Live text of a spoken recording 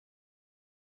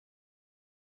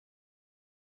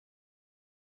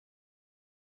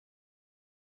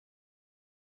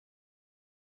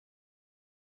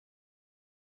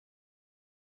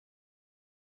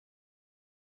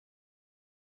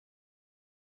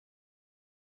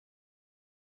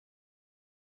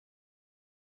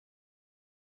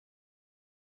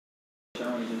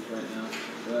challenges right now.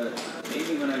 But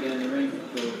maybe when I get in the ring,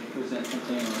 they'll present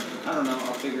something. I don't know.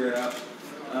 I'll figure it out.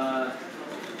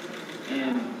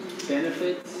 And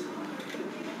benefits.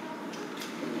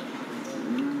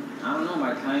 I don't know.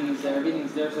 My timing's there.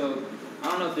 Everything's there. So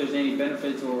I don't know if there's any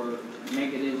benefits or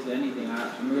negatives to anything.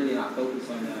 I'm really not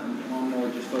focused on that. I'm more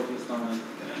just focused on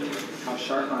how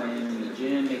sharp I am in the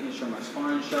gym, making sure my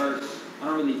spine's sharp. I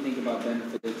don't really think about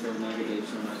benefits or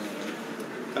negatives when I'm in there.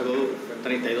 Tagoe,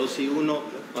 32-1,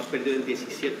 ha perdido en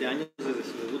 17 años desde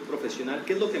su debut profesional.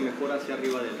 ¿Qué es lo que mejora hacia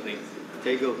arriba del ring?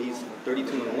 Tagoe, he's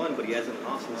 32-1, but he hasn't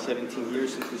lost in 17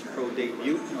 years since his pro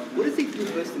debut. What does he do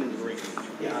best in the ring?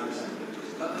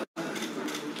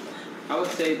 I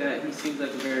would say that he seems like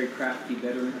a very crafty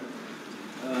veteran.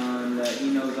 That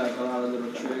he knows like a lot of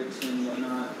little tricks and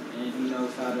whatnot, and he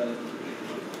knows how to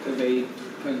evade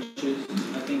punches.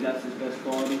 I think that's his best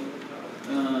quality.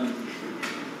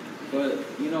 But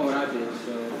you know what I do,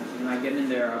 so when I get in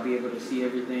there, I'll be able to see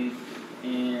everything,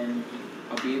 and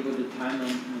I'll be able to time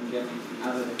him and get him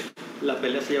out of there. La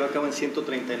pelea se lleva a cabo en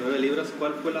 139 libras.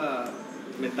 ¿Cuál fue la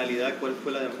mentalidad, cuál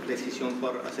fue la decisión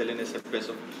por hacerle en ese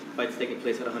peso? Fights taking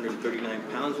place at 139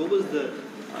 pounds. What was the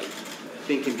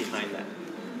thinking behind that?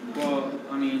 Well,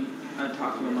 I mean, I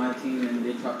talked with my team and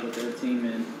they talked with their team,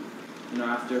 and you know,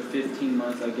 after 15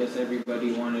 months, I guess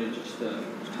everybody wanted just to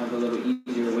have a little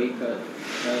easier weight cut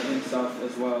himself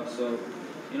as well. So,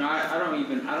 you know, I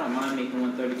don't mind making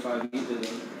 135 either.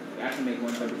 I can make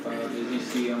 135. As you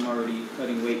see, I'm already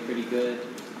cutting weight pretty good.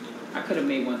 I could have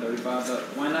made 135, but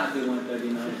why not do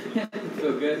 139?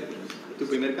 Feel good. Tu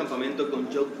primer campamento con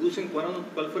Joe Goossen,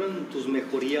 ¿cuál fueron tus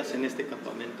mejorías en este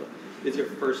campamento? This is your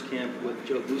first camp with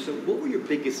Joe Goossen. What were your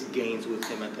biggest gains with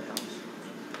him at the house?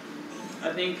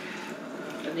 I think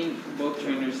both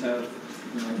trainers have,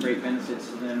 you know, great benefits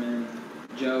to them, and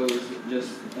Joe is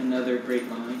just another great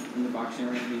mind in the boxing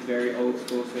ring. He's very old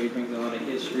school, so he brings a lot of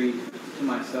history to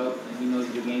myself, and he knows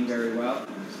the game very well.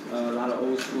 A lot of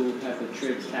old school type of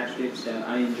tricks, tactics that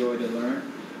I enjoy to learn.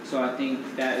 So I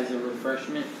think that is a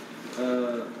refreshment.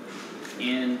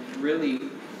 And really,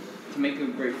 to make a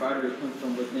great fighter, it comes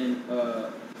from within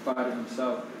the fighter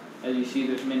himself. As you see,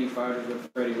 there's many fighters with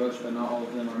Freddie Roach, but not all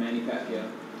of them are Manny Pacquiao.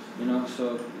 You know,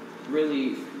 so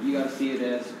really, you got to see it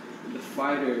as the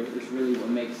fighter is really what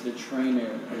makes the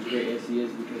trainer as great as he is,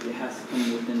 because it has to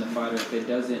come within the fighter. If it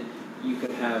doesn't, you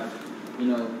could have, you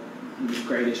know, the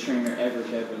greatest trainer ever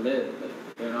to ever live, but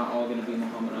they're not all going to be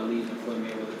Muhammad Ali and Floyd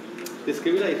Mayweather.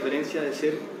 Describe la diferencia de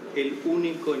ser el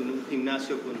único en un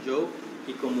gimnasio con Joe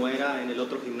y como era en el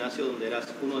otro gimnasio donde eras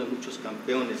uno de muchos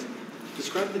campeones.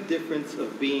 Describe the difference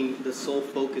of being the sole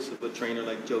focus of a trainer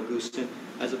like Joe Goossen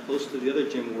as opposed to the other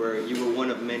gym where you were one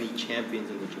of many champions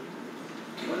in the gym.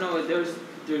 Well, no, there's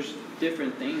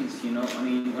different things, you know. I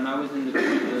mean, when I was in the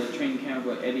training camp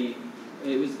with Eddie,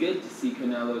 it was good to see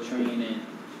Canelo train and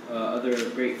other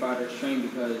great fighters train,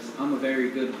 because I'm a very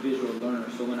good visual learner.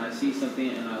 So when I see something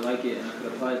and I like it and I could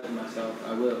apply it to myself,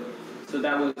 I will. So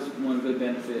that was one good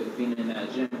benefit of being in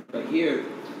that gym. But here,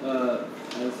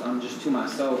 as I'm just to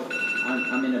myself,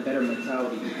 I'm in a better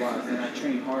mentality wise, and I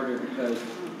train harder because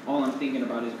all I'm thinking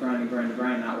about is grind,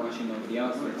 not watching nobody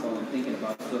else. That's all I'm thinking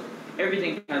about. So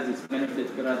everything has its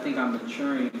benefits, but I think I'm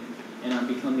maturing and I'm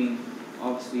becoming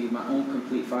obviously my own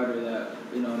complete fighter that,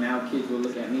 you know, now kids will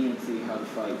look at me and see how to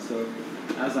fight. So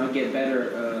as I get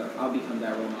better, I'll become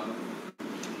that role model.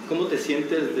 ¿Cómo te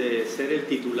sientes de ser el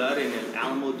titular en el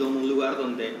Alamo Dome, un lugar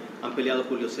donde han peleado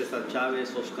Julio César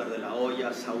Chávez, Oscar de la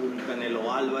Hoya, Saúl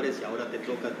Canelo Álvarez, y ahora te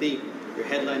toca a ti? You're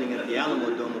headlining at the Alamo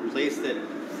Dome, a place that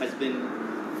has been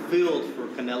filled for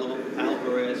Canelo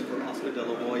Álvarez, for Oscar de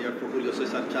la Hoya, for Julio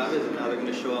César Chávez, and now they're going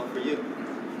to show up for you.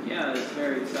 Yeah, it's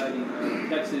very exciting.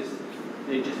 Texas,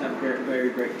 they just have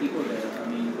very great people there. I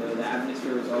mean, the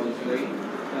atmosphere is always great.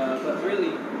 But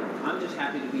really, I'm just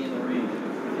happy to be in the ring.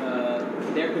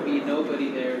 There could be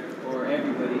nobody there or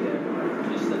everybody there.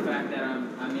 Just the fact that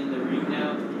I'm in the ring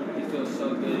now, it feels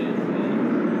so good. And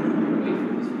wait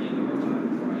for this pain to go by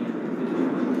before I am.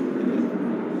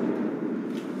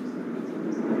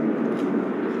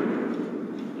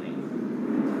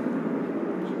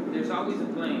 There's always a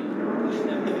plane. Just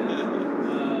never know.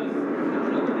 I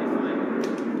don't know what they find.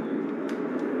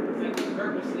 It's like they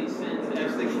purposely sent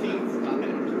F-16s.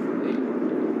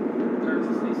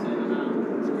 Purposely sent them out.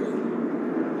 It's great.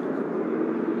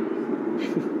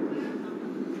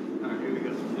 All right, here we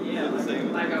go. Yeah,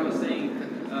 like I was saying.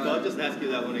 So I'll just ask you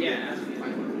that one again. Yeah, ask me.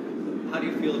 How do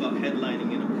you feel about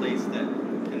headlining in a place that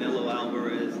Canelo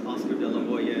Álvarez, Oscar de la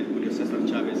Hoya, and Julio César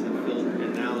Chávez have filled,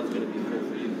 and now it's going to be full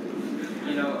for you?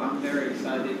 You know, I'm very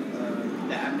excited.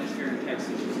 The atmosphere in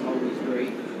Texas is always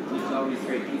great. there's always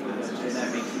great people there, and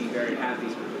that makes me very happy.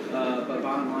 But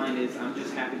bottom line is, I'm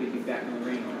just happy to be back in the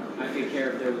ring. I could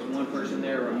care if there was one person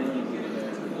there or a million people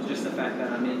there. Just the fact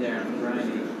that I'm in there and I'm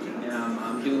grinding and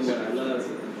I'm doing what I love,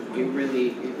 it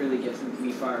really gets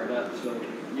me fired up. So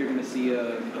you're gonna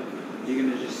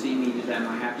just see me just at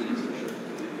my happiness for sure.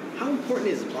 How important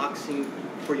is boxing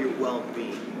for your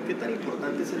well-being? ¿Qué tan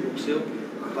importante es el boxeo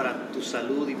para tu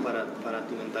salud y para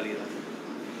tu mentalidad?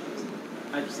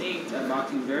 I think that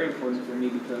boxing is very important for me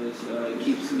because it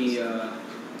keeps me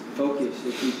focused,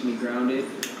 it keeps me grounded.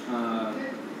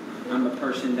 I'm a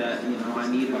person that, I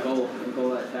need a goal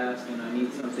at task, and I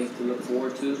need something to look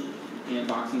forward to, and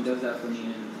boxing does that for me,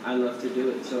 and I love to do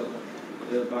it. So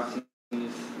boxing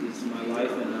is my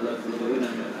life, and I love to do it, and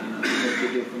I hope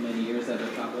to do it for many years at the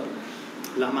top level.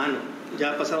 La mano.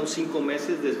 Ya pasaron 5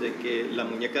 meses desde que la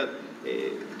muñeca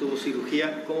tuvo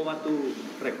cirugía. ¿Cómo va tu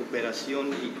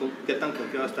recuperación y qué tan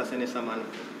confiado estás en esa mano?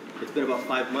 It's been about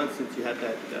 5 months since you had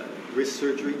that wrist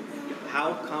surgery.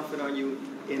 How confident are you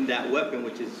in that weapon,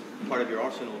 which is part of your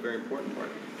arsenal, a very important part?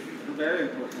 Very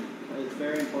important. It's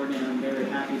very important, and I'm very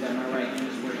happy that my right hand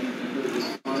is working completely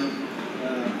fine,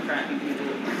 cracking people.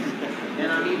 And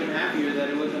I'm even happier that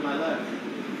it wasn't my left.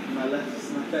 My left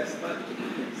is my best fight.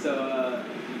 So,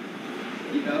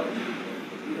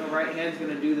 right hand's going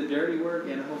to do the dirty work,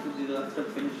 and hopefully the left hook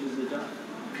finishes the job.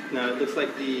 Now, it looks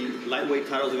like the lightweight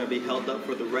titles are going to be held up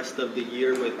for the rest of the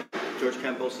year with George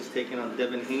Kambosos taking on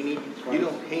Devin Haney. You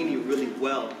know Haney really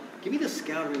well. Give me the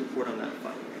scouting report on that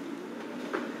fight.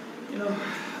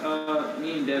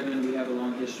 Me and Devin, we have a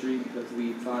long history because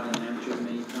we fought in amateurs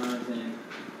many times, and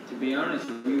to be honest,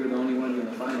 we were the only ones in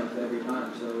the finals every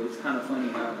time, so it's kind of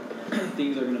funny how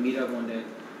things are going to meet up one day.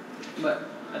 But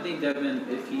I think Devin,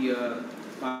 if he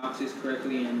boxes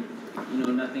correctly and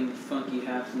nothing funky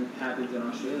happens in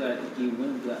Australia, I think he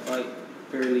wins that fight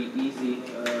fairly easy.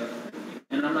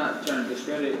 And I'm not trying to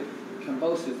discredit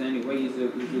Kambosos in any way. He's a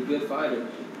good fighter,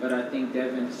 but I think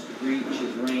Devin's reach,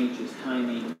 his range, his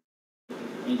timing,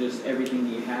 and just everything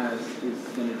he has is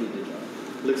going to do the job.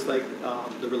 Looks like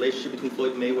the relationship between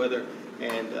Floyd Mayweather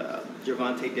and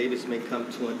Gervonta Davis may come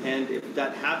to an end. If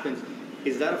that happens,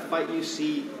 is that a fight you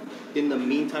see in the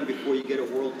meantime before you get a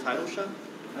world title shot?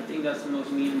 I think that's the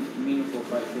most meaningful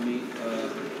fight for me.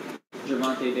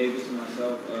 Gervonta Davis and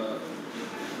myself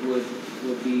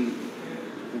would be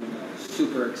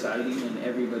super exciting, and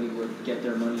everybody would get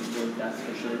their money's worth, that's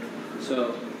for sure.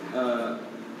 So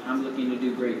I'm looking to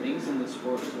do great things in the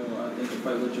sport, so I think a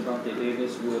fight with Gervonta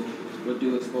Davis would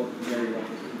do us both very well.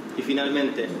 Y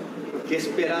finalmente, ¿qué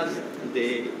esperas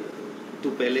de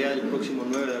tu pelea el próximo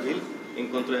 9 de abril en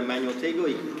contra de Emmanuel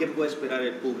Tagoe y qué puede esperar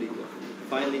el público?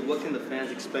 Finally, what can the fans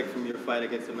expect from your fight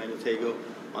against Emmanuel Tagoe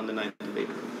on the 9th of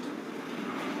April?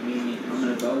 I mean, I'm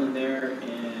going to go in there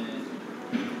and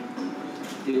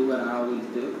do what I always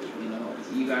do.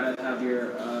 You got to have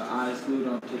your eyes glued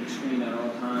onto the screen at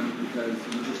all times because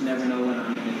you just never know when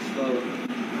I'm going to explode.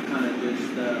 I kind of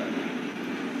just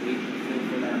wait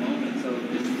for that moment. So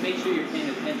just make sure you're paying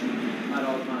attention at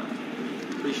all times.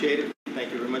 Appreciate it.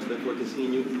 Thank you very much. Look forward to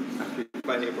seeing you after your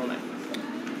fight April 9th.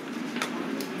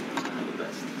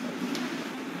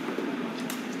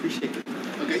 Appreciate it.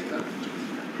 Okay.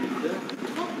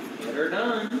 Get her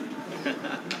done.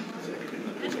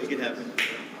 Make it happen.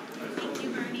 Thank you,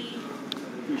 Bernie.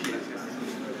 Appreciate it.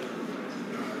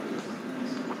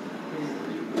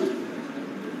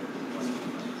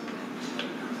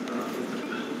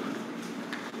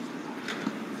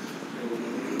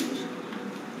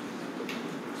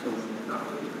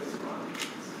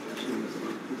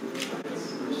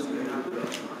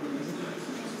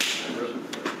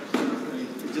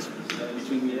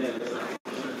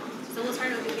 So we'll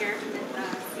start over here with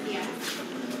CBS.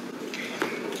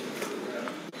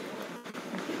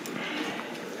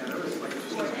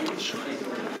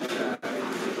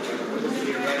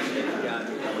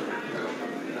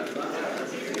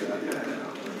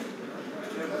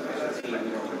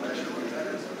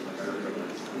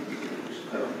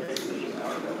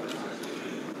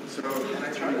 So can I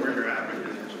tell you where you're at?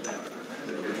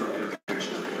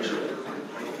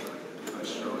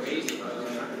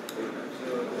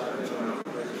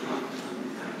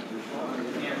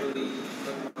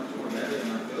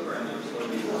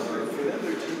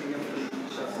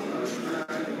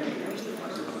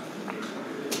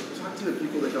 Talk to the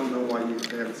people that don't know why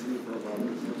they haven't seen you for a while.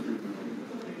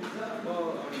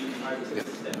 Well, I mean, I took a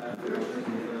step back.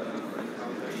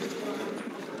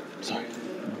 Sorry.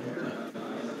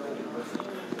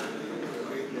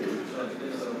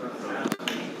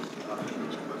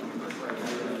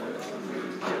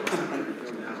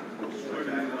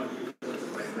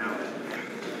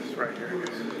 It's right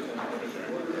here.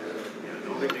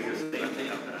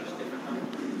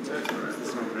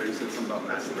 about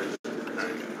wrestlers.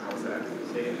 How's that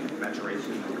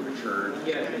maturation, matured?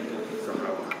 Yeah. So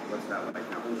what's that like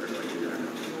now compared to like a year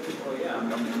ago? Oh yeah, I'm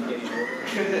getting older.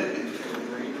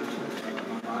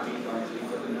 My body's obviously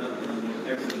filling up and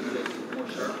everything's just more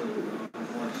sharp,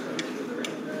 more strength to the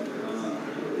ring.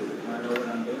 I know what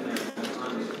I'm doing there.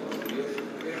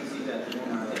 You don't see that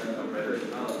anymore.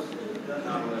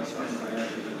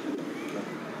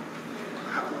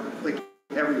 Like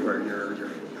everywhere,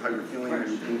 how you're feeling, how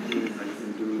you're thinking, how you've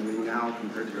been doing now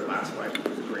compared to your last fight,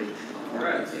 which was great.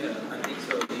 Right, yeah, I think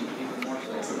so. Even more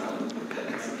so. I think that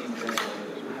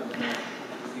I have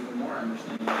even more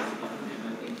understanding of the game, and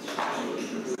I think it's just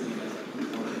improving as I keep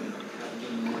going,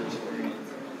 having more experience,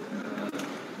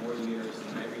 more years,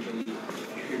 and everybody.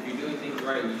 If you're doing things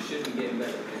right, you should be getting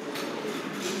better.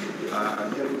 You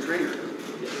have a trainer,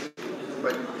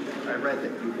 but I read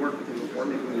that you worked with him before,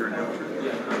 maybe when you were an amateur.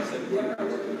 Yeah, when I was 17, I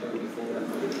worked with him before.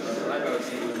 Like I was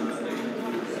saying,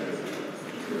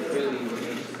 really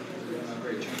a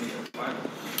great training for fighting.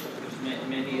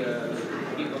 Many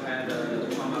people had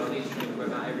Muhammad Ali training, but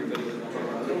not everybody was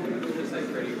Muhammad Ali. Just like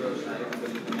Freddie Roach, not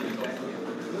everybody was Emmanuel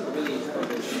Tagoe. Really, it's what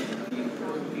they're saying.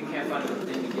 You can't find a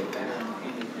thing to get better and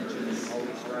pay attention and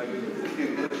always strive to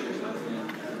push yourself, and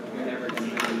you're never going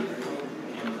to be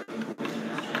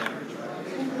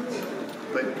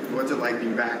But what's it like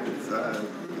being back with a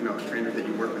trainer that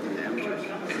you work with in the amateurs?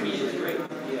 He is great.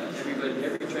 Yeah,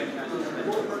 every trainer has his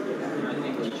mentor. And I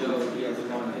think with Joe, he has a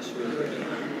long history of training.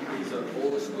 He's an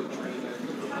old school trainer.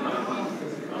 I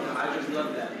just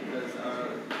love that because I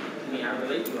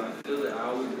relate to it. I feel it. I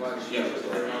always watch Joe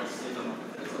Lewis,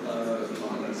 all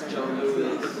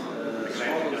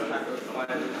those type of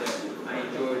fighters that I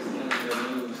enjoy seeing their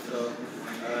moves. So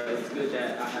it's good that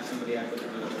I have somebody I can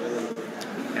relate to.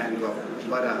 And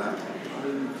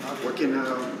what can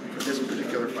for this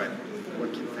particular fight,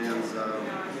 what can fans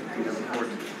can look forward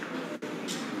to?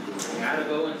 Gotta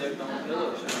go in there throwing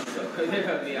pillows, so they're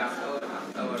gonna be out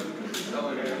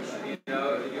throwing everybody.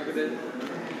 You're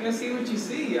gonna see what you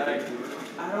see. I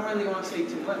don't really want to say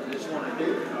too much. I just want to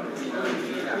do it. I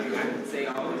can say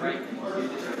all the right things. You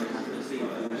just have to see it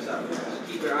for yourself. Just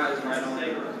keep your eyes right on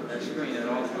that screen at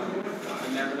all times.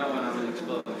 You never know when I'm gonna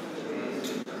explode.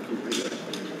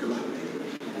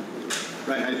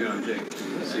 Right, how you doing? I'm Jake,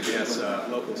 CBS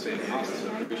local San Diego,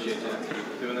 so appreciate you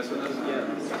doing this with us. Yeah.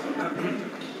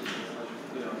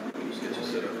 Just get you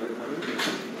set up.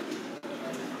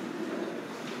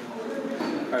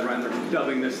 All right, Ryan, we're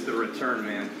dubbing this the return,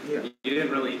 man. Yeah. You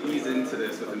didn't really ease into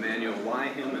this with Emmanuel. Why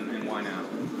him and why now?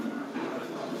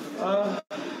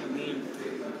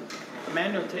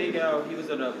 Emmanuel Tagoe, he was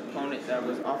an opponent that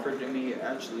was offered to me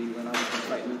actually when I was going to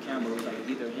fight Luke Campbell. It was like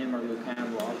either him or Luke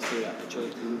Campbell. Obviously, I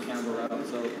chose the Luke Campbell route.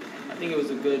 So I think it was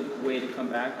a good way to come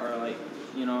back. Or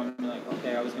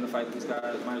okay, I was going to fight this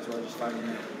guy. Might as well just fight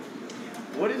him.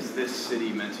 What has this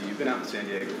city meant to you? You've been out in San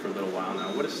Diego for a little while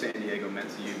now. What has San Diego meant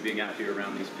to you, being out here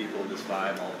around these people, this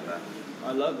vibe, all of that?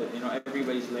 I love it.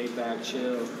 Everybody's laid back,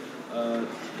 chill.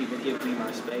 People give me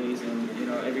my space, and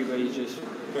everybody's just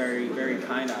very, very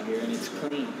kind out here, and it's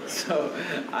clean. So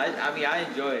I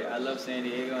enjoy it. I love San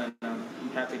Diego, and I'm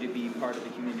happy to be part of the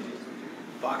community.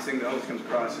 Boxing always comes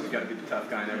across as you got to be the tough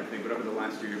guy and everything, but over the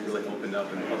last year you've really opened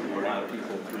up and helped a lot of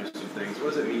people through some things.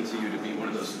 What does it mean to you to be one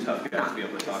of those tough guys to be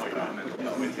able to talk about mental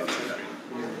health and stuff like that?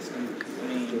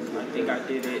 I think I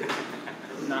did it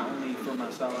not only for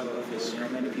myself, but for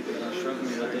many people that are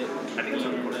struggling with it. I think it's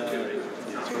important too.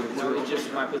 It's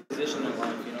just my position in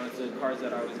life. It's the cards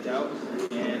that I was dealt,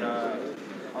 and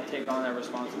I'll take on that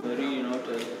responsibility.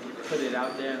 To put it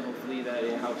out there, and hopefully that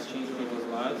it helps change people's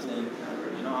lives. And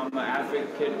I'm an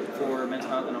advocate for mental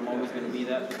health, and I'm always going to be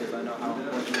that because I know how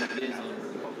important it is and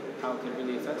how it can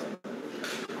really affect them.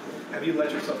 Have you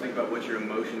let yourself think about what your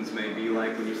emotions may be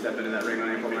like when you step into that ring on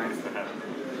April 9th?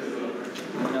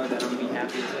 I know that I'm going to be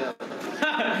happy as hell.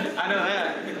 I know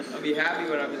that. I'll be happy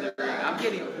when I'm in the ring. I'm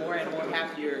getting more and more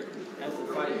happier as the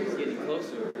fight is getting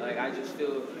closer. I just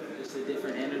feel just a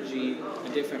different energy, a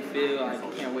different feel. I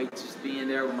can't wait to just be in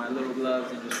there with my little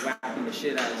gloves and just whacking the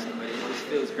shit out of somebody. It just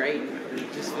feels great.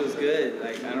 It just feels good.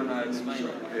 I don't know how to explain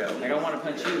it. Yeah. I want to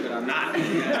punch you, but I'm not.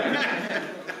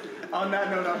 On that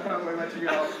note, I'll probably let you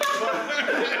go.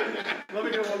 Let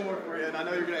me do one more for you, and I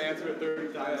know you're going to answer it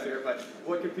 30 times here, but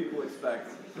what can people expect?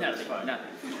 Nothing.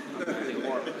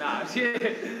 Horrible. Nah,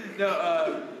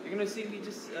 no, you're going to see me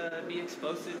just be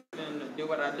explosive and do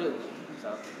what I do.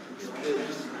 So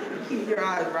just keep your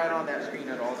eyes right on that screen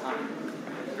at all times.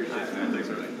 Appreciate it, man. Thanks,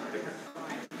 everything.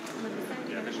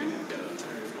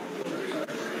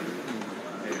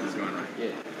 Hey, how's it going, Ryan?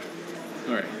 Yeah.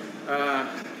 All right.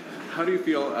 How do you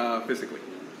feel physically?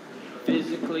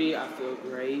 Physically, I feel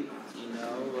great.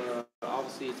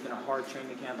 Obviously it's been a hard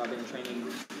training camp. I've been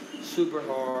training super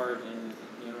hard and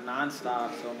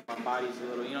nonstop, so my body's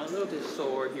a little bit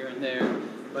sore here and there.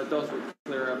 But those will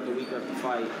clear up the week of the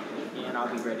fight, and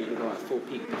I'll be ready to go at full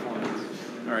peak performance.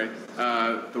 All right.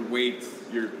 The weight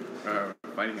you're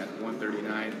fighting at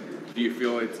 139. Do you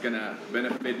feel it's gonna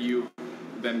benefit you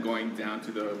then going down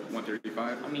to the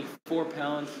 135? I mean, 4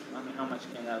 pounds. I mean, how much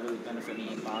can that really benefit me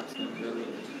in boxing? Really,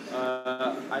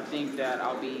 I think that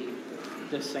I'll be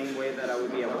the same way that I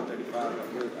would be at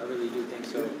 135. I really do think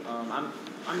so.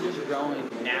 I'm just growing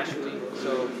naturally,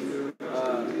 so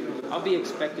I'll be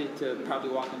expected to probably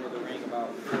walk into the ring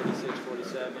about 46,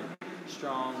 47,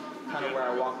 strong, kind of where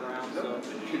I walk around. So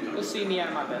you'll see me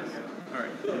at my best. All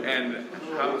right. And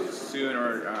how soon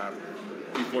or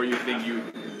before you think you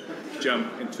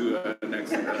jump into the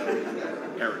next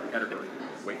category?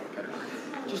 Weight category.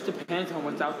 Just depends on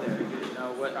what's out there.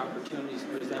 What opportunities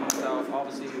present themselves.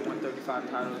 Obviously, the 135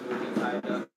 titles will be tied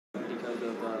up because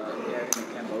of Derek and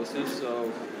Cambosis.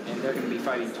 So, and they're going to be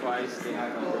fighting twice. They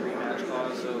have a rematch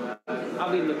clause. So,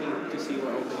 I'll be looking to see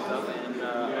what opens up, and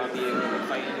I'll be able to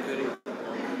fight anybody.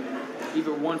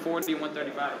 Either 140,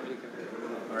 135.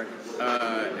 All right.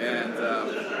 And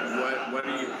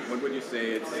what would you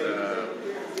say it's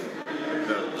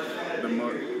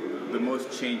the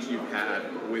most change you've had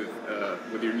with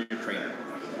your new trainer?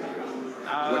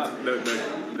 What's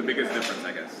the biggest difference,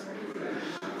 I guess?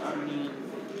 I mean,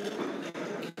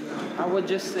 I would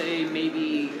just say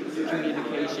maybe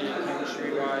communication and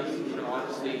chemistry-wise.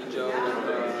 Obviously, Joe,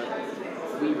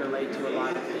 we relate to a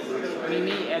lot of things. I mean,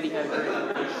 me and Eddie had a great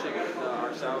relationship with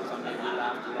ourselves. I mean, we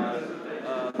laughed a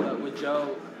lot. But with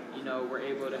Joe, we're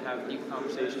able to have deep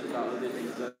conversations about other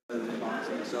things other than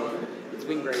boxing. So it's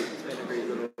been great. It's been a great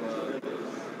little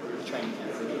training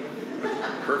camp.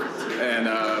 Perfect. And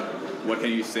what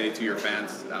can you say to your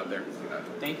fans out there?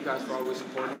 Thank you guys for always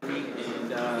supporting me,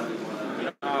 and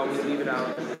I always leave it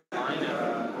out on the line.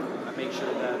 I make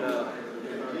sure that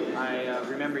I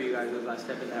remember you guys as I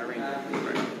step in that ring.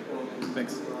 Right.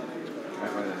 Thanks.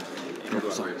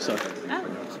 Sorry.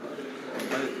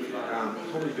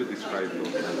 How would you describe those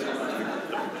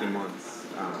 15 months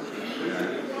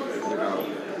without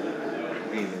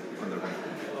being on the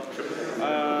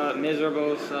ring?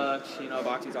 Miserable, sucks.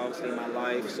 Boxing's obviously my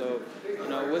life, so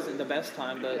it wasn't the best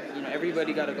time. But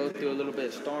everybody got to go through a little bit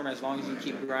of storm. As long as you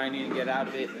keep grinding and get out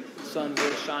of it, the sun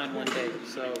will shine one day.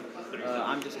 So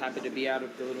I'm just happy to be out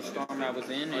of the little storm I was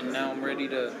in, and now I'm ready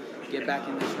to get back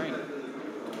in this ring.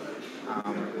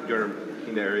 You're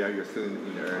in the area. You're still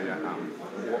in the area.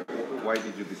 Why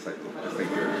did you decide to stay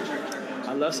here?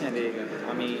 I love San Diego.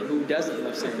 I mean, who doesn't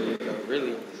love San Diego,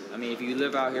 really? I mean, if you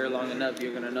live out here long enough,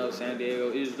 you're going to know San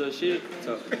Diego is the shit.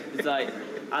 So it's like,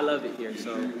 I love it here.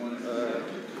 So,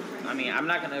 I mean, I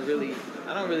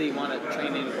don't really want to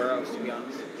train anywhere else, to be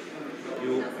honest.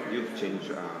 You've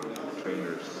changed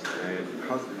trainers. And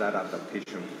how's that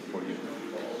adaptation for you?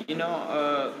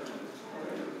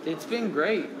 It's been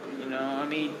great. I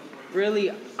mean,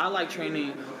 really, I like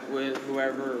training with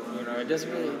whoever, it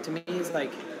doesn't really, to me, it's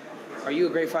like, are you a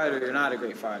great fighter or you're not a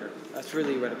great fighter? That's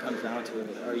really what it comes down to.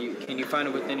 Can you find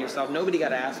it within yourself? Nobody got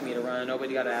to ask me to run.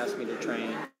 Nobody got to ask me to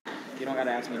train. You don't got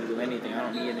to ask me to do anything. I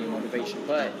don't need any motivation.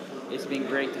 But it's been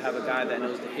great to have a guy that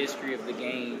knows the history of the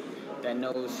game, that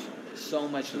knows so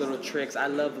much little tricks. I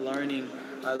love learning.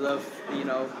 I love,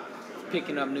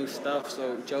 picking up new stuff.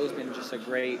 So Joe's been just a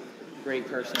great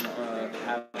person to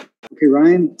have. Okay,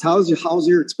 Ryan, how's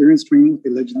your experience training with the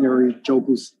legendary Joe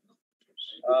Booth?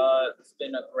 It's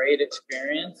been a great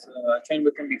experience. I trained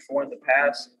with him before in the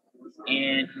past,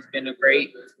 and he's been a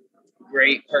great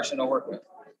person to work with.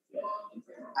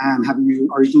 And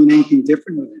are you doing anything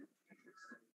different with him?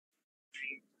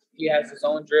 He has his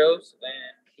own drills,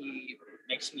 and he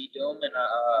makes me do them, and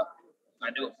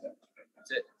I do it.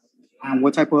 That's it. And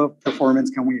what type of performance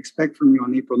can we expect from you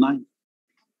on April 9th?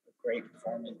 A great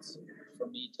performance for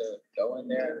me to go in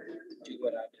there and do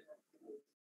what I do.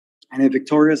 And if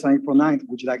victorious on April 9th,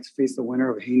 would you like to face the winner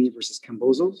of Haney versus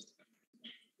Cambosos?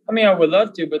 I mean, I would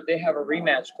love to, but they have a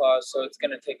rematch clause, so it's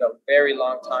going to take a very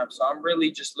long time. So I'm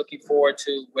really just looking forward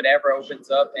to whatever opens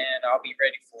up, and I'll be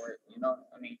ready for it.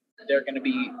 I mean, they're going to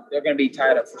be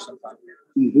tied up for some time.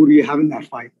 And who do you have in that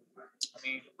fight? I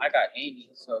mean, I got Amy,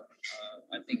 so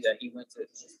I think that he wins it.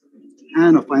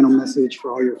 And a final message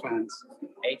for all your fans.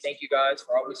 Hey, thank you guys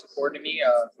for always supporting me.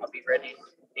 I'll be ready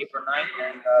April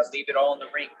 9th and leave it all in the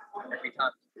ring every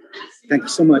time. Thank you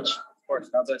so much. Of course,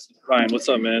 God bless you. Ryan, what's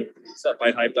up, man? What's up?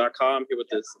 FightHype.com here with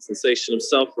the sensation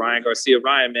himself, Ryan Garcia.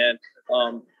 Ryan, man,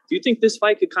 do you think this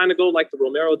fight could kind of go like the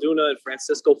Romero Duna and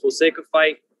Francisco Fonseca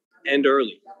fight, end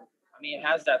early? I mean, it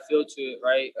has that feel to it,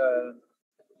 right?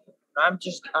 I'm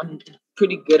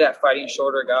pretty good at fighting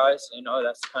shorter guys. You know,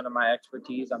 that's kind of my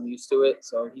expertise. I'm used to it.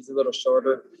 So he's a little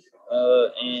shorter,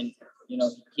 and you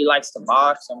know, he likes to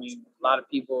box. I mean, a lot of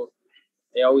people,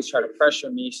 they always try to pressure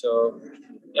me. So,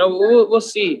 you know, we'll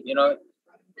see. You know,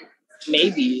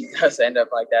 maybe it does end up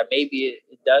like that. Maybe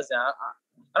it doesn't.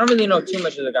 I don't really know too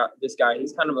much of this guy.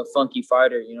 He's kind of a funky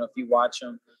fighter. You know, if you watch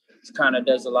him, he kind of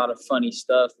does a lot of funny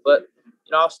stuff. But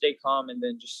you know, I'll stay calm and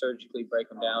then just surgically break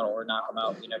him down or knock him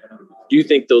out. You never know. Do you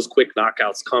think those quick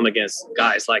knockouts come against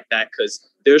guys like that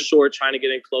because they're short, trying to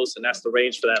get in close, and that's the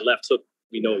range for that left hook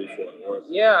we know you for?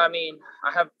 Yeah, I mean,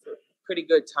 I have pretty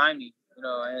good timing, you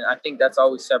know, and I think that's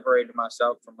always separated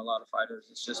myself from a lot of fighters.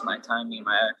 It's just my timing and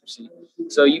my accuracy.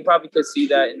 So you probably could see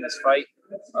that in this fight.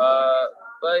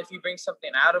 But if you bring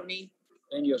something out of me,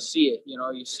 then you'll see it. You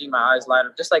know, you see my eyes light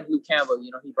up, just like Luke Campbell.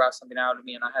 You know, he brought something out of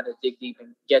me, and I had to dig deep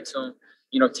and get to him.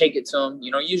 You know, take it to him. You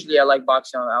know, usually I like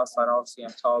boxing on the outside. Obviously,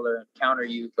 I'm taller and counter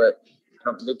you, but you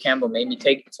know, Luke Campbell made me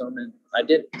take it to him, and I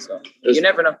did. So you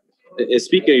never know. And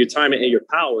speaking of your timing and your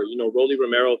power, you know, Rolly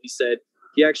Romero, he said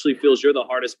he actually feels you're the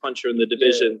hardest puncher in the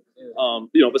division. Yeah.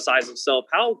 You know, besides himself,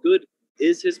 how good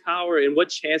is his power, and what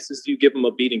chances do you give him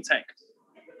of beating Tank?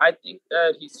 I think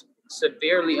that he's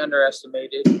severely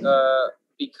underestimated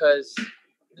because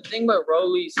the thing about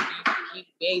Rolly is he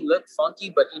may look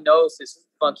funky, but he knows his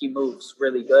funky moves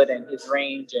really good and his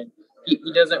range, and he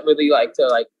doesn't really like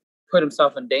to put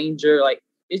himself in danger. Like,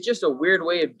 it's just a weird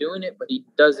way of doing it, but he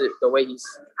does it the way he's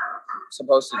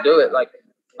supposed to do it. Like,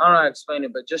 I don't know how to explain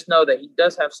it, but just know that he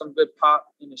does have some good pop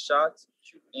in his shots,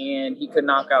 and he could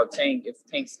knock out Tank if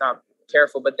Tank's not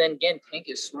careful. But then again, Tank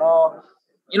is small.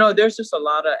 You know, there's just a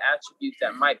lot of attributes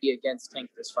that might be against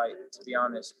Tank this fight, to be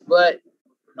honest. But,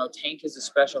 you know, Tank is a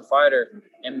special fighter,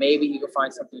 and maybe he could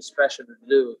find something special to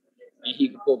do, and he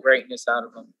could pull greatness out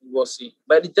of him. We'll see.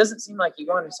 But it doesn't seem like he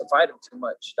wanted to fight him too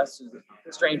much. That's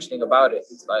the strange thing about it.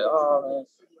 It's like, oh, man.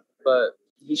 But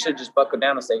he should just buckle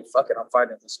down and say, fuck it, I'm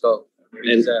fighting. Let's go.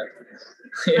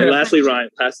 And lastly, Ryan,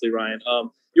 I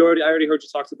already heard you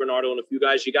talk to Bernardo and a few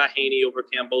guys. You got Haney over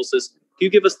Kambosos. Can you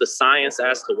give us the science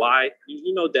as to why?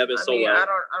 You know Devin so well. I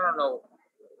don't know.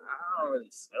 I don't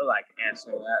really feel like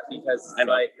answering that because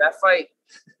like that fight,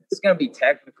 it's gonna be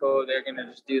technical. They're gonna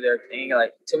just do their thing.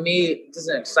 Like, to me, it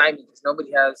doesn't excite me because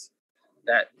nobody has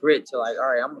that grit to like,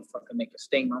 all right, I'm gonna fucking make a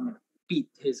statement. I'm gonna beat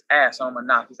his ass. I'm gonna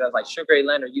knock his ass. Like Sugar Ray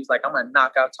Leonard, he was like, I'm gonna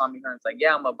knock out Tommy Hearns. Like,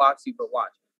 yeah, I'm gonna box you, but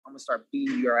watch, I'm gonna start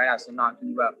beating your ass and knocking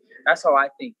you out. That's how I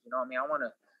think. You know what I mean? I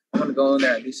wanna go in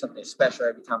there and do something special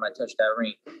every time I touch that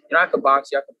ring. You know, I could box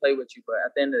you, I could play with you, but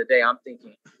at the end of the day, I'm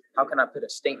thinking, how can I put a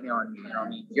statement on you? You know what I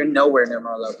mean? You're nowhere near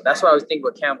my level. That's what I was thinking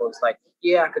with Campbell. It's like,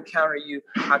 yeah, I could counter you.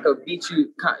 I could beat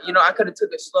you. You know, I could have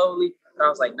took it slowly. But I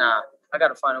was like, nah, I got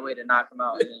to find a way to knock him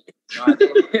out. And then, you know, I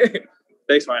did.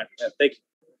 Thanks, Ryan. Yeah, thank you.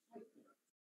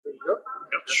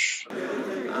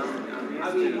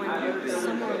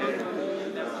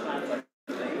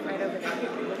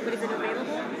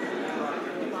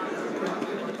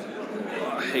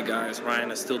 Hey guys,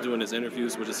 Ryan is still doing his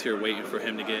interviews. We're just here waiting for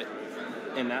him to get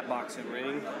in that boxing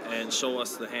ring and show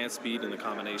us the hand speed and the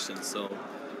combinations. So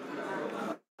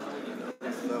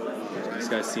these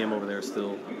guys see him over there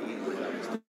still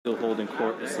holding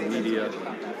court with some media.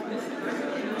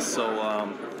 So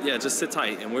yeah, just sit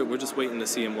tight, and we're just waiting to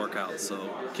see him work out. So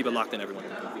keep it locked in, everyone.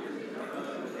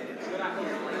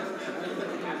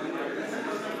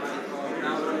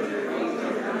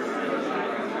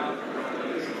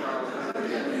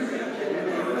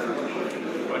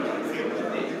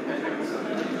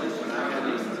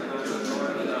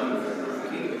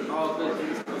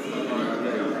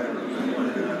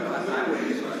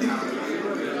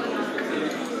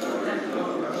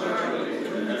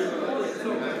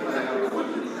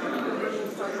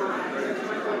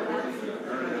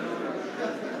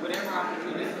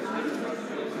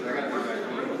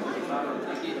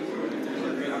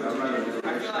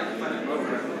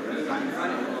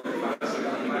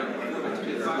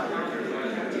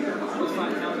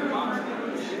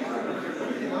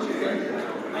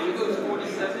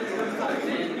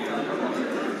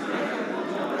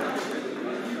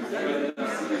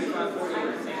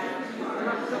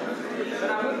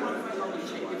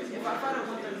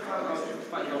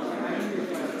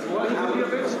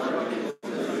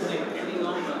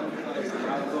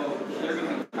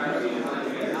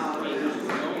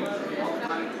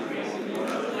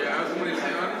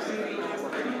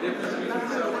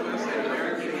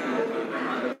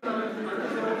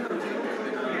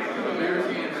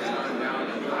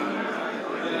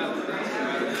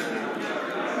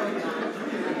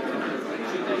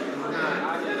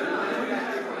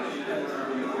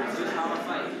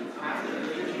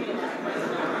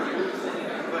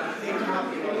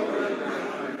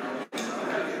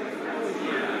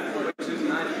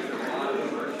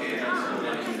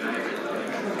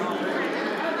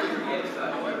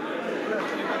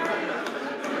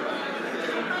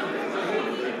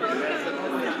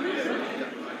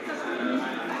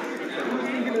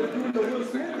 One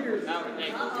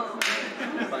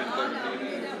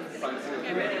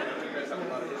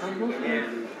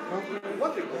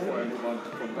thing before I move on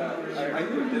from that, I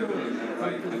do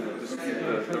right?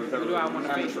 Who do I want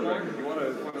to face more? You want to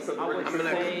I'm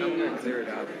gonna clear it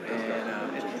up,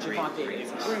 and it's Javante.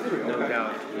 no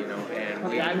doubt, you know,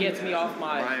 and That gets me off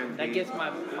my. Ryan That gets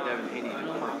my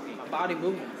body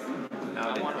moving.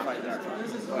 I want to fight that.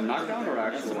 a knockdown or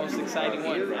That's the actual? most exciting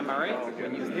one. Am I right?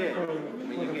 when you get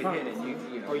hit and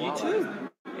you know, Or you too?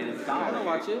 and it's I want to solid,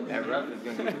 watch it. that ref is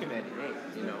going to give you many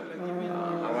names, you know.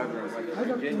 However, in West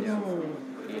Virginia,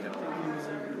 you know,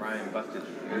 Ryan busted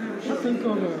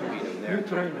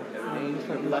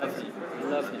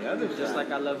Love him. Just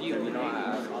like I love you. You know,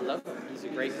 I love him. He's a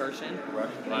great person,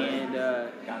 and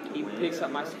he picks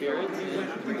up my spirits.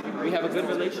 And we have a good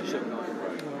relationship going.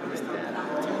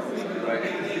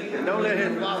 And don't let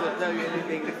his father tell you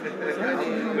anything.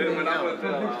 When I was,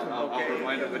 I'll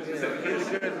remind him what you said. He's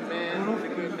a good man,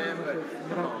 but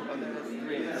come on.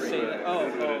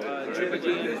 Triple G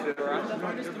and Baraka?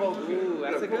 Ooh,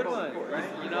 that's a good one.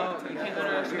 You know, you can't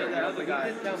underestimate that other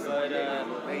guy. But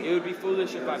it would be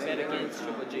foolish if I bet against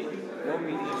Triple G. He's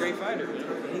a great fighter.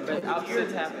 But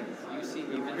opposites happen.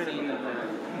 You've been seeing them.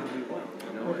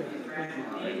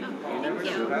 You never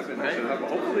know what happens.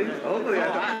 Hopefully.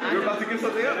 You're about to give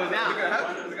something up. Is it going to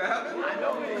happen? Is it going to happen? I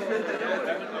know.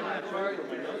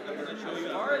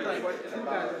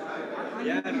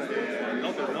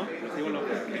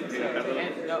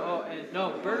 No,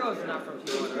 Burgos not from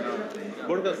Tijuana.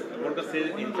 Burgos is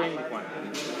in training Tijuana.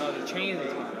 Oh, he trains in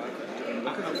Tijuana.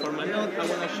 For my note, I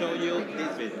want to show you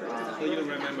this video, so you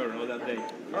remember all that day.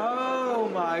 Oh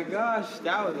my gosh,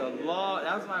 that was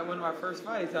one of my first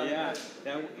fights. Yeah.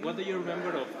 What do you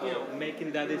remember of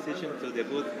making that decision to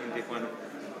debut in Tijuana?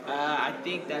 I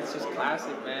think that's just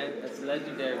classic, man. That's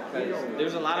legendary because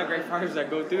there's a lot of great fighters that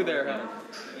go through there, huh?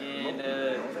 And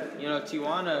you know,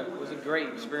 Tijuana was a great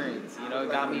experience. You know,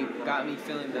 it got me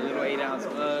feeling the little 8-ounce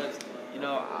gloves. You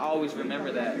know, I always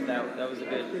remember that. That was a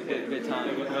good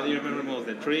time. What do you remember most?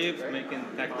 The trips, making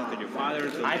tactics to your father?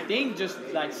 I think just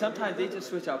like sometimes they just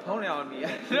switch opponent on me.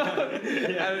 You know?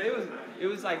 It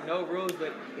was like no rules,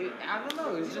 but I don't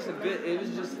know. It was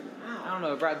just I don't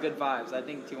know, it brought good vibes. I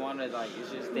think Tijuana, like,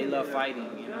 it's just, they love fighting,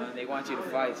 you know, and they want you to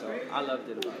fight, so I loved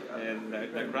it about it. And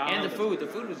the crowd. And the food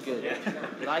was good. Yeah.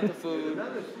 They liked the food.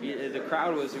 The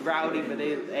crowd was rowdy, but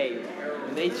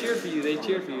when they cheer for you, It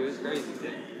was crazy.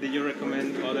 Did you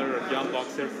recommend other young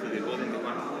boxers to debut in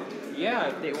Tijuana? Yeah,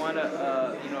 if they want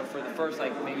to, you know, for the first,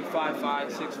 like, maybe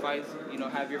 5, 6 fights, you know,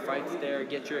 have your fights there,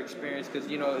 get your experience, because,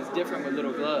 you know, it's different with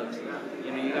little gloves.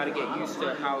 You know, you got to get used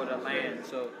to how it'll land,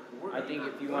 so I think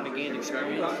if you want to gain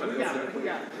experience,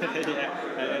 yeah.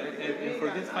 And for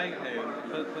this fight,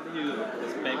 what do you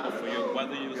expect for you?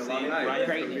 What do you see?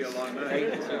 Greatness.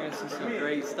 You're going to see some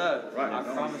great stuff. I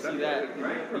promise you that.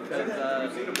 Because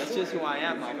that's just who I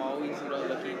am. I'm always, you know,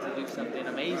 looking to do something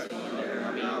amazing in there.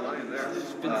 I mean,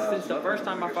 since the first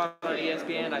time I fought on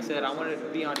ESPN, I said I wanted to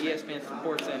be on ESPN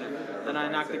Sports Center. Then I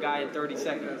knocked the guy in 30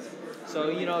 seconds. So,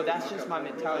 you know, that's just my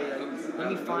mentality. Like, let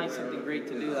me find something great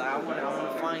to do. Like, I want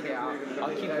to find it. I'll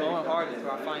keep going hard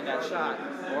until I find that shot.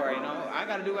 Or, you know, I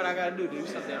got to do what I got to do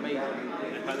something amazing.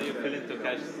 And how do you feel to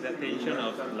catch the attention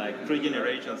of, like, 3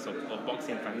 generations of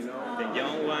boxing fans? The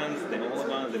young ones, the old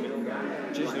ones, the middle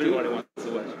ones? Just everybody wants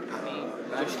to watch. I mean,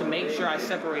 just to make sure I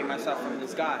separate myself from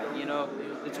this guy, you know.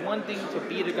 It's one thing to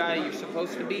beat a guy you're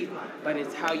supposed to beat, but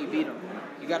it's how you beat him.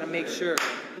 You got to make sure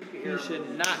he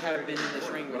should not have been in this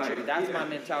ring with you. That's my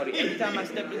mentality. Every time I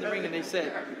stepped in the ring and they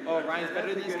said, oh, Ryan's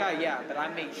better than this guy, yeah, but I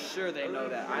make sure they know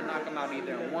that. I knock him out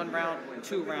either in 1 round or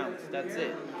 2 rounds. That's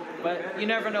it. But you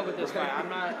never know with this guy. I'm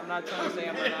not trying to say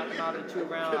I'm going to knock him out in 2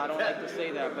 rounds. I don't like to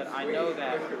say that, but I know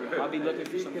that I'll be looking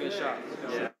for some good shots.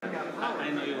 Yeah. I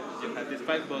know you had this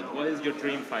fight, but what is your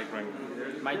dream fight right now?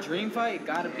 My dream fight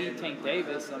got to be Tank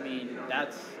Davis. I mean,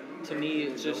 that's, to me,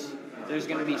 it's just, there's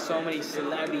going to be so many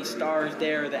celebrity stars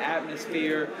there, the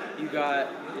atmosphere, you got,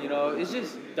 you know, it's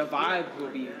just, the vibe will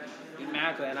be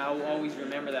immaculate, and I will always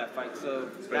remember that fight. So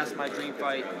that's my dream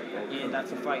fight, and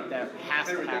that's a fight that has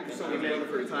to happen. It's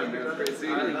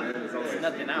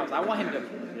nothing else. I want him to,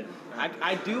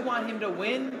 I do want him to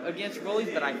win against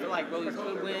Rollies, but I feel like Rollies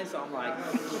could win, so I'm like,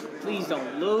 please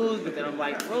don't lose, but then I'm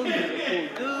like, Rollies is a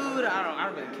cool dude, I don't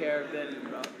really care, then, you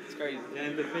know, it's crazy.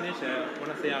 And to finish, I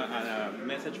want to say a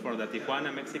message for the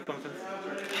Tijuana Mexican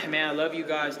fans. Man, I love you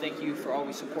guys. Thank you for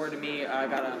always supporting me. I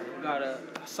got a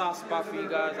soft spot for you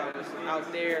guys. I was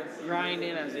out there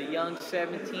grinding as a young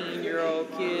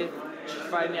 17-year-old kid,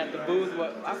 fighting at the booth.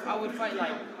 I would fight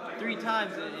like 3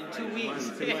 times in 2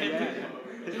 weeks.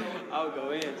 I'll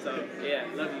go in. So yeah,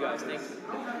 love you guys. Thank you.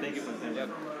 Thank you for the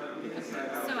time.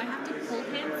 So I have to pull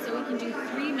him so we can do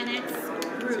 3 minutes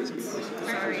groups.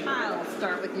 All right. I'll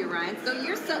start with you, Ryan. So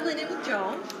you're settling in with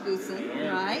Joe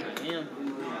Goosen, right? Yeah.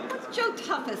 What's Joe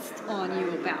toughest on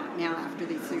you about now after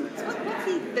these suits? What's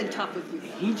he been tough with you?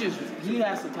 He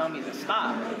has to tell me to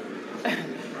stop.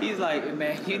 He's like,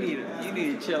 man, you need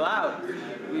to chill out,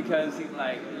 because he's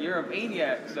like, you're a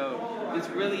maniac. So it's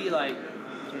really like,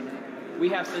 we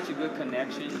have such a good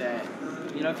connection that,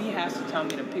 you know, if he has to tell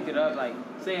me to pick it up, like,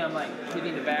 say I'm like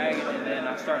hitting the bag and then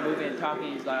I start moving and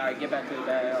talking, he's like, all right, get back to the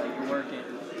bag, like, you're working.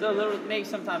 So maybe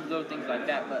sometimes little things like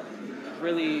that, but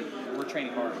really, we're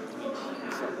training hard.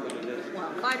 So what it is.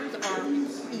 Well, fighters are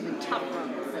even tougher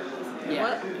on themselves. Yeah.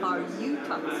 What are you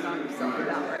toughest on yourself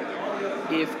about right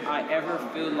now? If I ever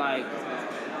feel like,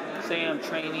 say I'm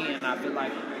training and I feel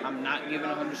like I'm not giving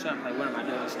 100%, I'm like, what am I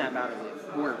doing? Snap out of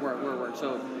it. Work.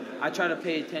 So I try to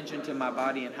pay attention to my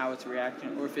body and how it's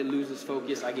reacting, or if it loses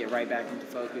focus, I get right back into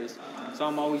focus. So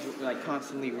I'm always like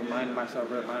constantly reminding myself,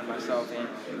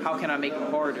 and how can I make it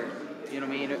harder? You know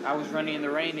what I mean? I was running in the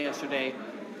rain yesterday.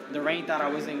 The rain thought I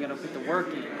wasn't going to put the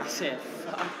work in. I said,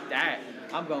 fuck that.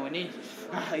 I'm going in.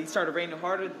 It started raining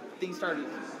harder. Things started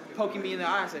poking me in the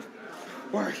eye. I said,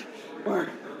 work.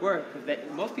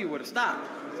 Most people would have stopped.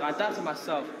 So I thought to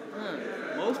myself,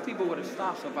 most people would have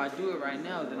stopped. So if I do it right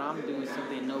now, then I'm doing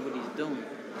something nobody's doing.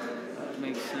 That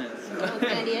makes sense. Well,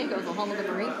 San Diego's the home of the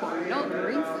Marine Corps. You know what the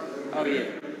Marines say? Oh,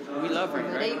 yeah. We love rain,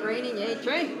 If it right? ain't raining, you ain't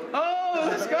training. Oh,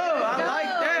 let's go. I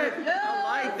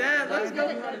like that. Let's go.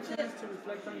 You had a chance to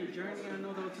reflect on your journey. I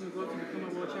know the ultimate goal to become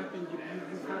a world champion.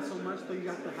 You've had so much, though. You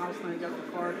got the house now, you got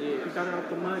the car, you got it out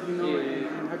the mud, you know.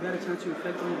 And have you had a chance to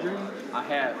reflect on your journey? I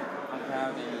have,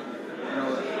 and you know,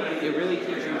 it really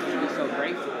teaches you to be so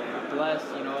grateful, blessed.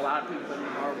 You know, a lot of people put in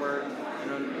hard work.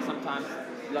 You know, sometimes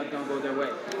luck don't go their way.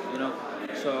 You know,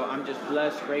 so I'm just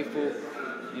blessed, grateful.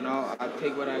 You know, I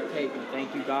take what I take, and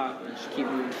thank you, God, and just keep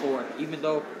moving forward. Even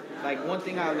though, like, one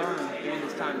thing I learned during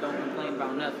this time, don't complain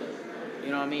about nothing.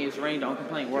 You know what I mean? It's rain, don't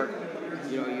complain, work.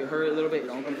 You know, you hurt a little bit,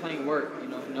 don't complain, work. You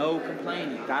know, no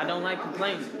complaining. God don't like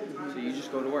complaining, so you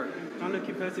just go to work. I'm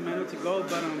looking past Emmanuel Tagoe,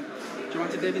 but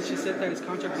Gervonta Davis just said that his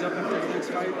contract is up after his next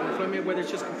fight. Floyd Mayweather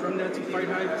just confirmed that to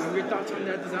FightHype. Your thoughts on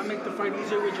that? Does that make the fight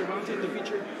easier with Gervonta in the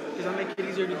future? Does that make it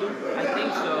easier to do? I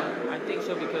think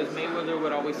so because Mayweather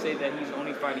would always say that he's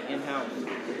only fighting in-house,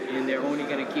 and they're only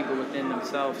going to keep it within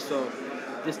themselves. So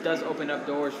this does open up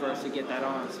doors for us to get that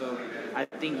on. So I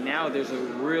think now there's a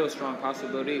real strong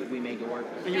possibility we make it work.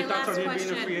 And your thoughts on him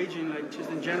being a free agent, like just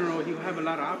in general, he'll have a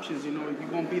lot of options. You know, you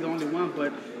won't be the only one,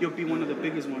 but you'll be one of the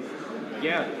biggest ones.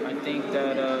 Yeah, I think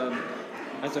that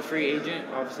as a free agent,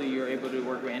 obviously you're able to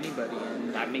work with anybody,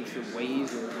 and that makes it way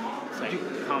easier. It's like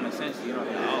common sense. You know, I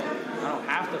don't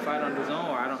have to fight on DAZN,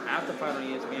 or I don't have to fight on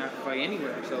ESPN. I can fight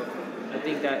anywhere. So I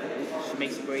think that it just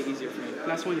makes it way easier for me.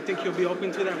 Last one, you think he'll be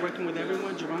open to that, working with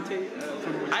everyone, Gervonta?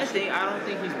 I don't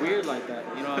think he's weird like that.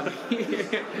 You know what I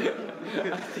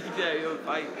mean? I think that he'll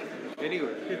fight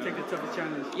anywhere. He'll take the toughest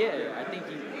challenge. Yeah, I think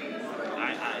he.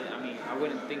 I mean, I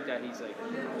wouldn't think that he's like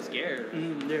scared.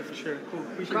 Yeah, for sure. Cool.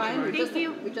 Appreciate Ryan,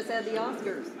 you. we just had the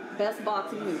Oscars. Best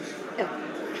boxing movie ever.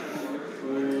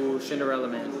 Ooh, Cinderella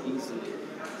Man, easy.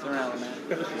 Cinderella Man.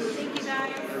 Thank you,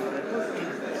 guys.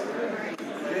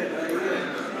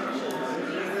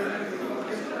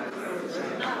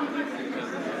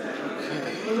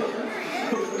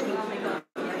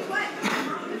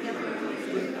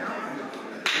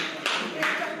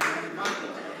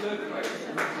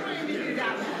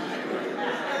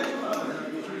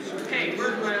 Hey,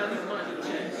 where's my other money?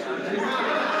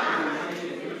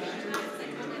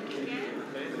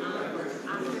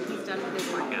 After he's done with his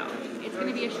workout. It's going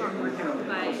to be a short workout,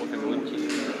 but I sort of so,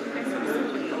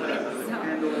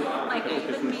 like, it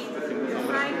could be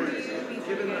 5 years.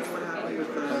 Given what happened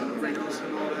with the Rangers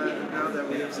and all that, now that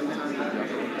we have some time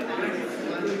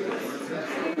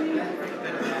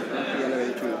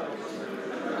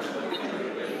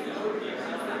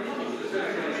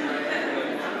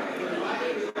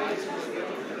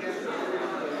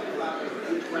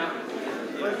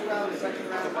first round, second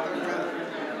round, third round.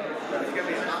 It's gonna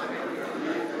be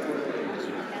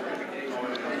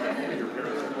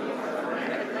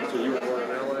So you were born in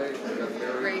LA?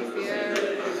 Raised here.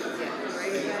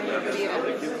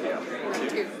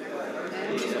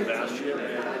 Sebastian.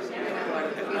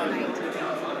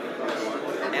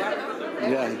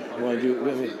 Yeah, you want to do it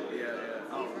with me?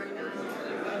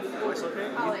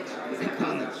 College. He's in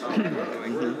college.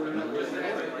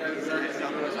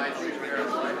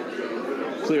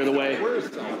 Clear the way.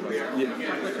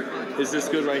 Yeah. Is this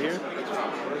good right here?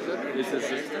 Is this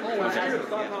just... Oh,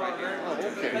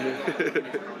 okay.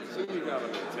 So you got him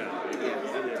in town.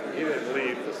 He didn't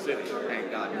leave the city.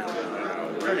 Thank God.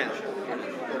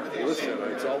 Listen,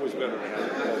 it's always better to have a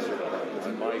closer.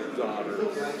 And my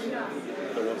daughters,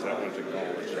 the ones that went to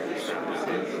college,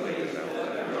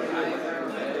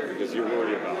 because you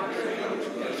worry about them so much.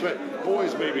 That's right.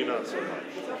 Boys, maybe not so much.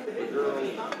 The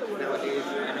girls,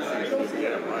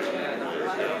 yeah,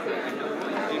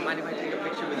 right. Do you mind if I take a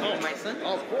picture with you and my son?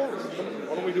 Of course.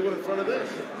 What do we do in front of this?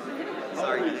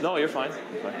 Sorry. No, you're fine.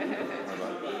 You're fine.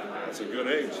 That's a good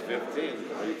age, 15.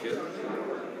 Are you kidding?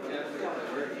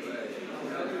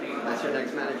 That's your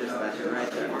next manager's session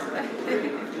right there.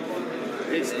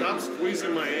 Hey, stop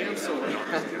squeezing my hand so much.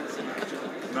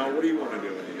 Now, what do you want to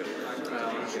do when you get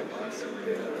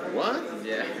What?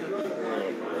 Yeah.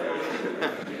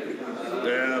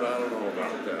 Dad, I don't know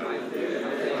about that.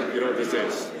 You know what this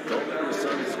is? Don't let your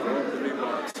sons grow up to be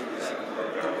boxers.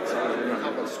 So, how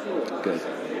about school? Good.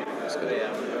 It's good.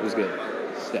 It was good.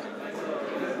 Yeah. I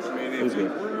mean, It was if you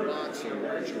good. weren't boxing,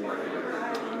 what would you want to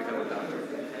become a doctor?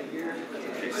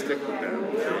 Okay, stick with that.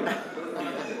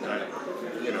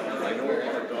 You know, I know a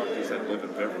lot of doctors that live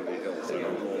in Beverly Hills. I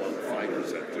don't know a lot of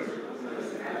fighters that do.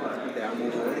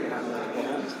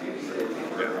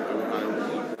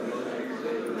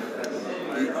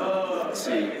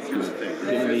 See, here's the thing.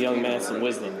 Giving the young man some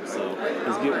wisdom. So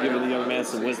he's giving the young man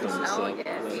some wisdom. So He needs it.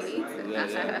 yeah.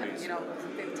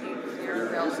 15-year-old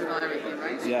girls know everything,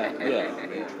 right? Yeah.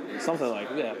 Something like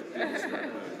yeah.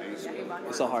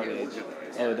 It's a hard age.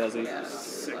 Oh, does he?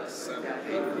 6, 7,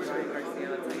 8.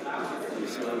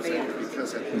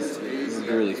 Because at his age, He's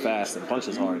really fast and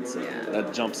punches hard, so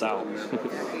that jumps out.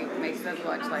 He makes us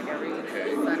watch like every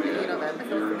Sunday, you know, the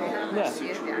episodes they have. Yeah.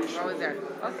 We're always there.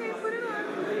 Okay, put it on.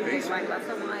 Take my glass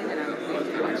of wine and I'm going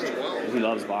to watch it. He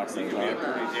loves boxing, huh?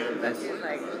 That's his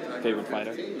like Favorite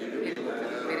fighter? we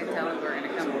didn't tell him we were gonna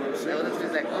come. That was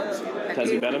just like, oh. Has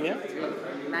he bet him yet?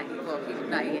 Not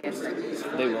yet.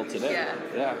 They will today.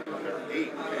 Yeah.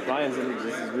 Ryan's in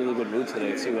this really good mood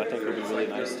today too. I think it'll be really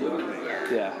nice to him.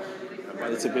 Yeah.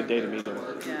 It's a good day to meet him.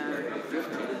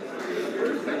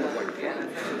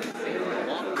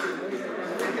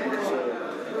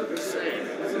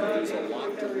 there's a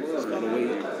lot to learn. It's gotta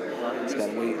wait. It's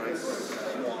gotta wait.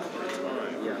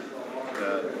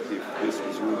 That if this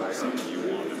was really something you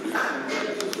wanted to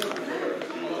do,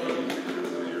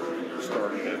 you're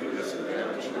starting at a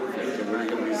disadvantage. And when are you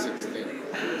going to be 16?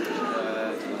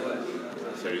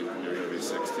 So you're going to be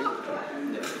 16?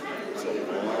 So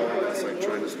it's like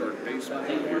trying to start baseball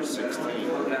when you're 16.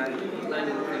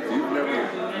 If you've never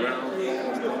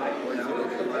ground balls,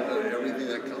 everything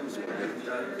that comes with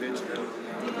it, pitch now,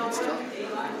 it's tough.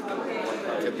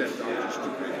 Get that doctor's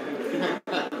degree.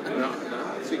 Not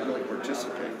so you don't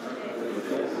participate, but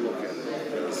don't look at it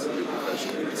as a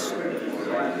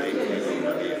professional making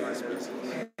money in this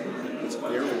business. It's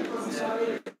very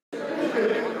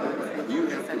you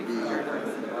have to be.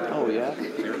 Oh yeah.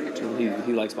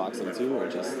 He likes boxing too, or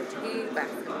just? He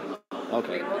basketball.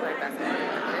 Okay. They both like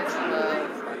basketball.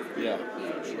 Yeah.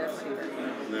 He does what he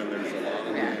does. And then there's a lot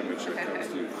of damage that comes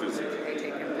to physics. They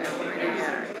take him every day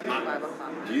at 5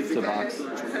 o'clock. Do you think To box.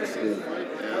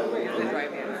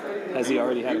 Has he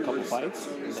already had a couple fights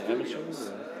in the amateurs?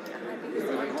 Or?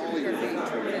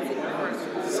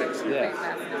 Yeah.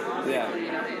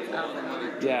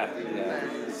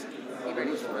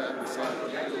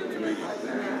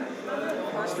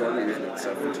 Started at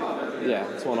 17. Yeah,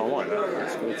 it's one-on-one.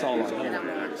 It's all on him.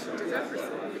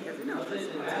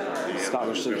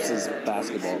 Scholarships is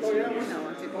basketball.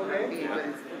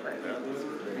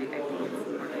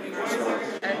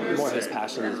 More his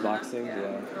passion is boxing.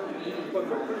 Yeah. You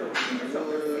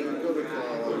go to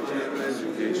college,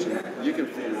 education, you can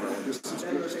feel well. This is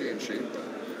good to stay in shape.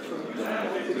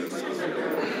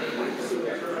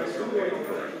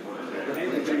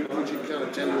 Would you kind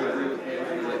of tend to agree with me?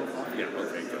 Yeah,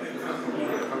 okay, good.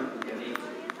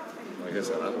 Like I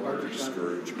said, I don't want to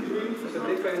discourage people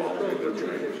from following their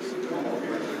dreams.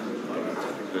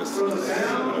 This is a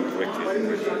wicked way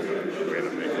to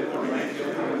make a living.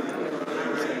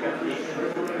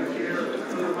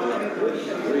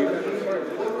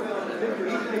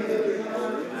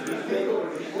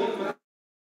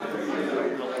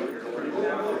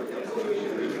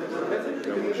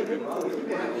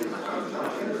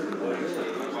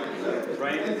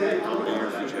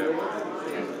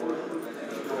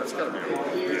 That's got to be a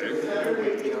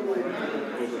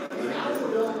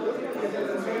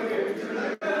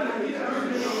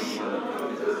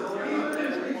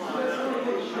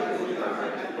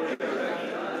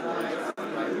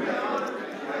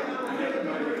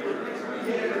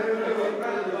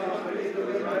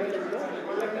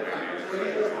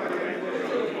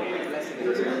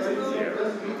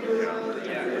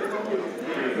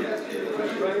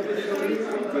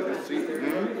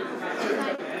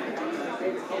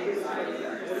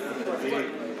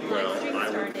Well, I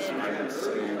would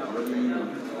say,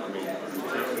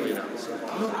 can't lay down so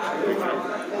we kind of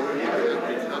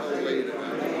laid it out.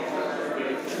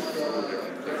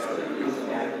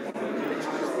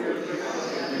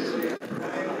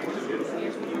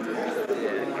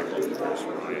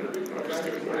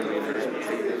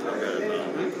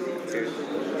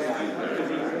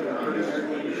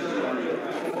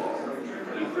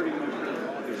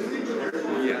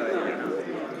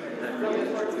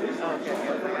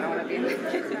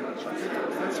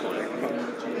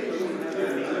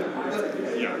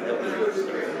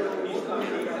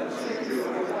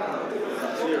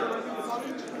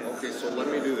 Okay, so let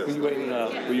me do this.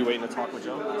 Were you waiting to talk with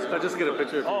Joe? I'll just get a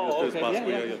picture of you as possible.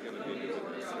 Yeah.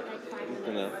 I'm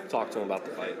gonna talk to him about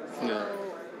the fight. Yeah.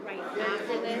 Right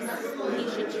after this, he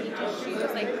should change his shoes,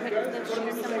 like put the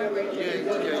shoes somewhere where he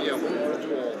Yeah, we'll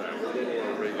do all that. We'll do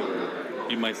our regular.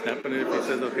 You might snap on it if he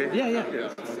says okay? Yeah.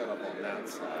 Set up on that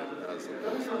side as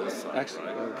opposed to this side.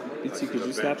 Actually, could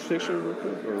you snap a picture real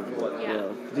quick? Or what?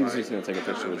 Yeah. He was just gonna take a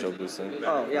picture with Joe Boosting.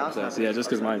 Oh, yeah, I'll So, yeah, just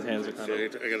because my hands are kind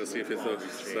of. I gotta see if it's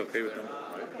okay with them.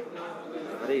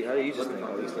 How do you just think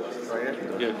all these things? Right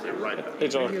here? Yeah, right. Hey,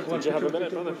 Joe, did you have a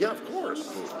minute, brother? Yeah, of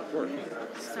course.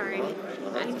 Sorry,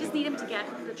 I just need him to get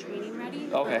the training ready.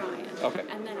 for Okay. Ryan. Okay.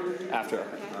 And then After.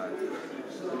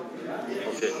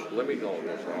 Okay, let me go.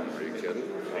 No problem. Are you kidding?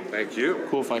 Thank you.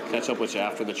 Cool if I catch up with you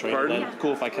after the training. Pardon? Then?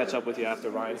 Cool if I catch up with you after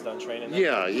Ryan's done training. Then?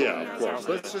 Yeah, of course.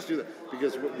 Let's just do that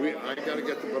because I got to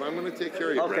get but I'm going to take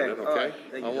care of you, Okay, Brandon. all Okay?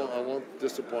 right. I won't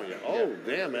disappoint you. Oh,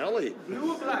 damn, Ellie.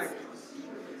 Blue or black?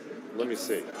 Let me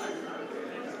see.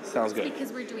 Sounds good.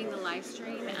 Because we're doing the live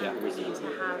stream and Yeah. we need to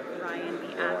have Ryan be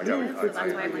I active, got so that's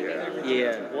why I'm like,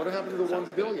 Yeah. What happened to the 1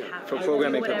 billion? For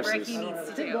programming whatever purposes. he needs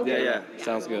to do. Yeah.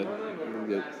 Sounds good.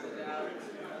 Good.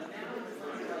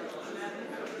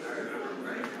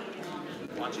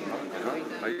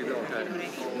 How you doing?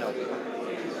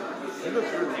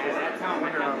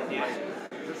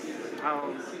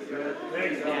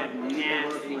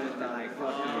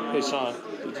 Hey, Sean.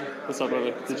 What's up,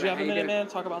 brother? Did you have a minute, man?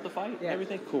 Talk about the fight and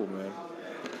everything? Cool, man.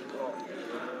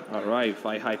 All right,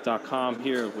 FightHype.com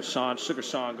here with Sugar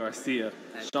Sean Garcia.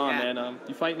 Sean, man,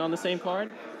 you fighting on the same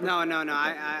card? No.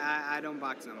 I don't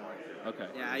box no more. Okay.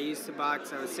 Yeah, I used to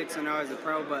box. I was 6-0 as a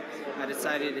pro, but I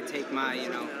decided to take my,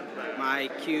 my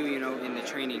IQ, in the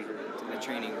training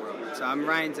world. So I'm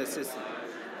Ryan's assistant.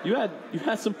 You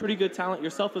had some pretty good talent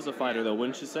yourself as a fighter, though,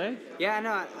 wouldn't you say? Yeah,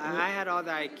 no, I had all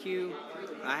the IQ.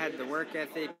 I had the work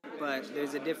ethic, but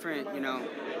there's a different,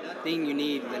 thing you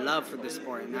need, the love for the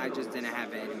sport, and I just didn't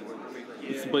have it anymore.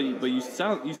 But you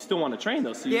still want to train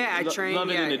though. So you I train. love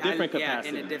it in a different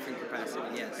capacity. Yeah, in a different capacity.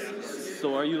 Yes.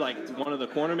 So are you like one of the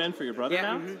cornermen for your brother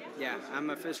now? Yeah, I'm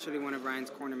officially one of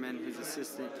Ryan's cornermen, his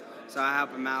assistant. So I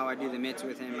help him out. I do the mitts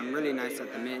with him. I'm really nice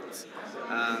at the mitts.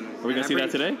 Are we gonna see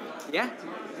that today? Yeah.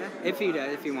 If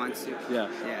he wants to. Yeah.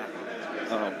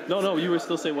 No. You were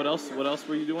still saying what else? What else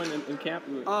were you doing in camp?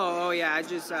 Yeah. I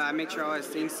just make sure all his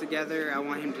things together. I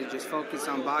want him to just focus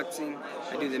on boxing.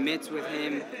 I do the mitts with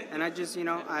him, and I just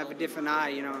I have a different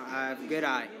eye. I have a good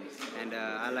eye, and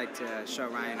I like to show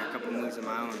Ryan a couple moves of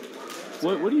my own.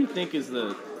 What do you think is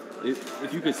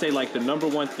if you could say like the number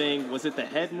one thing, was it the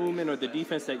head movement or the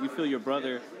defense that you feel your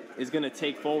brother is going to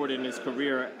take forward in his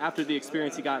career after the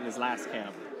experience he got in his last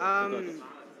camp?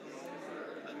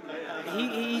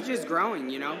 He's just growing,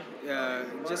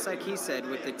 just like he said,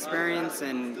 with experience,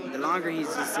 and the longer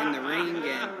he's just in the ring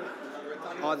and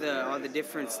all the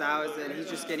different styles, that he's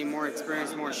just getting more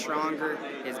experience, more stronger.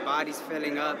 His body's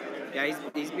filling up. Yeah,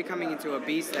 he's becoming into a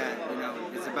beast that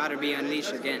is about to be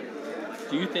unleashed again.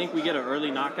 Do you think we get an early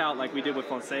knockout like we did with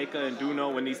Fonseca and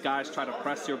Duno when these guys try to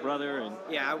press your brother?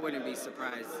 Yeah, I wouldn't be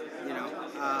surprised.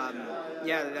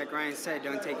 Like Ryan said,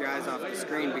 don't take your eyes off the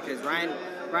screen, because Ryan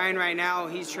right now,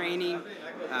 he's training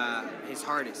his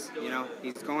hardest.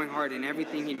 He's going hard in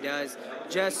everything he does,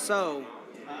 just so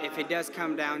if it does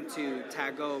come down to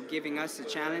Tagoe giving us a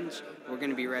challenge, we're going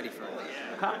to be ready for it.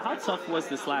 How tough was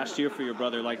this last year for your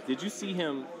brother? Like, did you see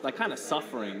him like kind of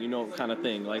suffering, kind of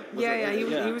thing? Like,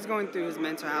 he was going through his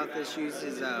mental health issues,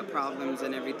 his problems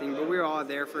and everything, but we were all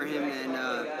there for him, and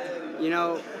we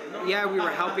were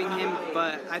helping him,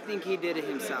 but I think he did it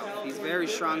himself. He's very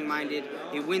strong-minded.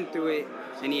 He went through it,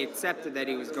 and he accepted that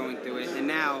he was going through it, and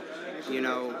now,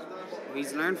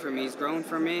 he's learned from it. He's grown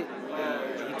from it.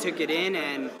 He took it in,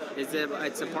 and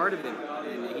it's a part of him.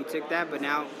 And he took that, but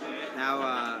now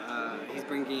he's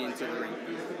bringing it into the ring.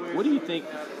 What do you think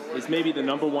is maybe the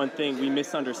number one thing we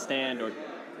misunderstand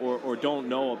or don't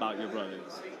know about your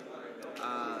brothers?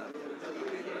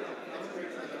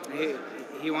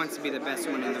 he wants to be the best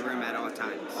one in the room at all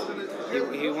times.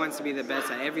 He wants to be the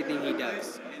best at everything he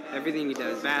does. Everything he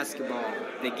does, basketball,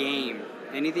 the game,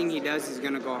 anything he does, he's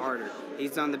going to go harder.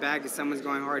 He's on the back. If someone's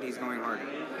going hard, he's going harder.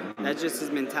 That's just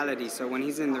his mentality. So when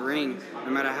he's in the ring,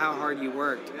 no matter how hard you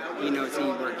worked, he knows he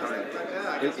worked hard.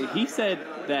 He said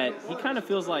that he kind of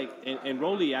feels like, and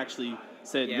Rolly actually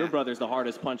said your brother's the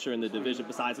hardest puncher in the division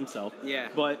besides himself. Yeah.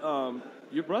 But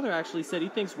your brother actually said he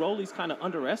thinks Rolly's kind of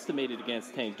underestimated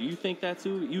against Tank. Do you think that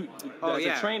too? You, as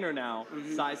a trainer now,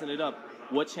 sizing it up,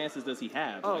 what chances does he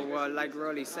have? Oh, well, like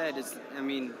Rolly said, it's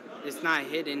not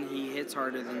hidden. He hits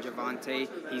harder than Gervonta.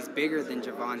 He's bigger than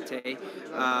Gervonta.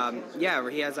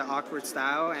 He has an awkward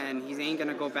style, and he ain't going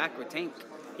to go back with Tank.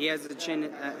 He has the chin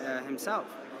himself.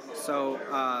 So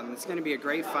it's going to be a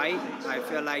great fight. I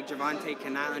feel like Gervonta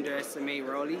cannot underestimate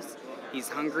Rolly's. He's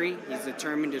hungry. He's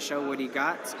determined to show what he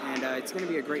got, and it's going to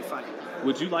be a great fight.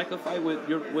 Would you like a fight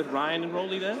with Ryan and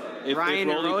Rolly then? If Rolly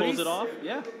pulls it off?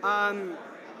 Yeah.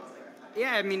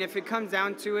 Yeah, I mean, if it comes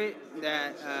down to it,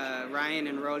 that Ryan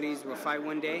and Rolly's will fight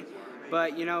one day,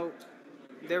 but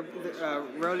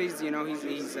Rolly's,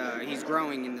 he's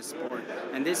growing in the sport,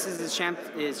 and this is his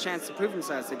chance to prove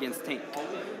himself against Tank.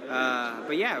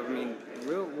 But yeah, I mean,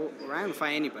 Ryan will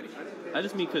fight anybody. I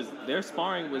just mean because their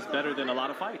sparring was better than a lot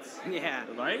of fights. Yeah,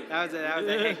 right. That was a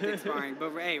hectic sparring.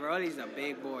 But hey, Rolly's a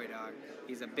big boy, dog.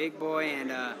 He's a big boy,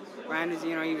 and Ryan is,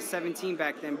 he was 17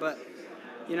 back then, but.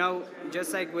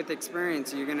 Just like with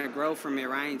experience, you're going to grow from it.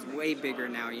 Ryan's way bigger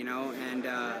now, and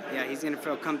he's going to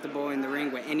feel comfortable in the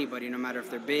ring with anybody, no matter if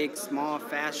they're big, small,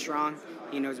 fast, strong.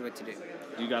 He knows what to do.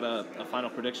 You got a final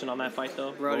prediction on that fight,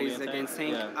 though? Rolly's against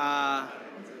Tank? Yeah.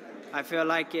 I feel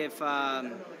like if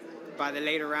by the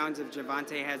later rounds, if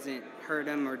Gervonta hasn't hurt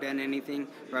him or done anything,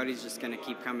 Rolly's just going to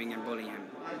keep coming and bullying him.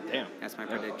 Damn. That's my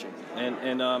prediction.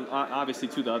 And obviously,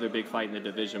 too, the other big fight in the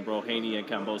division, bro, Haney and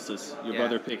Kambosos. Your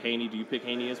brother picked Haney. Do you pick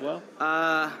Haney as well?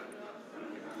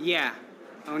 Yeah,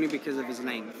 only because of his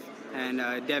length. And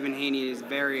Devin Haney is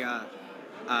very,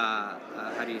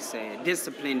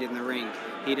 disciplined in the ring.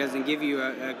 He doesn't give you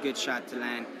a good shot to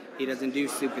land. He doesn't do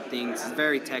stupid things. He's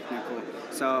very technical.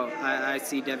 So I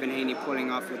see Devin Haney pulling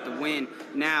off with the win.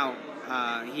 Now,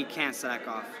 he can't slack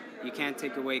off. You can't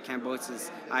take away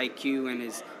Kambosos' IQ and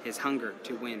his hunger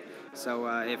to win. So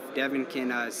if Devin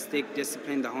can stick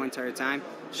disciplined the whole entire time,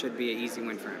 should be an easy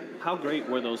win for him. How great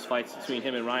were those fights between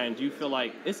him and Ryan? Do you feel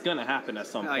like it's going to happen at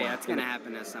some point? Oh, yeah, it's going to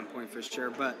happen at some point for sure.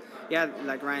 But, yeah,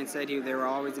 like Ryan said, they were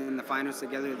always in the finals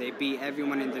together. They beat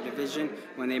everyone in the division.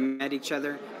 When they met each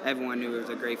other, everyone knew it was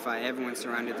a great fight. Everyone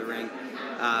surrounded the ring.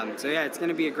 It's going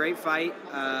to be a great fight,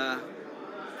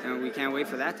 and we can't wait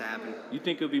for that to happen. You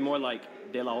think it would be more like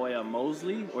De La Hoya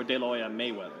Mosley or De La Hoya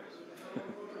Mayweather?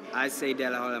 I'd say De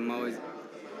La Hoya Mosley.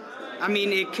 I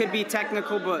mean, it could be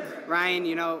technical, but Ryan,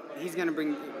 he's going to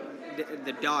bring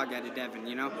the dog out of Devin,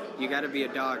 You got to be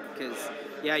a dog because,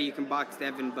 yeah, you can box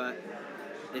Devin, but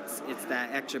it's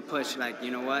that extra push, like, you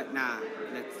know what? Nah,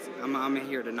 I'm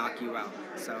here to knock you out.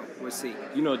 So we'll see.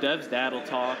 Dev's dad will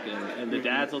talk and the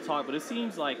dads will talk, but it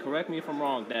seems like, correct me if I'm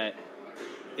wrong, that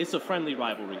it's a friendly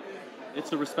rivalry.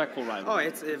 It's a respectful rivalry. Oh,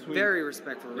 it's a very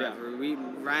respectful rivalry.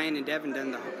 Ryan and Devin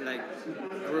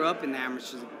grew up in the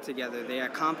amateurs together. They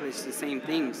accomplished the same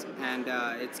things, and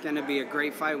it's going to be a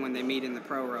great fight when they meet in the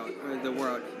pro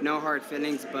world. No hard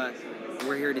feelings, but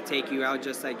we're here to take you out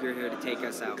just like you're here to take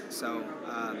us out. So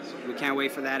we can't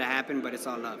wait for that to happen, but it's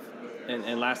all love.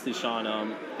 And lastly, Sean,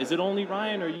 is it only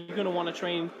Ryan, or are you going to want to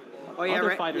train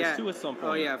other fighters too at some point?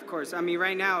 Oh yeah, of course. I mean,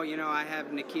 right now, I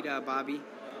have Nikita Bobby.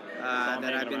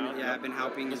 That I've been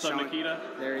helping. What's up, Nikita?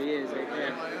 There he is, right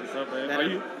there. What's up, man?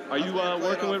 Are you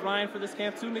working with Ryan for this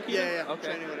camp too, Nikita? Yeah.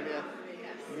 Okay. Training with him, yeah.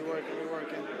 We're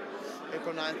working.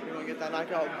 April 9th, we're gonna get that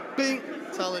knockout. Bing!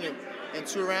 I'm telling you, in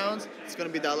 2 rounds, it's gonna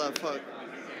be that left hook.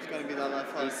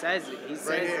 He says it.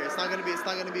 Right here. It's not gonna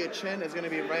be a chin. It's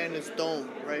gonna be right in his dome,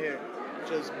 right here.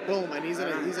 Just boom, and he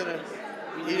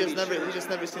just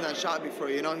never seen that shot before.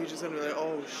 He's just gonna be like,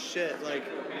 oh shit, like.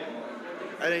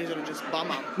 And then he's going to just bomb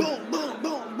out. Boom, boom,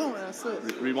 boom, boom. And that's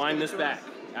it. Rewind this back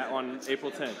on April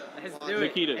 10th. Let's do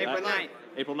Nikita, it. April 9th.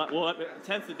 April 9th. Well,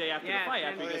 10th's the day after the fight.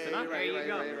 After he gets the knockout. There you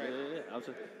go.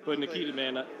 Yeah. But Nikita,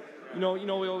 man,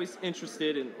 we're always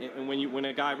interested in when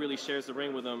a guy really shares the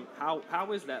ring with him.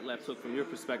 How is that left hook from your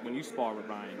perspective when you spar with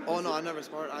Ryan? Oh no, I never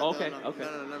sparred. Okay.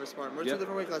 No, never sparred. We're 2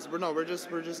 different weight classes. We're just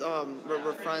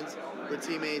we're friends. We're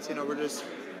teammates. We're just.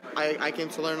 I came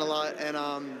to learn a lot and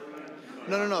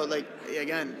No. Like,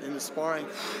 again, in the sparring,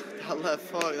 that left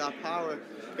hook, that power,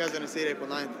 you guys are going to see it April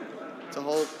 9th. It's a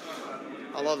whole,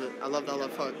 I love it. I love that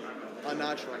left hook.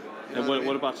 Unnatural. And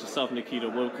what about yourself, Nikita?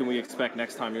 What can we expect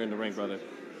next time you're in the ring, brother?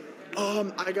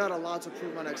 I got a lot to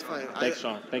prove my next fight. Thanks,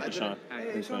 Sean. Thank you, Sean.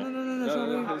 Hey, Thanks, Sean, man.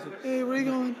 no. Hey, where you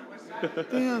going?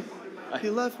 Damn. He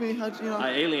left me. I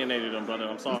alienated him, brother.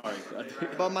 I'm sorry.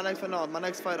 But my next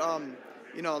fight,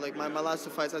 like my last 2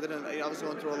 fights, I was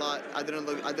going through a lot. I didn't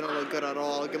look good at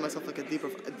all. I'll give myself like a deep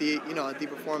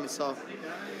performance. So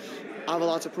I have a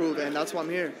lot to prove, and that's why I'm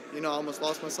here. I almost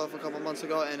lost myself a couple months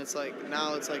ago, and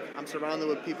now I'm surrounded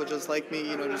with people just like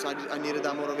me. I needed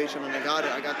that motivation, and I got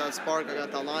it. I got that spark. I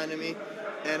got that line in me,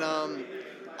 and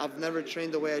I've never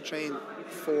trained the way I trained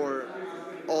for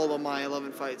all of my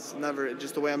 11 fights. Never.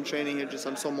 Just the way I'm training here.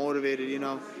 I'm so motivated.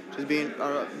 Just being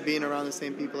around the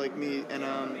same people like me, and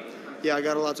I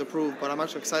got a lot to prove. But I'm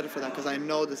actually excited for that because I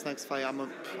know this next fight,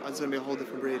 it's gonna be a whole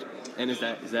different breed. And is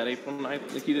that April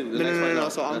 9th? Like you did No.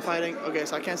 So I'm fighting. Okay,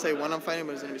 so I can't say when I'm fighting,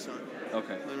 but it's gonna be soon.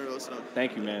 Okay. It's gonna be real soon.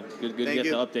 Thank you, man. Good to get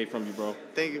the update from you, bro.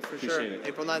 Thank you for Appreciate sure. it.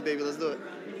 April 9th, baby. Let's do it.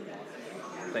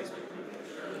 Thanks.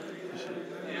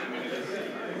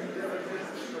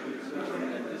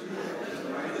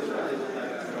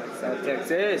 South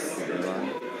Texas.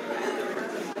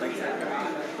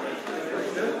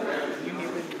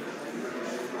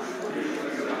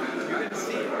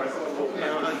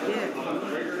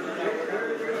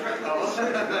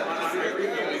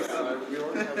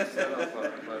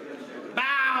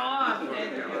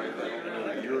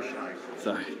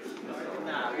 Sorry.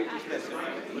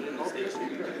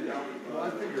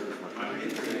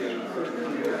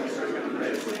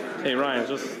 Hey Ryan,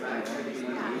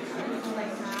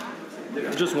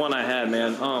 just one I had,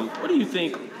 man. What do you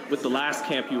think with the last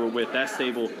camp you were with, that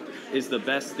stable, is the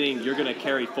best thing you're gonna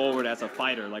carry forward as a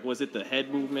fighter? Like, was it the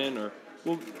head movement, or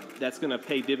that's gonna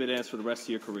pay dividends for the rest of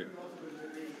your career?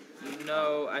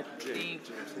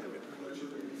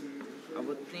 I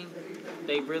would think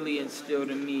they really instilled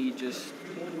in me just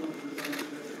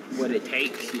what it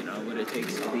takes, what it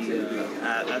takes to be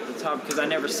at the top. Because I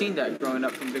never seen that growing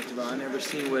up from Victorville. I never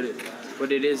seen what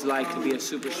it is like to be a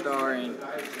superstar and,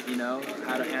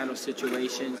 how to handle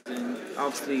situations. And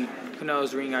obviously,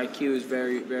 Canelo's ring IQ is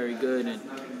very, very good. And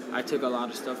I took a lot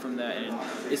of stuff from that. And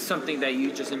it's something that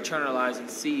you just internalize and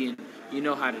see and you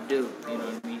know how to do. You know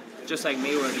what I mean? Just like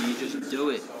Mayweather, you just do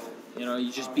it.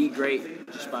 You just be great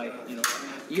just by,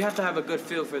 you have to have a good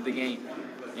feel for the game.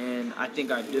 And I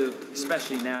think I do,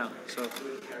 especially now. So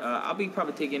I'll be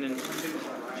probably taking in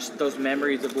just those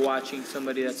memories of watching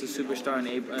somebody that's a superstar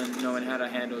and knowing how to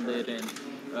handle it and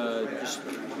just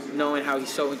knowing how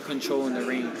he's so in control in the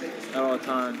ring at all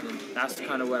times. And that's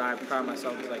kind of what I pride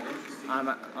myself is like,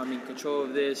 I'm in control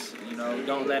of this,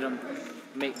 don't let him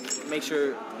make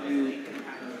sure you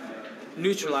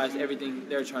neutralize everything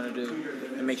they're trying to do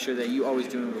and make sure that you always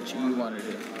doing what you want to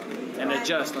do and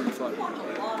adjust on the fly.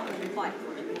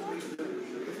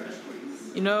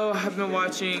 I've been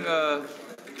watching a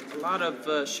lot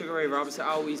of Sugar Ray Robinson. I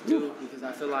always do because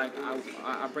I feel like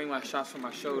I bring my shots from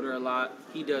my shoulder a lot.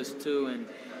 He does too, and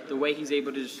the way he's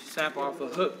able to just snap off a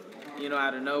hook,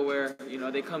 out of nowhere,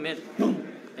 they come in, boom,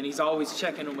 and he's always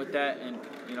checking them with that, and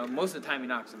most of the time he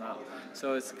knocks them out.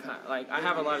 So it's kind of like I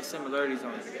have a lot of similarities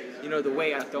on, the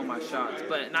way I throw my shots.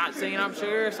 But not saying I'm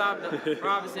Sugar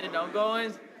Robinson. Don't go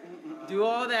and do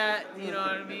all that. You know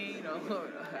what I mean?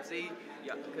 See,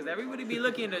 because everybody be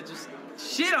looking to just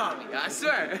shit on me. I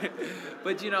swear.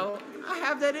 But I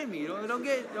have that in me. Don't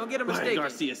get a mistake. Ryan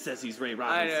Garcia says he's Ray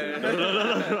Robinson.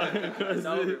 No. It's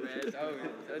over, man. It's over.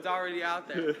 It's already out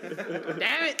there.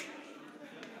 Damn it.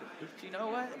 But you know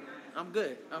what? I'm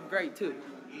good. I'm great too.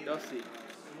 You'll see.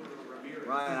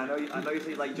 Ryan, I know you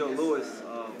say like Joe Louis.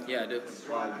 Yeah, I do.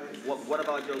 What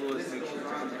about Joe Louis makes you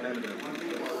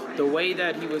competitive? The way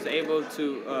that he was able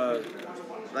to,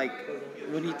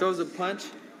 when he throws a punch,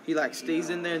 he stays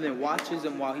in there and then watches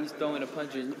him while he's throwing a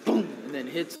punch and boom, and then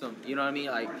hits them. You know what I mean?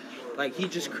 Like he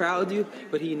just crowds you,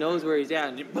 but he knows where he's at,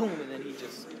 and boom, and then he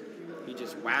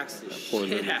just whacks the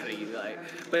shit out of you.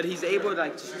 But he's able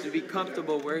just to be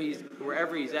comfortable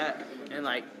wherever he's at, and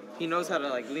he knows how to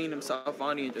lean himself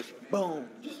on you and just boom,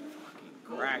 just fucking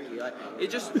crack you.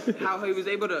 It's just how he was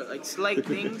able to slate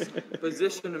things,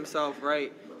 position himself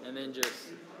right, and then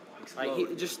just explode.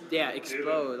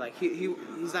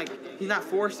 He's not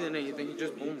forcing anything. He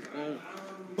just boom, boom,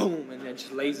 boom, and then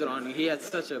just lays it on you. He had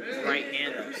such a right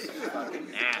hand that was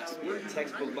fucking nasty.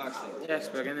 Textbook boxing.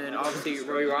 Textbook, and then obviously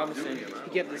Roy Robinson,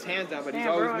 he kept his hands down, but he's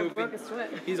always moving.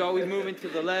 He's always moving to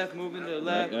the left,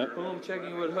 boom,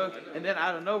 checking with a hook, and then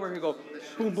out of nowhere he go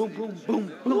boom, boom, boom,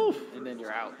 boom, boom, and then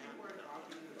you're out.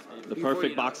 The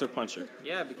perfect boxer puncher.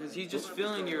 Yeah, because he's just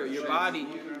feeling your body,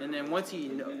 and then once he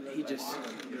just,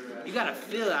 you gotta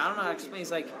feel it. I don't know how to explain.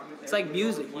 It's like it's like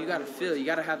music. You gotta feel it. You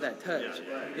gotta have that touch.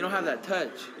 You don't have that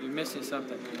touch, you're missing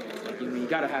something. Like, you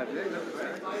gotta have it.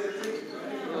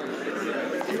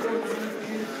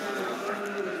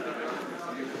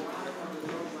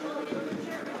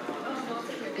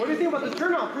 What do you think about the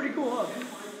turnout? Pretty cool, huh?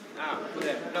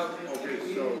 No.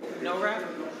 Okay, so No rap?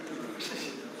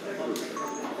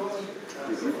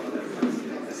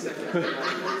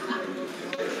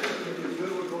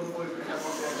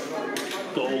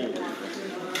 Gold.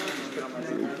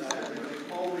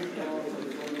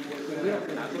 I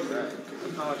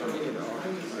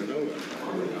know that.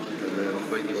 And then they'll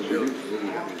be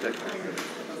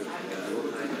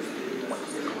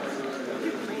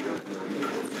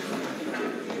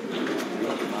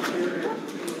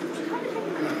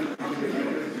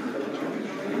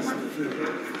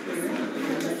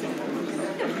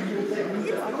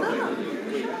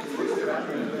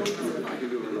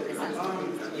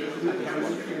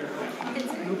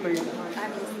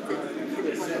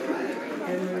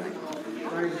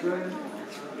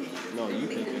No, you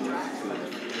can do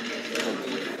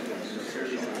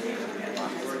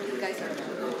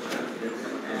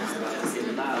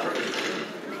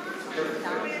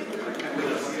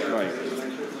Right.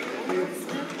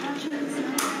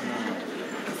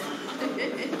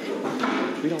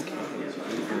 We don't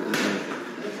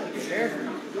care.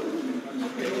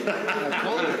 I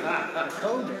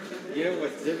told you. You know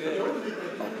what's difficult?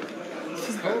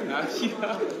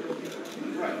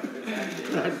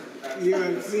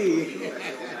 UFC.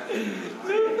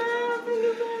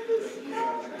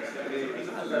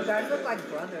 You guys look like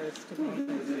brothers to me.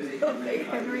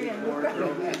 Henry and Luca. I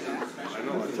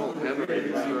know, I told Henry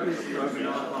he's rubbing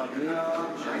off on me.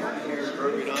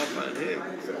 Rubbing off on him.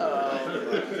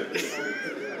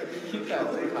 You guys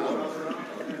are cool.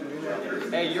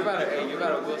 Hey, you're about to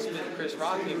Will Smith and Chris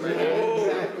Rock team right now.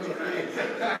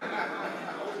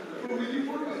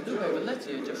 But let's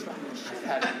just rock the shit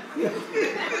out of it.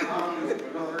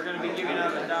 We're going to be giving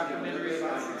out a documentary.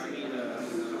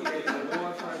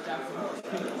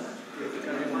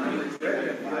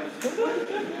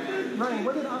 Ryan,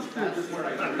 what did Oscar just wear?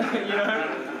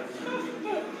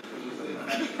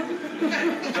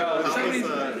 Joe,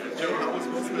 how was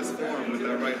Will Smith's form with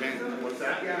that right hand? What's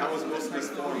that? How was Will Smith's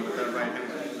form with that right hand?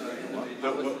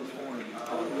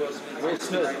 Will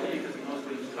Smith.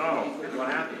 Oh, what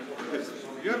happened?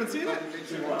 You haven't seen it?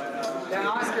 The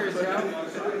Oscars, Joe.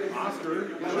 Oscar?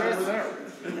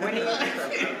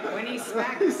 When he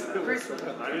smacks Chris. I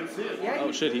didn't see it. Yeah,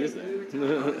 Oh shit, he is there. yeah,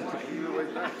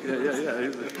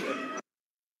 he's there.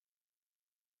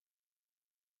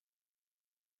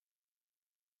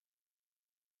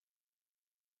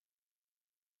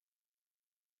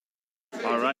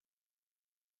 All right.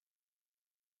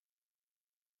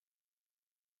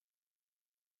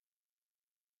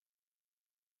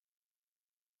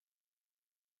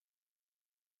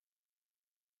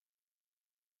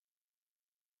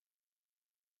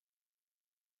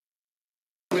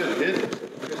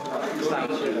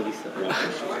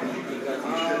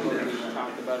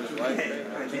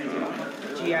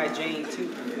 G.I. Jane too.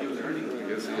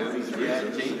 G.I.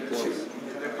 Jane too.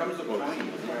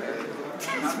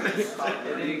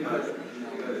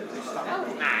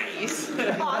 Nice. Oh,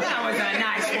 that was a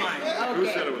nice one. Okay. Who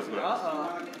said it was nice?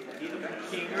 Uh-oh.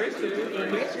 King Richard.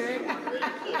 King Richard.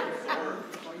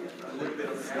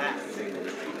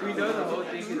 We know the whole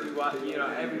thing because we watch,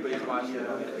 everybody's watching it.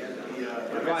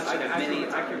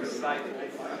 I can recite it.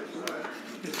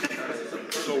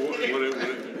 So what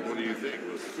do you think?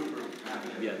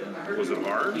 Was it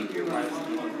hard? Oh,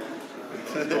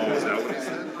 is that what he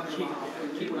said?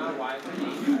 Keep my wife.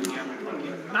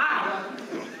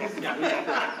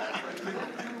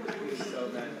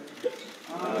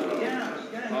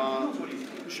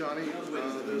 Shawnee,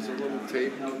 there's a little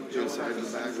tape inside the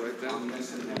bag right there.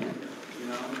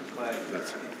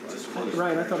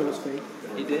 Ryan, I thought it was fake.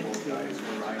 He did?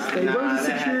 Hey, where's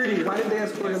the security? Why did they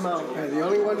escort him out? The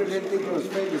only one who didn't think it was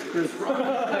fake is Chris Rock.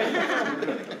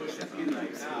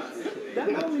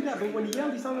 Not only that, but when he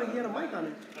yelled, he sounded like he had a mic on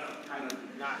it.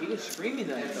 Nah, he was screaming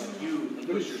that though. He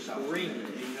was screaming.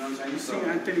 You see,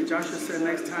 Anthony Joshua said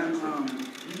next time,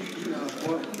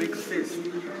 make a fist.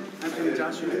 Anthony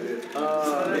Joshua. Did you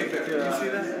see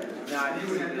that? Nah, I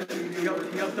didn't see that.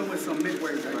 He helped them with some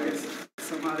mid-weight, I guess.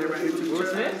 Somehow they ran into each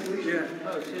other. Yeah.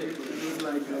 Oh shit. He's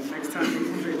like, next time make a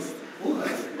fist.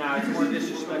 Nah, it's more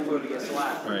disrespectful to get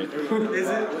slapped. Right. Is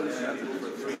it?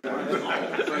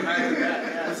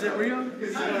 Is it real?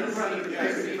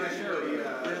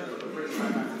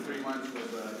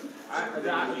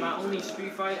 My only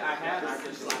street fight I had, I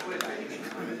just slapped the guy.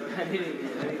 I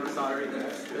didn't sorry.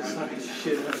 It's like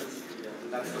shit.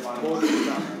 That's the bottom line.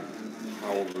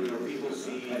 How old were you?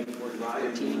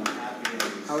 14.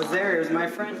 I was there. It was my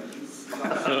friend.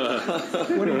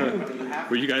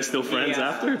 Were you guys still friends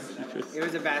after? It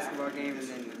was a basketball game, and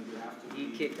then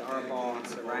he kicked our ball,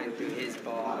 so Ryan threw his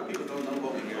ball. It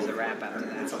was a wrap after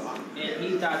that. And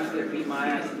he thought he could beat my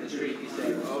ass in the street. He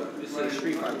said, "Oh, this is a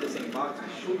street fight. This ain't boxing."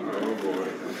 Oh boy.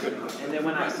 And then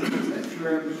when I seen him in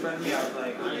front of me, I was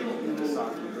like, "I ain't gonna do this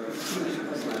off you, bro."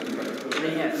 And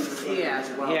then he had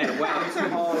wax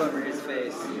all over his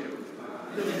face.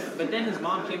 But then his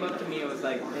mom came up to me and was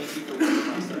like, "Thank you for watching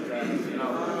my son." You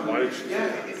know, why did she?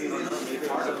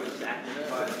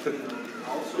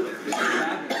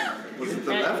 Was it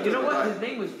the left? You know what? His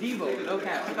name was Devo. No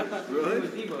cap. Really?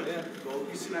 His name was Devo. Yeah.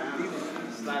 You slapped Devo.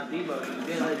 Slapped Devo. You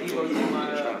didn't let Devo take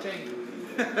my chain.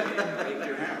 It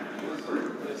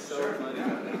was so funny.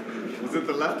 Was it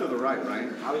the left or the right,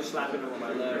 Ryan? I was slapping him with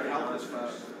my left.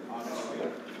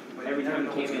 Every time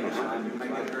he came in,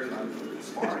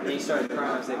 and he started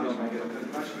crying. I said, "Go, man, go."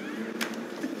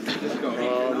 Just go.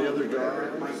 The other guy.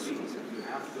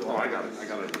 Oh, I got it.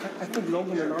 I think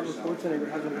Logan and Arnold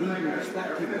Schwarzenegger have a league where they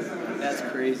slap people. That's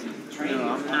crazy. No,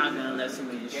 I'm not gonna let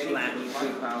somebody just slap me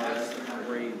full power. That's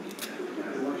crazy.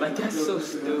 Like, that's so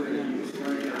stupid.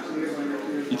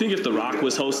 You think if The Rock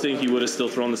was hosting, he would have still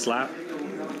thrown the slap?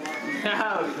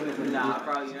 Nah,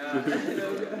 probably not.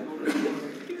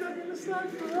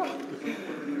 Slap The Rock.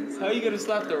 How are you gonna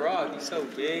slap The Rock? He's so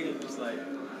big and just like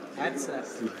that's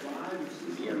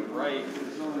yeah, right.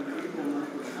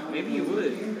 Maybe you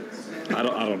would. I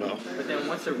don't know. But then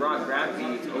once The Rock grabs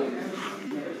you, it's over.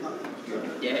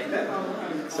 Yeah.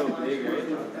 So big, right?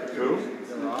 Who?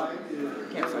 The Rock.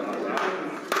 Can't fight The Rock.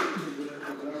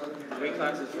 Weight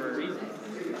classes for a reason.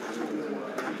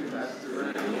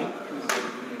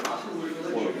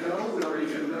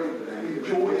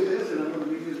 Enjoy this, and I'm going to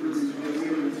leave this with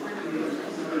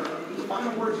the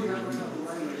final words you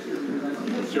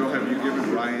have. Joe, have you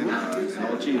given Ryan an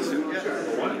all-jean suit yet?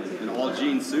 What? An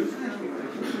all-jean suit?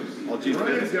 All-jean fit?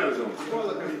 Ryan's got his own.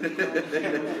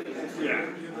 Yeah.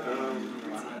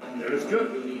 And it's good.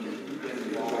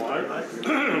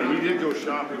 We did go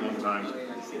shopping one time,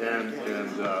 and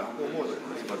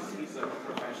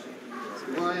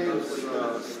Ryan's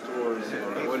stores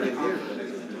are what it is.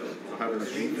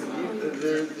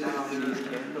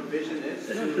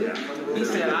 He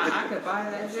said, I could buy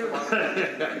that shit.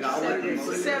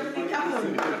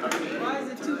 $70. Why is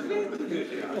it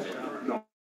 $250?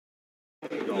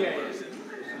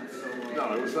 No,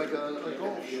 it was like a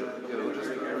golf shirt, you know, just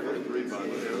 $3.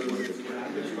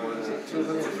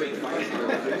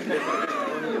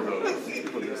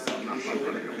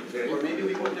 Or maybe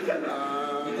we wouldn't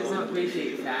have he doesn't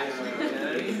appreciate cash.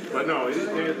 But no,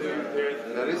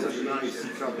 that is a nice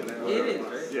company. It is,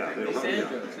 right? Yeah, they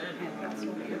Sandro.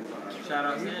 Shout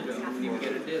out Sandro. You can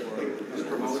get a deal.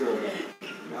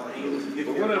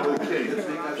 But whatever the case,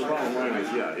 the bottom line is,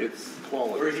 yeah, it's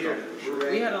quality stuff.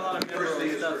 We had a lot of memorable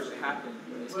stuff happen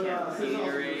in this camp.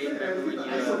 Gatorade,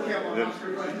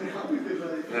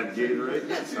 That Gatorade?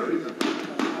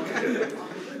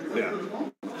 Yeah.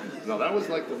 No, that was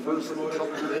like the first couple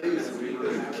of days we were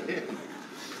in camp.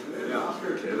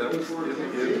 Yeah, that was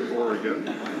in Oregon.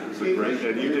 It was great,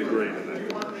 and you did great in that.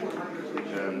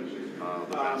 And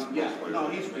the basketball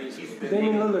player.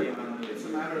 Damian Lillard. It's a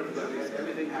matter of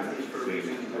everything happens for a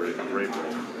reason. Great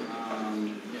ball.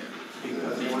 Man,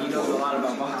 he knows a lot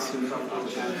about boxing.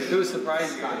 It was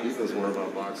surprising. He knows more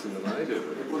about boxing than I do.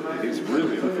 He's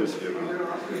really an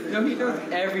aficionado. No, he knows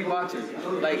every boxer.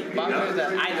 Like, boxers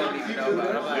that I don't even know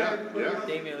about. I'm like,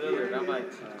 Damian Lillard. I'm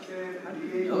like,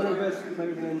 One of the best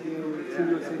players in the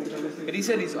NBA. but he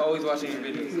said he's always watching your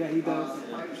videos. Yeah, he does.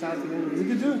 Shout out to him. He's a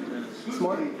good dude.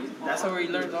 Smart. That's how he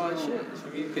learns all his shit.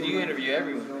 Because you interview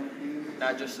everyone.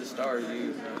 Not just the stars,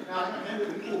 you.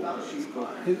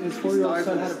 His 4-year-old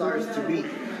son had a stars to beat,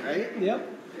 right? Yep.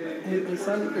 His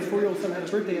 4-year-old son had a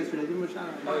birthday yesterday. Give him a shout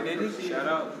out. Oh, did he? Shout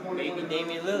out, baby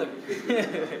Damian Lillard.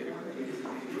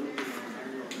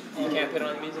 You can't put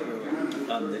on music or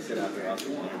what? They said after us.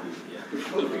 You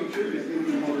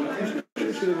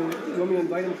want me to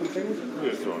invite him from training?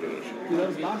 Just throw it in. He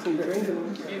loves boxing. He trains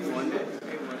him. Maybe one day.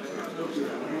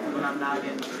 When I'm not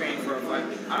getting trained for a fight.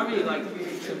 I don't really like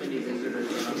too many visitors.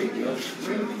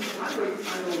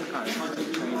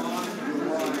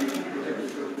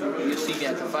 You see me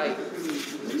at the fight.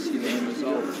 You see the end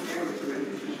result.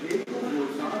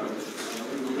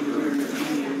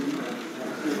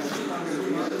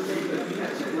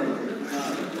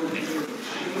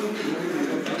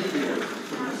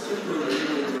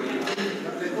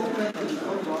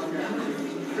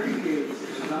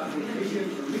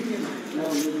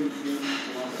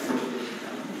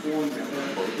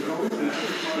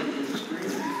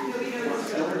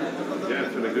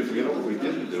 You know what we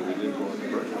didn't do? We didn't go on the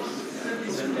break.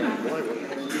 Sunday.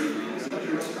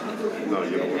 No,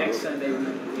 you know what? Next Sunday we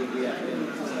have to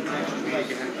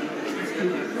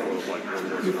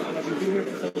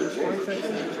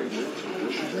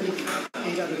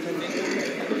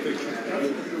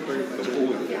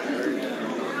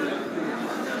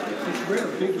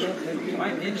my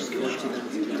ninja scored to them.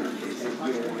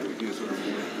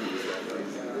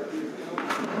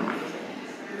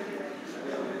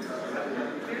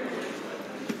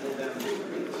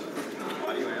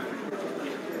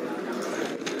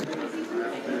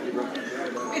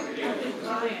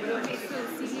 Okay, so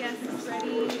CBS is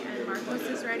ready and Marcos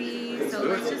is ready, so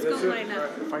let's just go line up.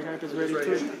 FightHype is ready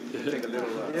too. Take a little.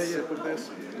 Yeah, put this.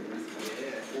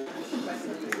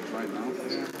 Right now.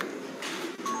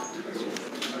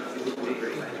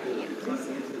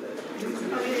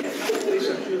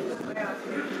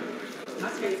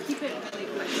 Keep it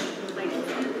like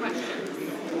few questions.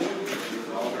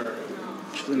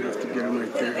 Shouldn't have to get him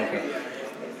right there.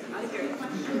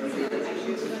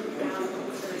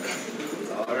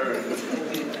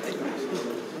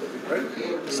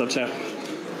 Sub champ.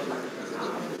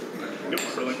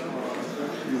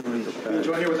 You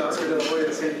join here with Oscar De La Hoya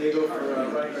in San Diego for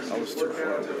Ryan Garcia. I was too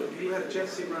far. You had a chance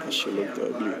to see Ryan. That shit looked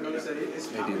ugly.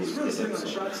 Maybe he's really sitting on the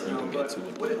shot still, but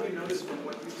what have you noticed from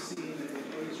what you've seen?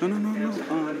 No. I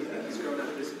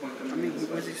mean,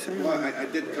 what's he saying? Well, I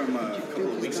did come a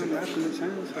couple of weeks ago.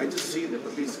 I just see that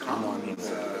he's calm.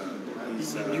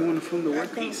 Do you want to film the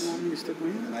workout? You want me to stick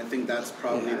with him? And I think that's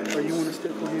probably the most Or you want to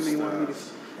stick with him and you want me to...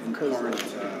 important I'm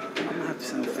going to have to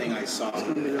send the thing I saw. It's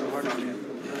going to be a little hard on you.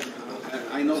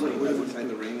 I know what he does inside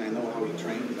the ring. I know how he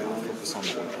trains. I know focus on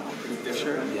the workout.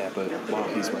 Sure. Yeah, but while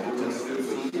he's rapping...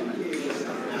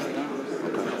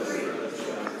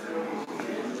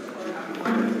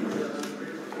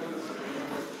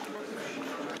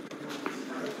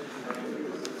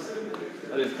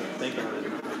 I didn't think of it.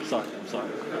 I'm sorry.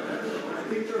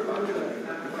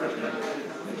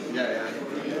 Yeah.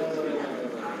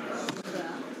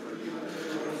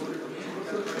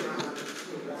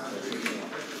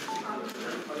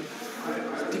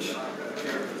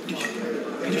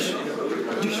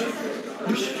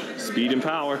 Speed and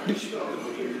power.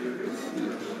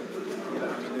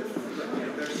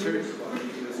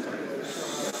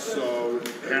 So,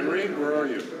 Henry, where are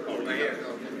you? Oh, right here.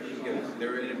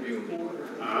 They're interviewing me.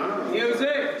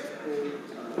 Music!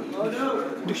 Oh no!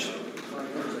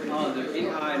 Oh, they're in.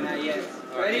 Not yet.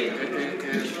 Ready?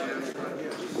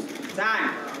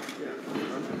 Time!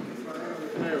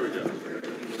 There we go.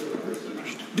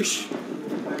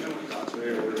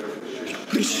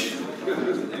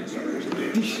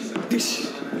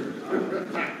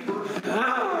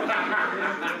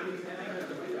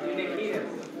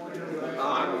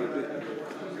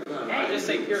 Hey, just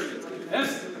say pyramids.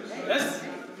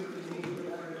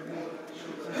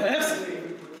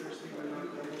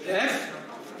 Yes.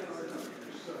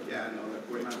 Yeah, no,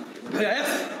 we're not. Yes.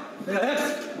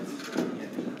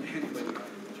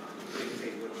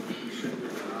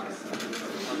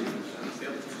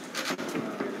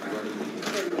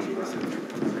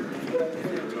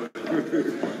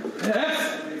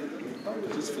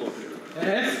 Just flow.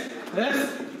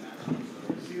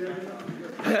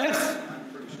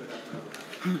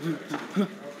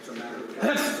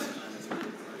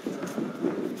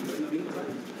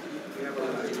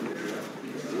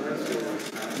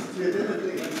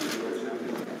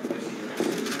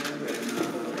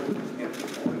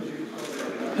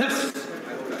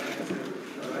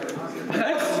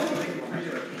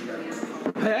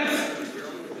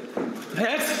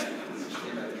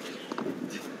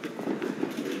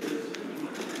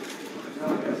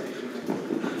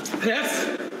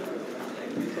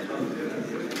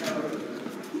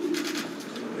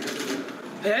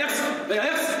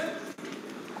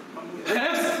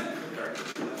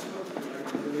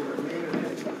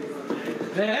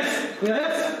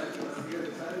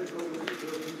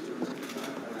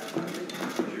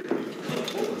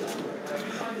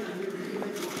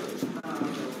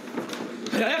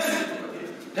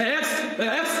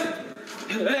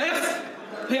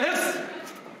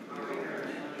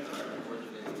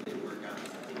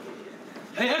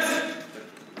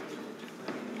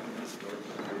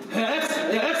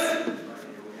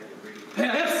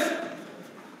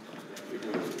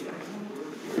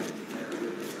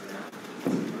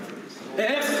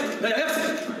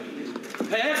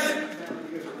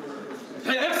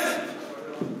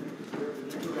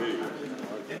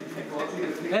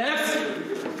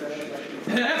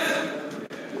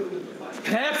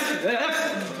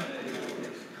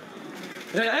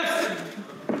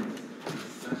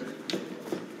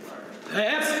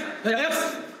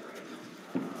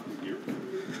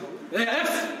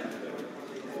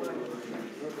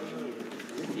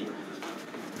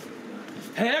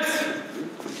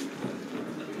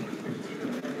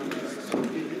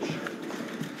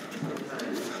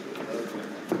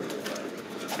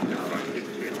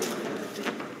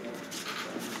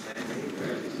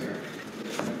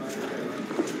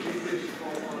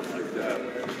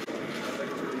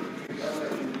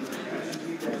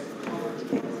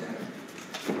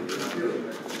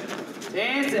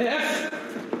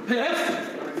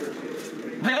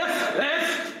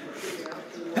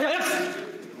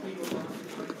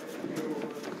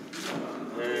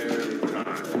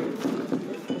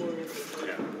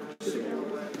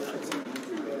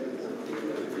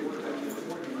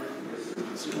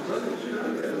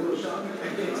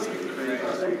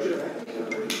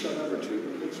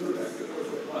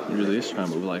 You really is trying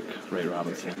to move like Ray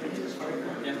Robinson.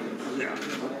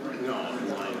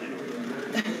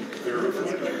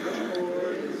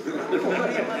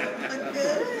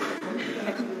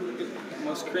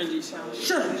 Most cringy sound.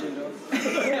 Sure.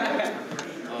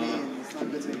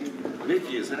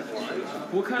 Mickey, is that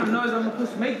live? What kind of noise am I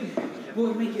supposed to make? What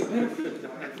would make it better?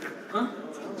 Huh?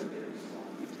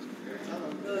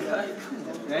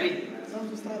 Ready?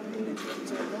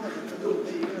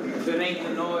 If it ain't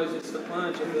the noise, it's the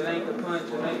punch. If it ain't the punch,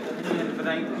 it ain't the hand. If it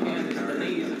ain't the hand, it's the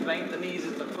knees. If it ain't the knees,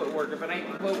 it's the footwork. If it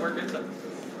ain't the footwork, it's the...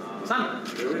 Son!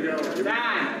 Here we go.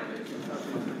 Die!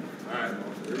 All right,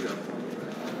 here we go.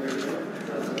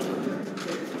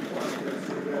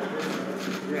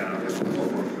 Yeah.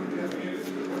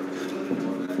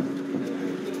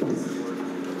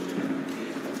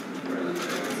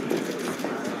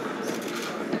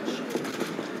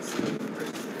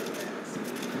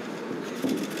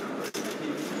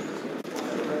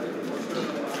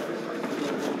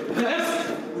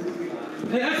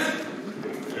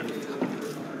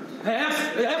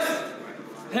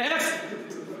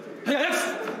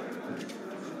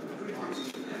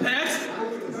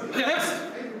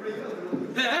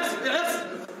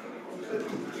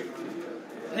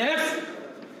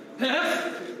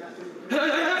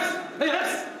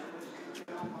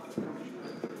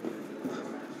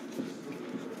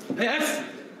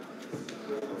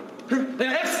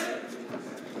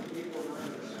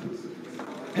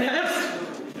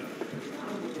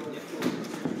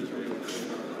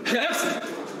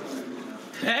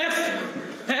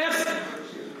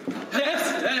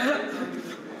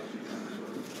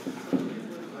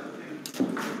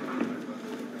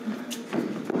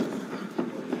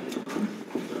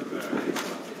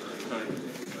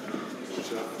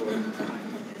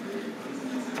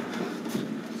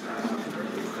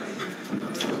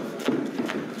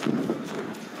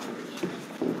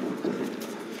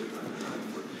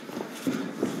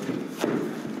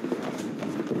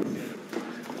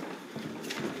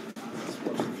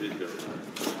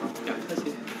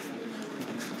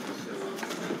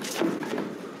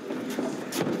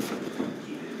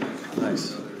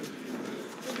 Nice.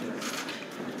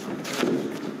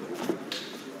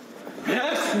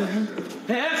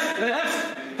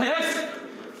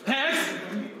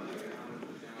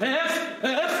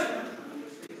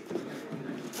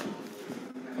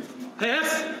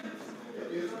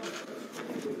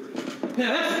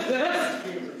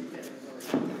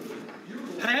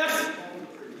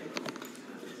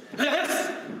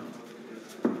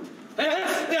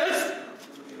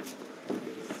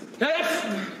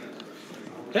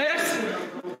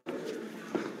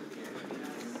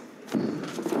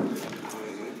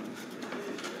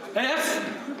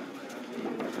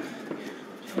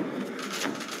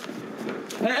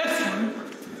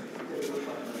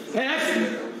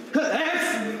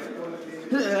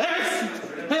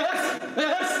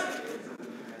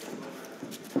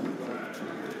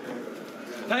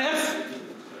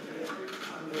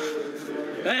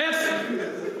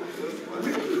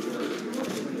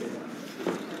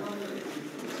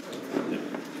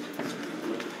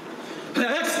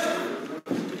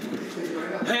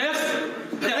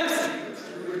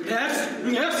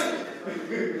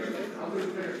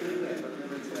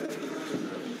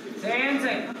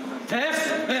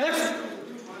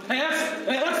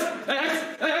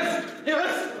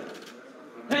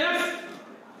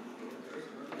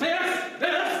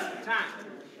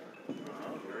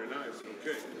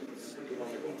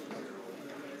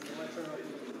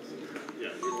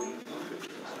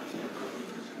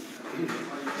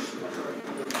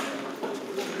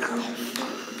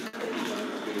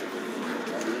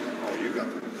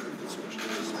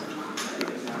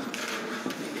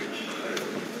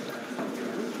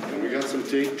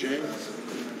 Take James.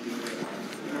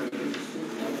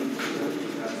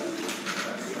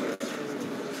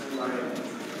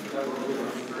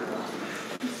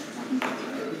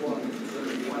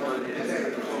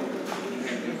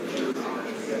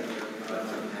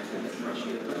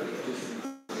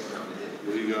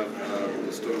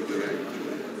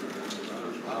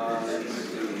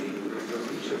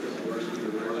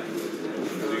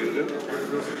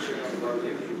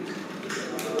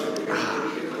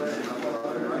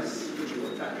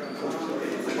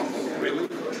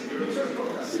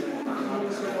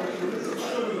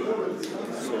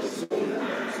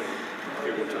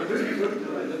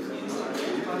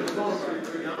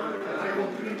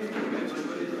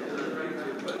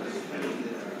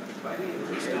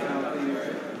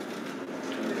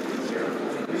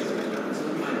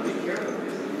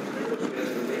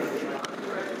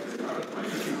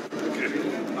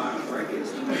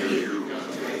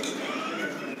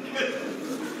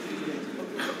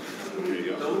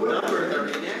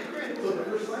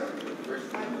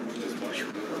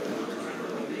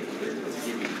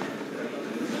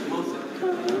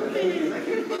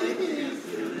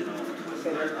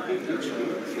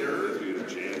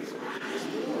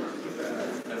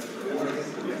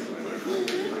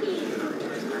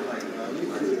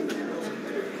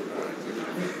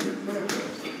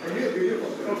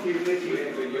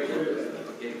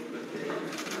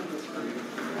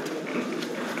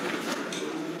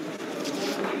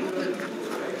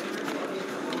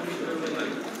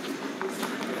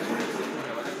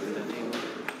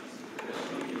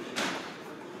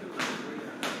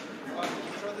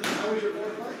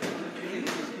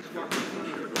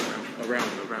 Around.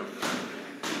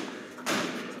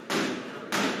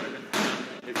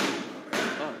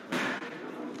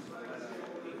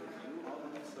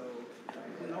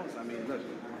 Who knows? I mean, look.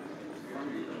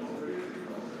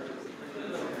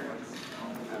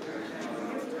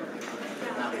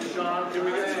 Sean, can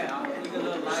we get a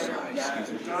little lighter?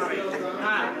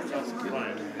 Hi.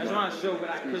 I just want to show what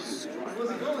I could. Was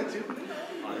he going to?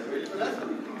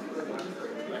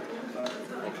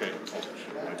 Okay.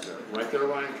 Right there,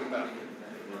 Ryan, come back.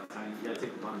 You gotta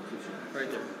take the bottom too. Right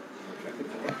there.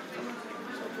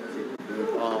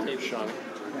 Sean,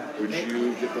 would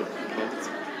you get the pump?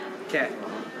 Okay.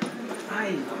 Hi.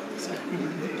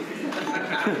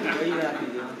 What are you happy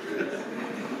doing?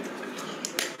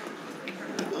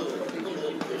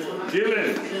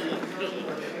 Dylan!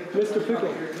 Mr.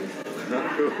 Pickle.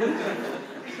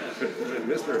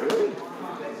 Mr. Who?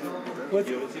 What?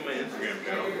 You haven't seen my Instagram,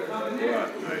 Joe.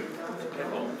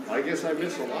 What? I guess I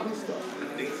missed a lot of stuff. I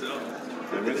think so.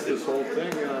 I missed this whole thing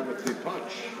with the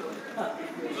punch.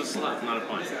 It was a slap, not a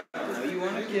punch. No, you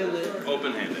want to kill it.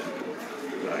 Open-handed.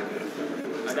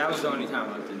 That was the only time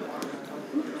I did it.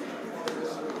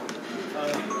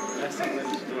 That's not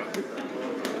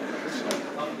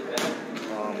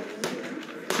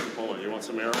Hold on, you want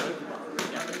some arrowhead?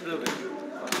 Yeah, a little bit.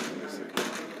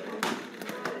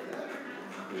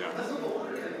 Yeah.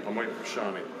 I'm waiting for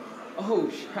Shawnee.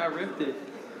 Oh, I ripped it.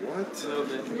 What? A little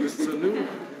bit. This is a new one.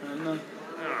 I don't know.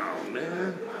 Oh,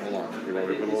 man. Hold on. You want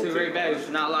me to put a It's little a very tape? bad. There's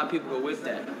not a lot of people go with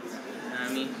that. You know what I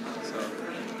mean? So,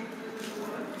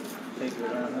 take it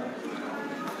around there.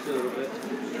 Just a little bit.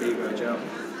 There you go, Joe.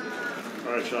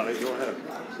 All right, Shawnee, go ahead.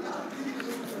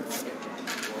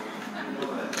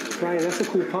 Ryan, that's a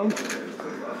cool pump.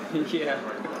 Yeah. I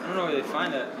don't know where they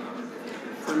find that.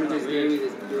 Somebody just gave me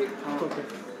this big pump. Okay.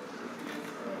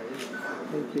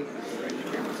 Thank you.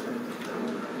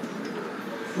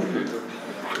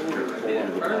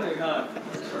 Perfect, huh?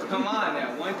 Come on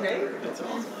now, one take? That's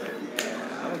awesome.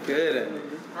 I'm good at it.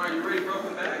 Alright, you ready for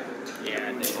open bag? Yeah,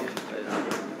 I did.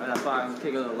 I thought I'd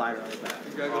take a little lighter on the back.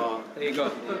 There you go. There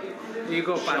you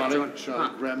go,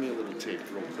 Shawnee, grab me a little tape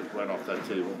real quick right off that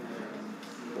table.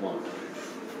 Come on.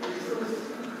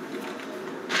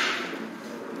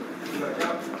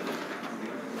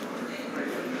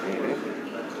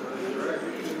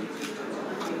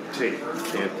 Tape.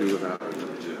 Can't do without it.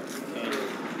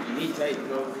 You need tape,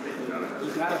 bro.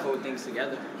 You gotta hold things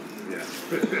together. Yeah.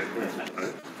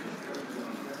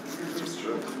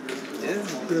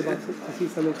 You're about to see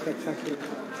something spectacular.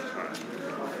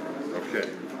 Okay.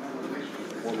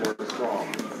 One more crawl.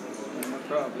 No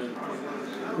problem.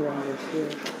 Ryan Garcia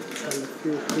on the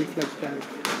field reflex bag.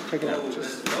 Check it out.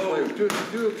 Just do a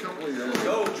couple of your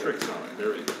little tricks on it.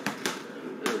 There we go.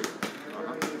 There we go.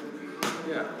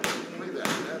 Yeah. Look at that.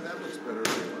 That looks better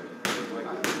anyway. Like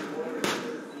that.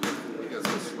 You got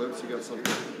some slips. You got some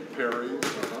parries.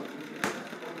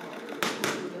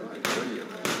 There you go.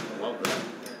 I love that.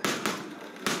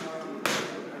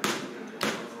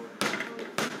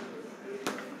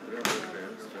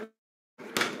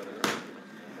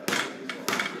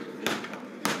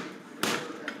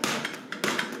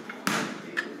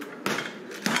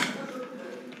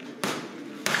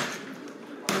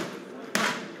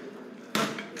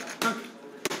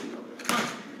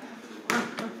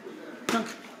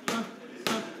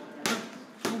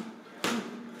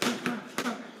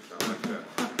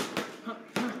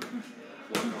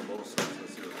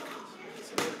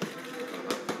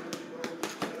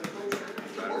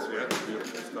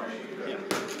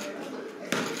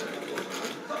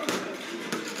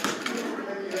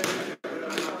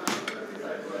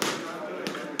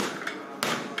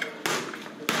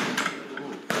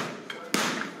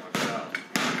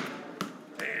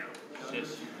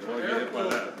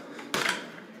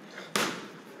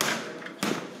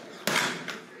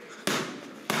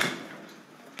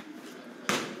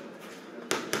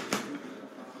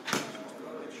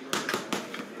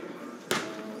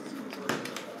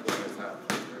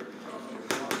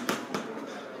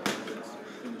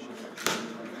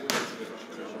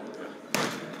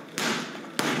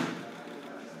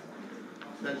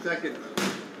 10 seconds.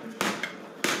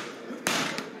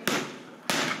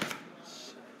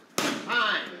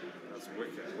 Time. That's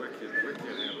wicked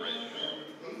hand right.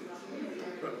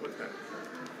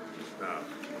 Now,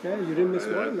 Okay, you didn't miss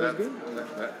one. That's good.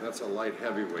 That's a light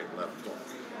heavyweight left hook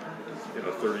in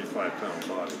a 35-pound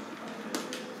body.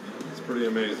 It's pretty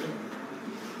amazing.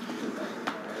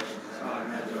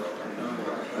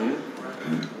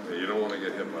 You don't want to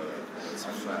get hit by that. That's a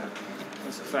fact.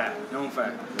 It's a fact. Known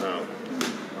fact. No.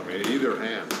 I mean, either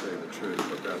hand, to tell you the truth,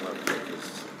 but that left hook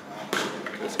is...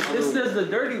 This does the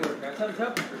dirty work. That's how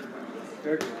tough it is.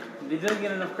 Dirty work. He doesn't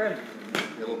get enough credit.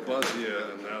 It'll buzz you,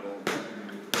 and that'll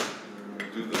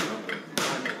do the number.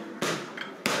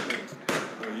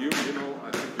 Well, you know,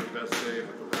 I think your best day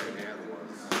with the right hand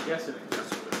was... Yesterday.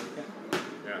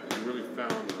 Yeah, you really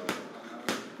found a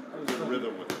good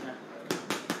rhythm with it.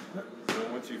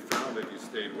 And once you found it, you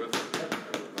stayed with it.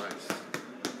 It was nice.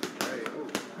 Hey, ooh,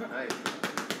 nice.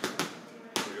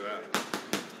 Look at that.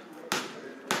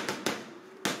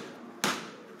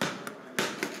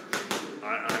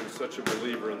 I'm such a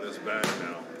believer in this bag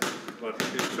now, but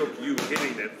it took you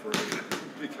hitting it for me to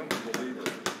become a believer.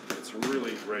 It's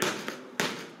really great.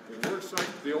 It works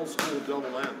like the old school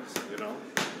double ends, you know,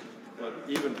 but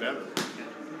even better.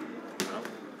 You know?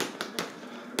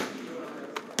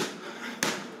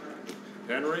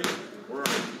 Henry, where are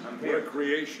you? I'm here. What a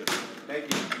creation.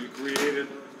 Thank you. You created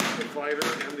the fighter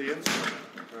and the instrument.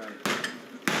 Right.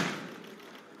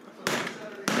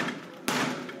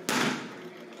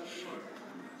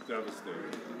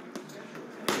 Devastating.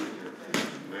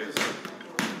 Amazing.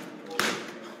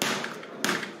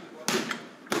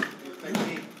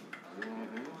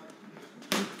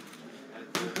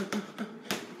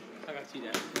 I got you,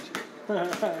 Dad.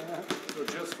 So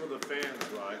just for the fans,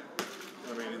 right?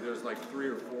 I mean, there's like 3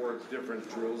 or 4 different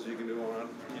drills you can do on it.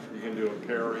 You can do a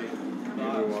parry,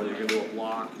 you can do a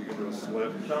block, you can do a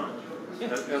slip,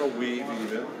 and a weave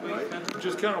even, right?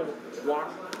 Just kind of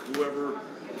walk whoever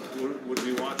would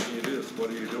be watching you do this. What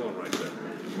are you doing right there?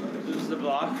 This is the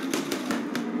block.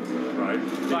 Right.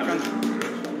 Block on.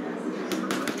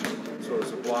 So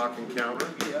it's a block and counter?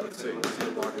 Yep. Let's see a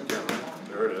block and counter.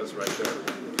 There it is, right there.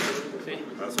 See?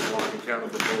 That's a block and counter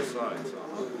for both sides.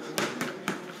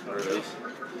 There it is.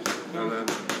 And then,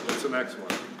 what's the next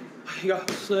one? You got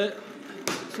slip,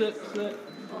 slip, slip,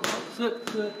 slip,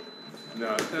 slip.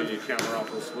 No, can you counter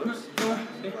off those slips?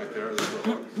 Right there, there's the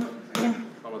hook.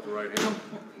 How about the right hand?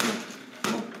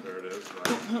 There it is,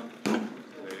 right.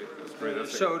 Hey, that's great.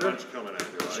 That's Shoulder. a punch coming at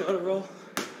you, right? Shoulder roll.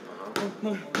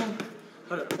 Uh-huh.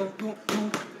 Hold it.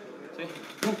 See?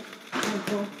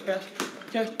 Catch,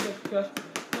 catch, catch, catch.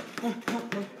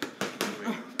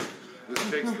 This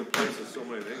takes the place of so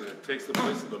many things. It takes the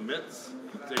place of the mitts,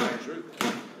 to tell you the truth.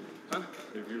 Huh?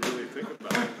 If you really think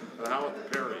about it. And how about the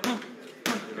parry?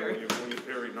 You know, when you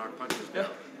parry, knock punches down.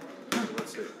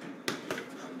 Let's see.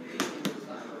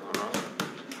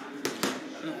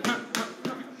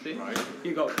 See? Right.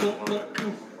 You go.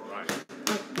 Right.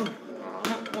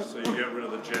 So you get rid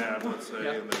of the jab, let's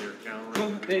say, and then you're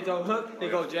countering. They go hook, they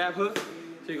go jab hook.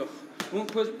 So you go boom,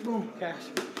 push, boom,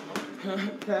 cash.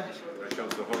 Cash. There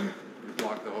comes the hook. You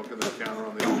block the hook and then counter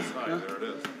on the other side. There it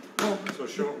is.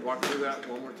 So walk through that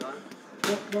one more time.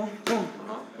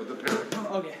 With the parry.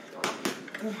 Okay.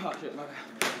 Oh shit, my bad.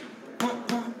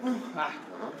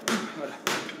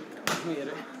 Let me get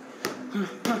it.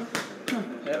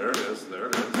 There it is. There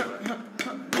it is.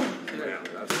 Man,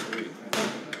 that's sweet.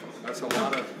 That's a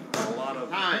lot of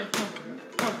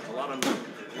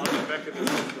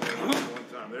mechanisms going on at one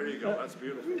time. There you go. That's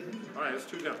beautiful. All right, it's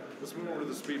 2 down. Let's move over to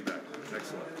the speed back.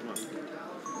 Excellent. Come on.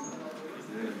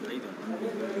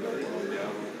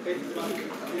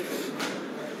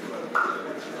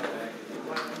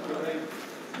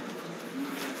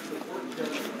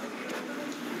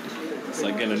 It's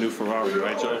like getting a new Ferrari,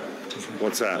 right, Joe?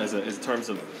 What's that? In terms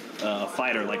of a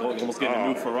fighter, like almost getting a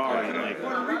new Ferrari. Like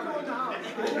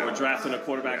we're drafting a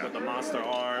quarterback with a monster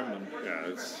arm. And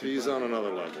yeah, he's on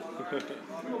another level.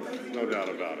 No doubt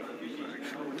about it.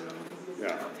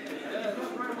 Yeah.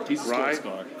 He's a sports right?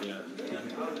 car. Yeah.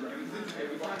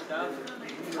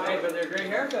 Hey, but they're great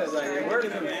haircuts. Like, they're worth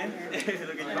it, man.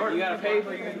 You gotta pay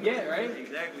what you can get, right?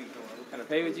 Exactly. Gotta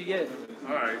pay what you get.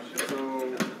 All right, so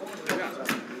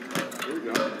here we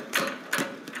go.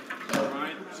 All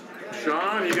right.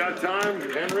 Sean, you got time?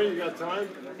 Henry, you got time?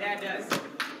 Dad does.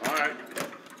 All right.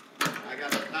 I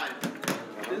got time.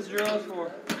 This drill is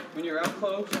for when you're up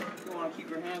close. You want to keep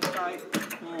your hands tight.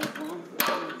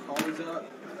 Always up.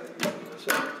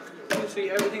 So you see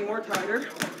everything more tighter,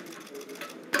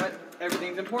 but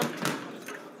everything's important.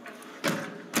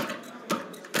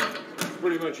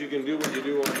 Pretty much you can do what you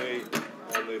do on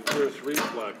on the first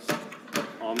reflex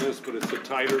on this, but it's a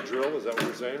tighter drill. Is that what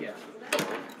you're saying? Yeah.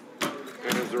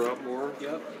 Hands are up more.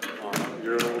 Yep.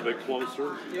 You're a little bit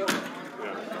closer. Yep.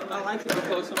 Yeah. I like to be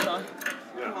close sometimes.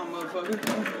 Yeah. Come on, motherfucker.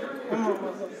 Come on,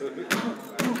 motherfucker.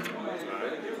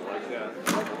 Right. Like that.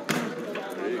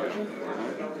 There you go.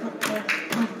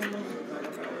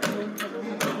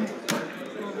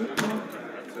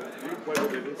 That's it. You play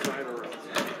with it inside or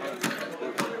outside.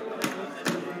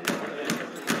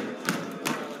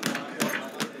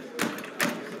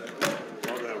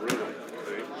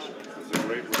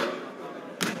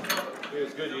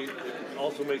 It's good. It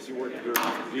also makes you work your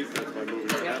defense by moving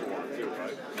your head along too,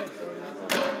 right?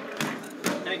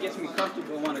 And it gets me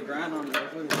comfortable on the ground on the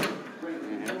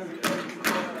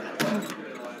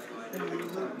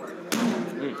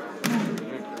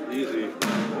Easy.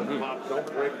 Don't pop. Don't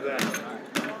break that.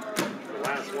 The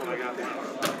last one I got.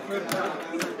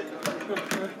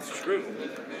 It's true.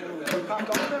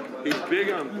 He's big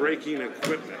on breaking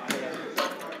equipment.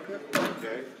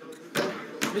 Okay.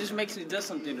 It just makes it does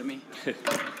something to me. It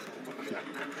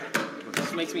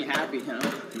just makes me happy, you know.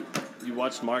 You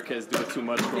watched Marquez do it too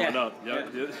much growing up.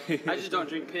 Yep. Yeah. I just don't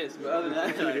drink piss, but other than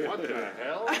that, like, what the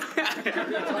hell?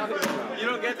 You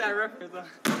don't get that reference. No,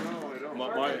 I don't.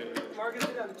 Marcus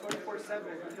did that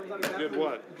 24/7. Did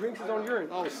what? He drinks his own urine.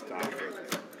 Oh, stop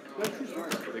it.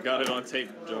 They got it on tape,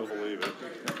 Joe. Believe it.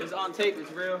 It's on tape.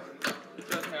 It's real.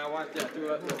 Trust me, I watched that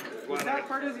through it. The sad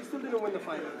part is he still didn't win the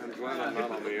fight. I'm glad I'm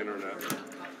not on the internet.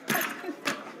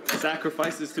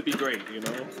 Sacrifices to be great, you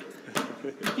know?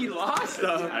 He lost,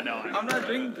 though. I know. I'm not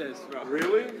drinking this, bro.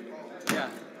 Really? Yeah.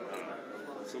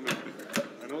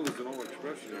 I know there's an old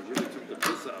expression. I really took the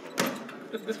piss out of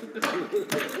it.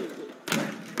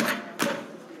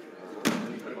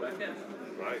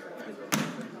 Right.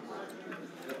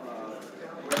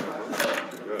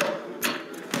 Good.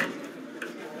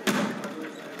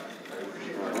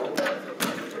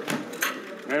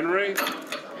 Henry,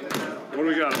 what do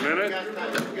we got? A minute?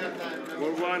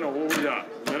 What do I know? What we got?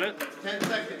 A minute? 10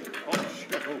 seconds. Oh,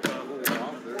 shit. Hold on.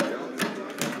 There we go.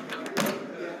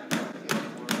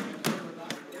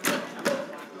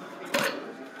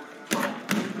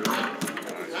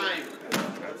 Time.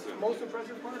 That's it. Most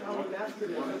impressive part, how he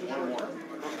mastered it.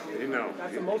 You know,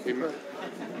 That's the most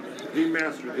impressive. he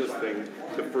mastered this thing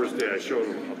the first day I showed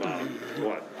him about,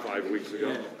 what, 5 weeks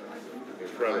ago?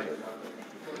 Incredible.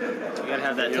 You gotta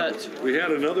have that touch. We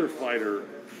had another fighter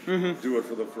do it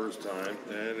for the first time,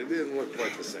 and it didn't look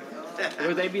quite the same.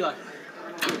 Would they be like?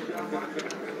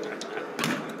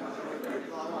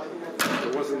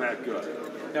 It wasn't that good.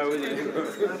 No, it didn't. All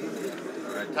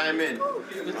right, time in.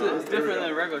 It's different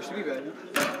than regular. Should be better.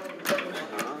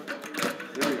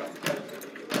 Here we go.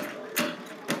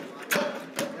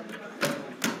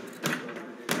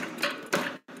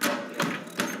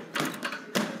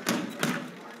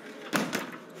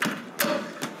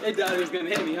 They thought it was gonna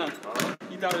hit me, huh?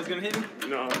 You thought it was gonna hit me?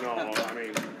 No, I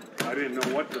mean, I didn't know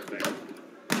what to think.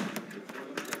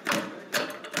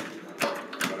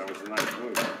 But it was a nice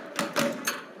move.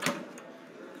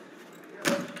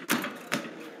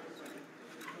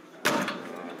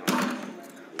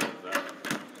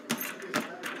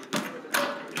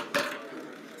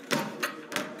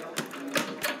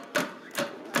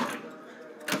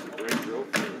 Great drill.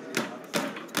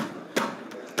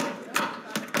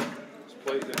 This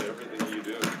plays into everything you do,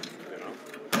 you know?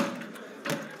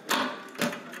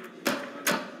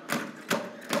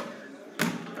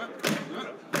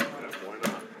 Why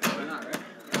not? Why not, right?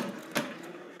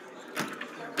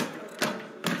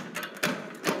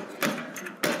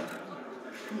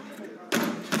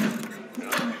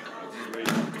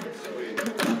 Sweet.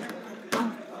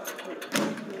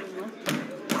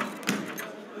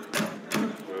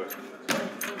 Good.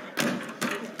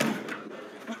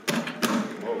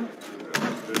 Whoa.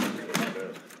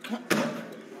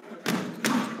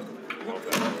 Love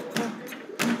that.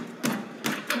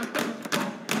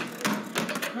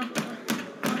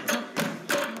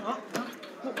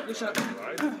 Good shot.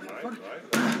 Right.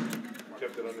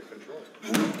 Kept it under control.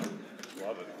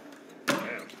 Love it.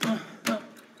 Damn.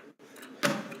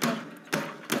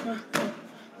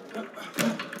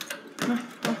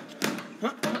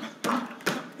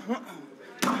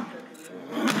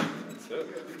 That's it.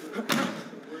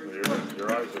 Your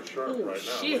eyes are sharp right now.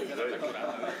 Shit. Let me tell you.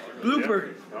 Blooper.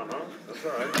 Uh-huh. That's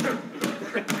all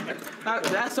right.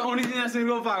 That's the only thing that's gonna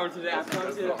go viral today. I That's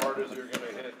promise you. the hardest you're going to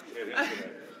hit today.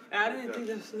 I didn't think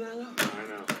this was that low. I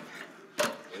know.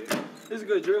 This is a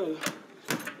good drill.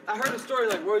 I heard a story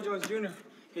like Roy Jones Jr.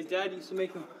 His dad used to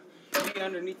make him be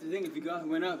underneath the thing. If you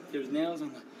went up, there's nails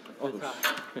on the top.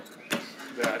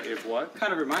 That if what?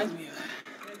 Kind of reminds me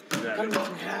of that. Kind of makes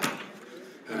me happy.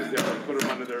 And they definitely put him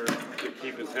under there to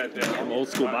keep his head down. Them old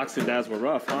school boxing dads were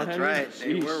rough, huh? That's Henry? right.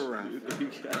 They Sheesh. were rough.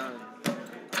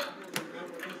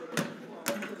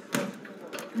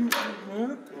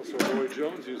 Also, Roy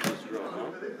Jones used this drill,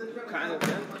 huh? Kind of,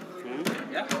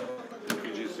 yeah. Yeah.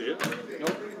 Did you see it?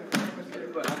 Nope.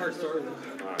 But I heard stories.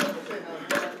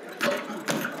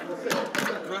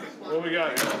 What we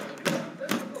got here?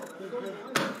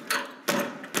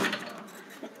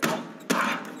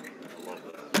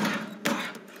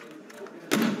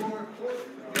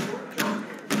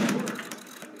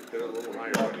 Get it a little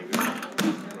higher.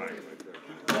 Right there.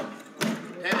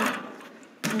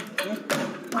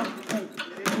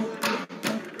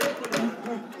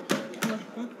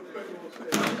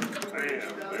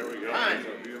 Bam, there we go. That's a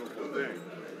beautiful thing.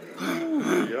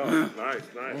 Yeah, nice.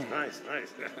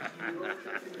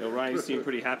 Yo, Ryan, you seem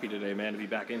pretty happy today, man, to be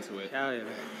back into it. Hell yeah.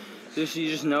 You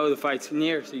just know the fight's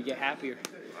near, so you get happier.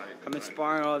 I've been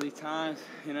sparring all these times,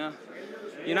 you know.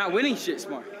 You're not winning shit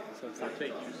smart. So it's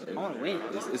like, I want to win.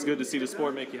 It's good to see the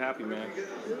sport make you happy, man.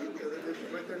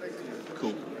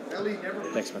 Cool.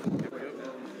 Thanks, man.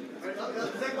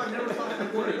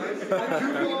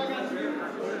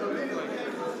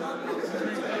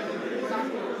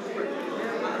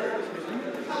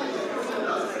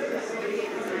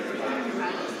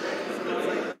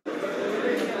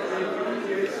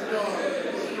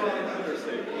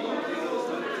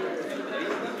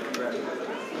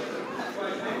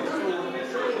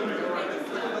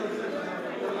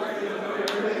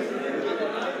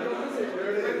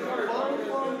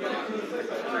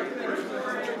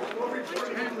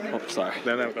 Oh, sorry.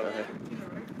 No, go ahead.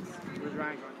 Where's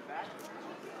Ryan going?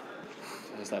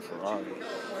 There's that Ferrari.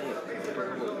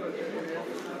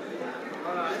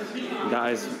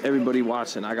 Guys, everybody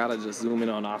watching, I gotta just zoom in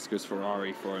on Oscar's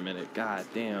Ferrari for a minute. God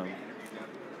damn.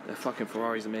 That fucking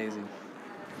Ferrari's amazing.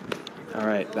 All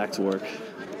right, back to work.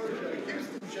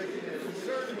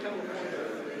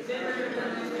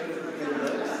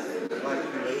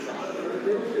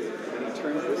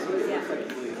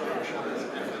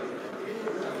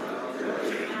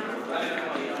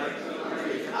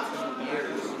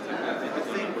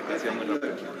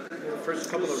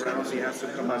 First couple of rounds, he has to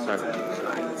come out.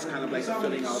 It's kind of like a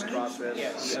filling out process.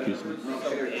 Excuse me.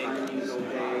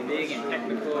 Big and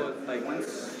technical. Like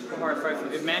once hard fight.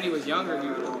 If Manny was younger,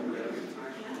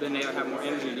 then they would have more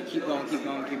energy to keep going.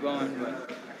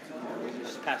 But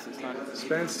just past his time.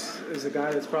 Spence is a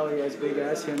guy that's probably as big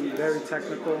as him, very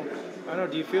technical. I don't know,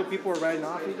 do you feel people are writing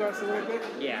off Ugas a little bit?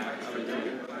 Yeah, I would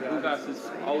do. Ugas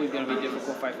is always going to be a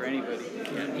difficult fight for anybody.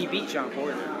 He beat Sean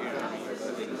Porter,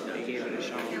 they gave it a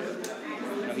Sean.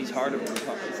 He's hard to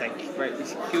It's like, right,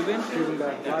 he's Cuban. Cuban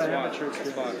guy. A lot of amateur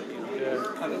experience. Yeah.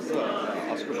 How does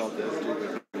Oscar Valdez do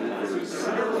with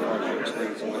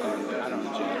I don't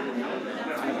know.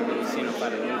 I haven't really seen him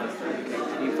fight a lot.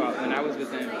 He fought, when I was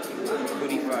with him, who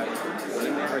did he fight?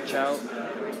 Herchout.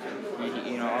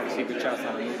 Obviously Herchout's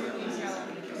not a mover.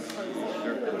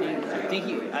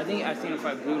 I think I've seen him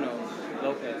fight Bruno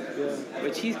Lopez. Yeah.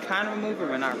 Which he's kind of a mover,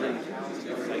 but not really.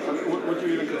 Like, would you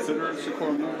even consider Shakur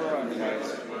a mover?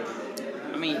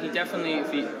 I mean, he definitely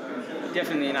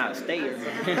not a stayer.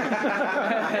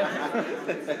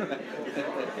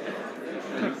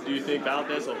 Do you think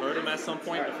Valdez will hurt him at some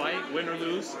point in the fight, win or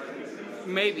lose?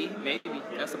 Maybe.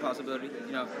 That's a possibility.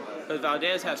 Because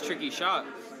Valdez has tricky shots.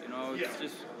 It's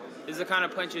just this is the kind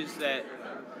of punches that,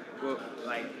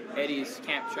 like Eddie's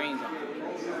camp trains on.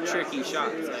 Tricky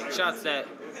shots, like shots that,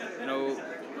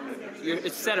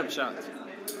 it's setup shots.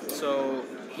 So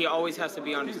he always has to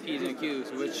be on his P's and Q's,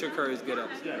 which Shakur is good at.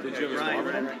 Did you ever spar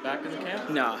with him back in the camp?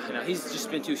 No, he's just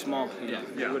been too small. Yeah.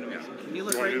 Can you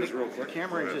look right in the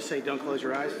camera and just say, "Don't close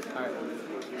your eyes"? All right.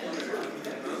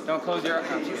 Don't close your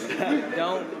eyes.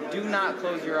 Do not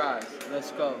close your eyes.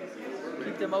 Let's go.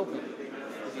 Keep them open.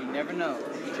 You never know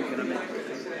what you're gonna make.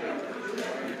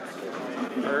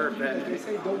 Perfect. They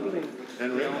say don't blink.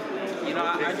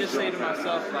 I just say to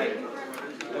myself, like,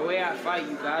 the way I fight,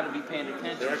 you gotta be paying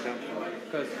attention.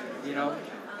 Because,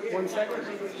 1 second.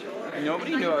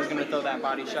 Nobody knew I was gonna throw that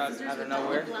body shot out of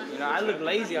nowhere. I looked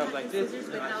lazy. I was like this.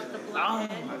 You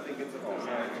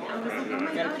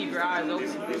gotta keep your eyes open.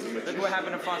 Look what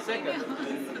happened to Fonseca.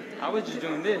 I was just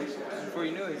doing this before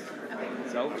you knew it.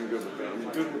 So, gotta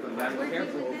be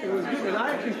careful. It was good, and I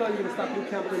actually thought you were gonna stop Luke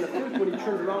Campbell in the fifth when he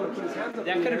turned around and put his hands up.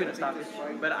 That could have been a stoppage,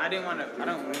 but I didn't want to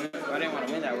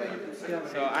win that way.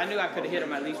 So I knew I could have hit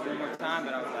him at least one more time,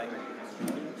 but I was like,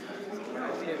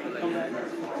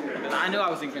 I knew I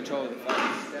was in control of the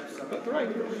fight. But right,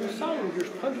 your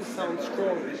punches sound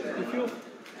strong. You feel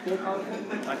Cool, powerful.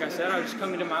 Like I said, I was just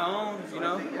coming to my own. You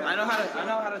know, I know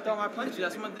how to throw my punches.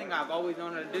 That's one thing I've always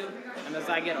known how to do. And as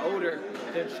I get older,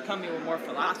 they're just coming with more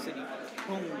velocity.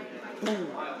 Boom, boom.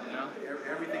 You know,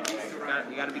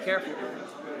 you got to be careful.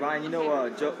 Ryan, you know,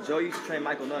 Joe used to train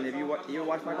Michael Nunn. Have you ever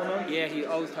watched Michael Nunn? Yeah, he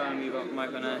always telling me about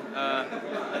Michael Nunn.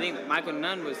 I think Michael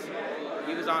Nunn was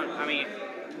on. I mean,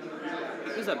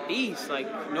 he was a beast.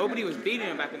 Like nobody was beating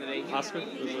him back in the day. Oscar,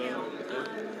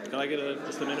 can I get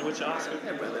just a minute with you, Oscar?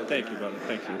 Yeah, brother. Thank you, brother.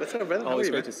 Thank you. What's up, brother? Always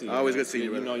How are you, great man? to see you. Always good to see you, You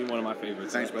brother. know, you're one of my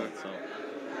favorites. Thanks, brother. So,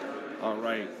 all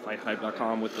right,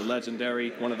 FightHype.com with the legendary,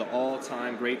 one of the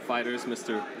all-time great fighters,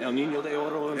 Mr. El Nino de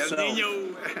Oro himself. El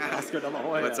Nino. Oscar de la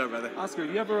Hoya. What's up, brother? Oscar,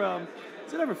 you ever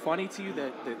is it ever funny to you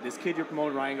that this kid you're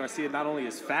promoting, Ryan Garcia, not only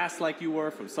is fast like you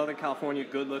were from Southern California,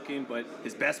 good looking, but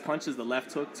his best punch is the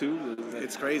left hook too?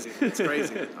 It's crazy. It's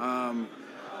crazy.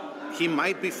 He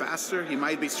might be faster. He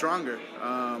might be stronger.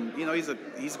 You know,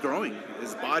 he's growing.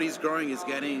 His body's growing.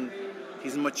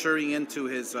 He's maturing into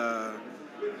his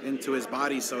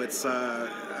body. So it's.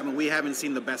 I mean, we haven't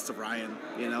seen the best of Ryan.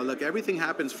 You know, look, everything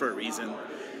happens for a reason.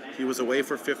 He was away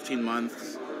for 15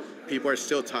 months. People are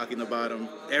still talking about him.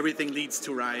 Everything leads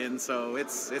to Ryan. So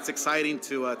it's exciting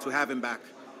to have him back.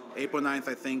 April 9th,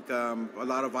 I think a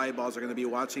lot of eyeballs are going to be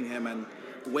watching him and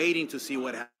waiting to see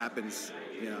what happens.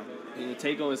 You know. And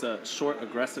Tagoe is a short,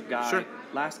 aggressive guy. Sure.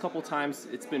 Last couple times,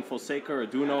 it's been Fonseca or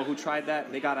Duno who tried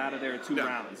that. They got out of there in 2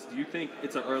 rounds. Do you think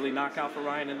it's an early knockout for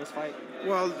Ryan in this fight?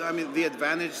 Well, I mean, the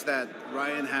advantage that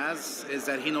Ryan has is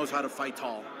that he knows how to fight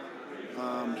tall.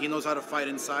 He knows how to fight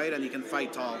inside, and he can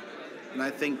fight tall. And I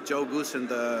think Joe Goose and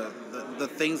the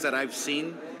things that I've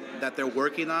seen that they're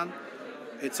working on,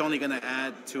 it's only going to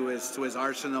add to his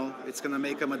arsenal. It's going to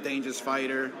make him a dangerous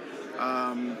fighter.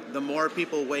 The more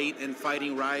people wait in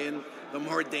fighting Ryan, the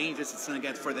more dangerous it's going to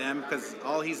get for them, because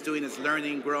all he's doing is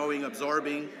learning, growing,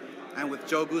 absorbing. And with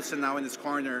Joe Goosen now in his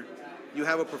corner, you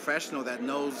have a professional that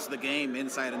knows the game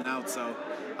inside and out. So,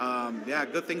 yeah,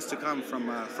 good things to come from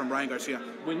Ryan Garcia.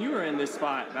 When you were in this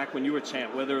spot, back when you were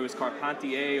champ, whether it was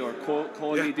Carpentier or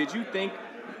Coley, did you think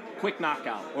quick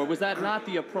knockout? Or was that not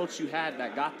the approach you had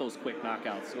that got those quick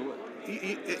knockouts?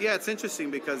 Yeah, it's interesting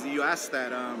because you asked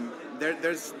that.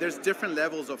 There's different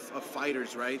levels of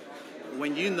fighters, right?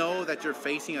 When you know that you're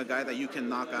facing a guy that you can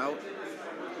knock out,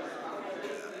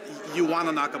 you want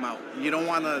to knock him out. You don't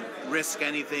want to risk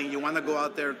anything. You want to go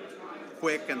out there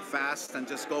quick and fast and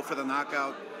just go for the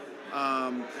knockout.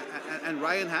 And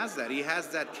Ryan has that. He has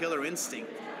that killer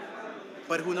instinct.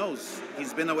 But who knows?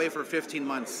 He's been away for 15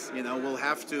 months. You know, we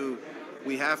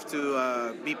have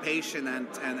to be patient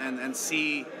and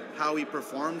see how he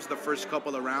performs the first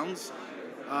couple of rounds.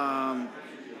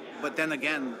 But then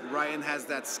again, Ryan has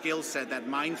that skill set, that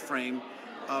mind frame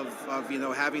of you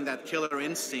know, having that killer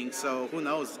instinct. So who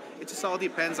knows? It just all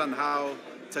depends on how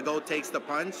Tagoe takes the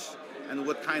punch and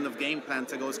what kind of game plan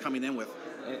Tagoe's coming in with.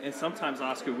 And sometimes,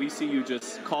 Oscar, we see you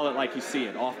just call it like you see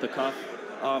it, off the cuff.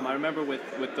 I remember with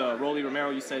Rolly Romero,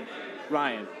 you said,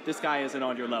 Ryan, this guy isn't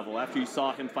on your level. After you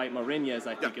saw him fight Marinez,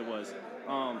 I think it was.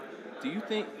 Do you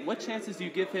think, what chances do you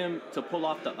give him to pull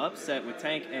off the upset with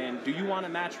Tank, and do you want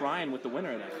to match Ryan with the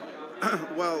winner of that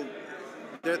fight? Well,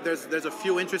 there's a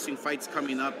few interesting fights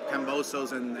coming up.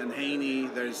 Cambosos and Haney.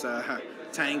 There's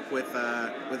Tank with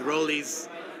Rollies,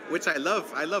 which I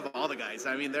love. I love all the guys.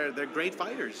 I mean, they're great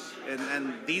fighters,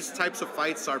 and these types of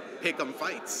fights are pick-em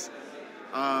fights.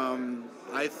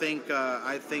 I think.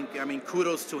 I mean,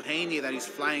 kudos to Haney that he's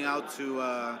flying out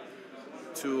to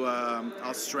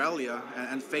Australia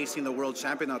and facing the world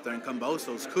champion out there in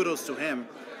Cambosos. Kudos to him.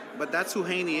 But that's who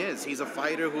Haney is. He's a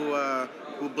fighter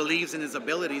who believes in his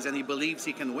abilities, and he believes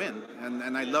he can win.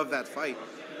 And I love that fight.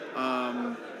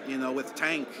 You know, with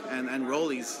Tank and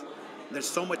Rollies, there's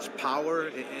so much power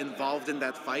involved in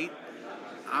that fight.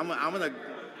 I'm going to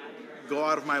go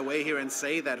out of my way here and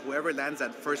say that whoever lands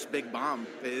that first big bomb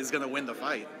is going to win the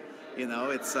fight. You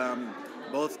know, it's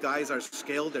both guys are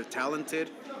skilled, they're talented.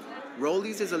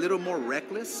 Rollies is a little more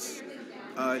reckless,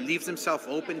 leaves himself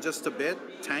open just a bit.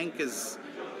 Tank is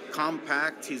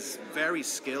compact, he's very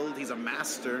skilled, he's a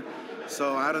master.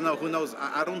 So I don't know, who knows?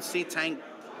 I don't see Tank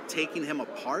taking him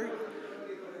apart,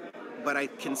 but I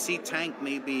can see Tank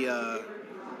maybe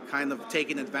kind of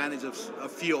taking advantage of a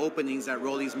few openings that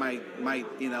Rollies might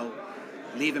you know,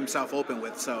 leave himself open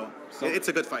with. So it's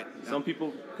a good fight. Some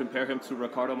people compare him to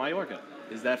Ricardo Mayorga.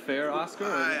 Is that fair, Oscar?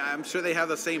 I'm sure they have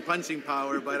the same punching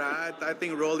power, but I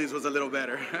think Rollies was a little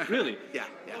better. Really? Yeah.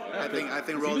 I think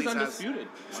Rollies he was undisputed.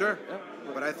 Sure. Yeah.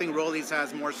 But I think Rollies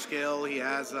has more skill. He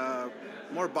has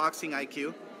more boxing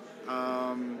IQ.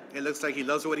 It looks like he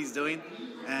loves what he's doing,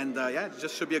 and yeah, it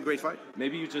just should be a great fight.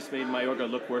 Maybe you just made Mayorga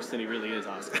look worse than he really is,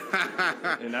 Oscar.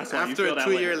 And that's why After you feel a that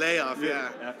 2-year way. layoff,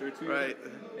 yeah. After a 2-year. Right.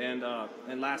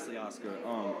 And lastly, Oscar,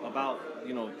 about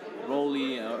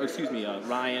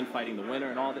Ryan fighting the winner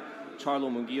and all that. Charlo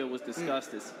Munguia was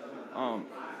discussed.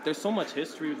 There's so much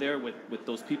history there with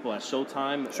those people at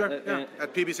Showtime. Sure.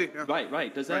 At PBC. Yeah.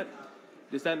 Right.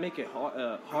 Does that make it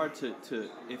hard to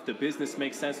if the business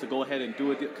makes sense to go ahead and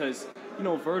do it? Because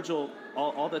Virgil,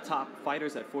 all the top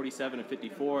fighters at 47 and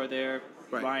 54 are there.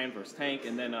 Right. Ryan versus Tank,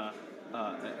 and then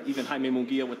even Jaime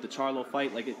Munguia with the Charlo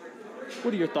fight.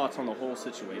 What are your thoughts on the whole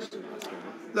situation, Oscar?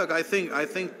 Look, I think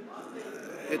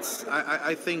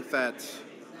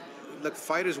that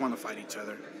fighters want to fight each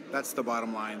other. That's the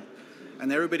bottom line.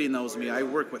 And everybody knows me. I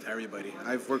work with everybody.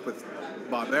 I've worked with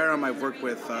Bob Arum. I've worked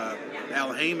with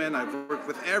Al Heyman. I've worked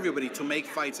with everybody to make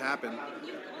fights happen.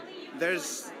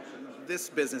 This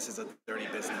business is a dirty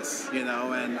business,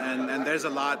 and there's a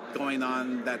lot going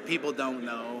on that people don't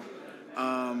know.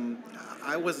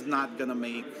 I was not going to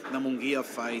make the Munguia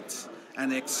fight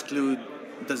and exclude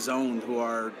the Zone, who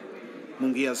are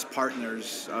Munguia's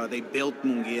partners. They built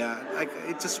Munguia.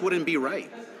 It just wouldn't be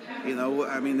right.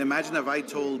 Imagine if I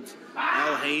told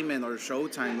Al Heyman or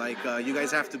Showtime, you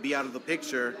guys have to be out of the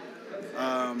picture,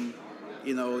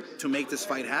 to make this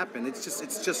fight happen. It's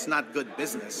just not good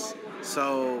business.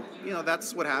 So,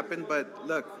 that's what happened. But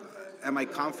look, am I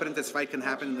confident this fight can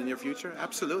happen in the near future?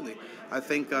 Absolutely. I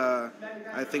think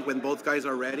when both guys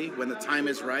are ready, when the time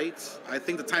is right, I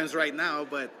think the time's right now,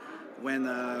 but when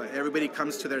everybody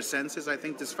comes to their senses, I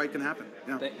think this fight can happen.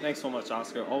 Yeah. Thanks so much,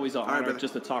 Oscar. Always an honor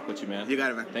just to talk with you, man. You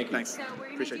got it, man. Thank you. Thanks.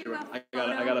 Appreciate you, man. I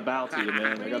got to bow to you,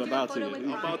 man. I got to bow to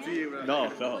you. I'll bow to you, bro. No.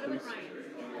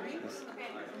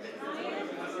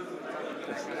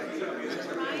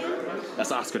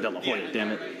 That's Oscar De La Hoya,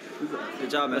 damn it. Good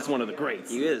job, man. That's one of the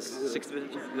greats. He is. 6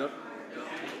 minutes. Yep.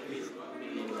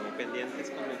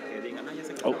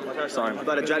 Oh, sorry. I'm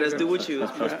about to try to do with you.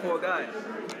 This poor guy.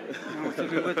 So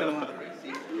everyone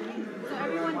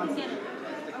can get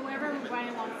whoever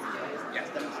Ryan wants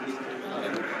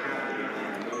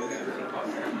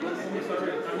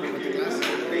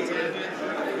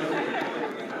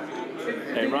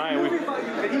Hey, Ryan.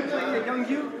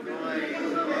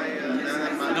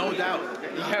 No doubt.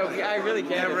 Yeah, I really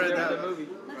can't. Never a doubt. The movie.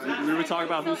 We were talking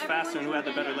about who's faster and who had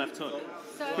the better left hook.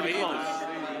 Pretty close.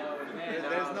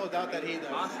 There's no doubt that he does.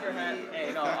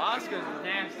 Oscar's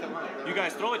nasty. You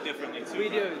guys throw it differently, too. We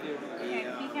do. Okay,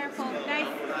 be careful, guys.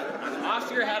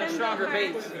 Oscar had a stronger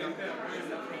base.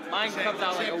 Mine comes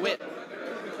out like a whip.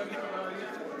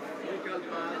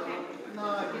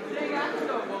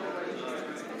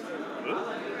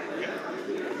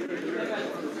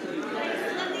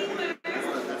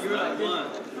 You were like one.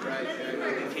 Right.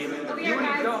 You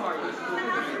wouldn't go hard.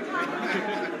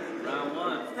 Round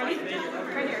one. Ready?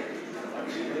 Right here.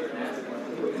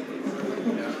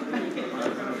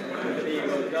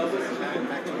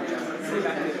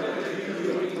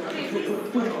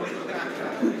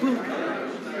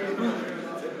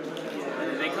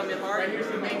 They come in hard. Here's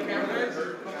the main camera.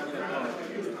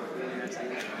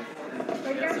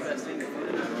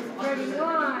 Ready,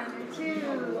 1, 2,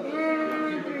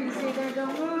 and 3. Say that,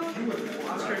 don't move.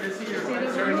 Oscar, this is your right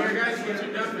here, guys. Get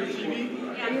you done for TV.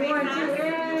 Ready, 1, 2,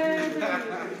 and 3.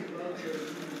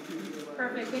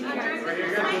 Perfect. Thank you, guys. Right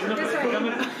here, guys. This way.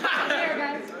 Here,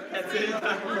 guys. That's it.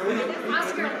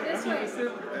 Oscar, this way.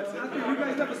 You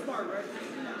guys never spar, right?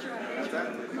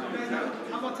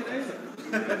 How about today?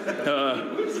 What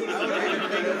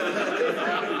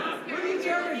are you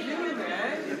trying to do,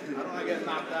 man? I don't want to get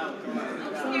knocked out.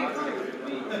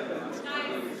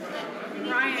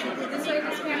 Ryan, this way,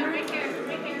 this camera. Right here.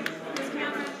 This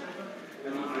camera.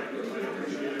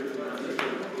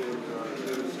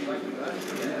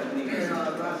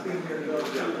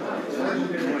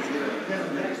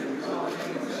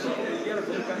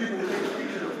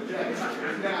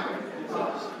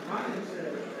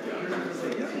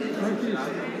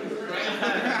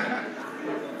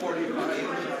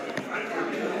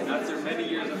 After many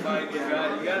years of fighting, you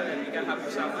gotta help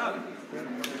yourself out.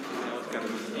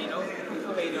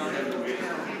 Paid on it.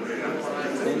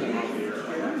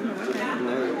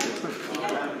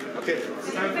 Okay.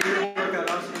 Time for your workout,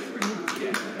 Oscar.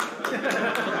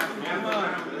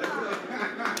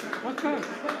 What time?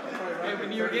 Hey, when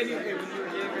you were getting ready for the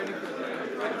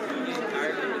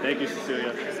Thank you,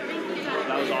 Cecilia.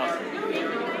 That was awesome.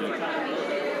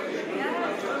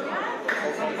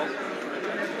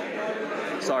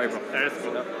 Sorry, bro. That's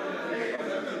good.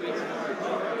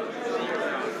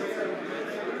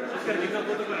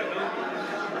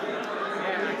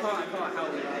 I caught how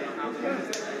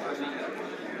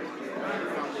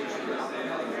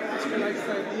like this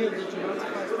idea that Gervonta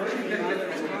fights, especially now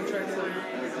that his contract's up.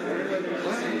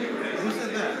 Who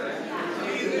said that?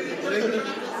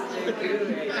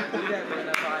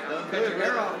 Cut your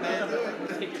hair off, man.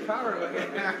 Take your power away.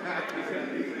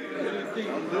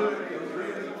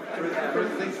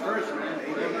 First things first, man.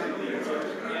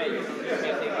 Yeah, you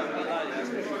can't take off the lot.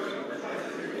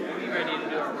 We ready to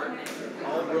do our work.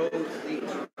 All roads lead.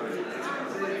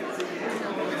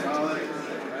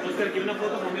 Oscar, ¿quiere una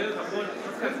foto conmigo de Japón?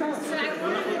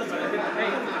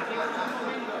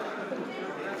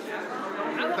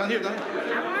 Down here. I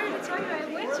wanted to tell you, I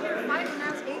went to your fight when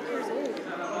I was 8 years old.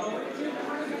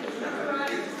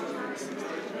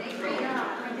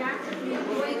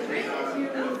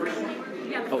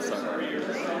 Oh, sorry.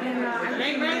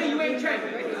 Hey, Randy, you ain't trained. I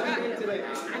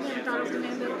never thought it was going to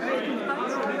end up.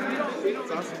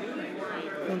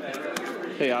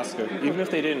 Hey, Oscar, even if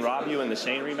they didn't rob you in the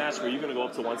Shane rematch, were you going to go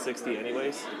up to 160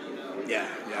 anyways? Yeah,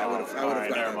 I would have. All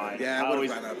right, never mind. Yeah, I would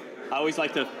have gone up. I always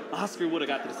like to. Oscar would have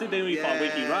got to the sit when he fought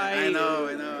Winky, right? I know.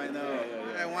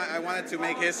 I wanted to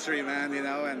make history, man, and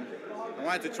I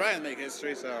wanted to try and make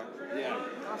history, so. Yeah,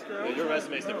 your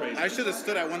resume's the crazy. I should have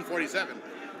stood at 147.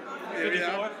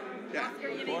 54? Yeah.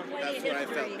 That's where I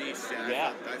felt beast.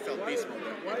 Yeah. I felt beast mode.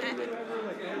 Run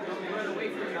away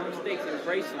from your mistakes and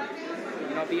embrace them.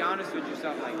 Be honest with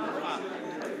yourself, like,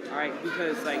 all right,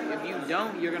 because like if you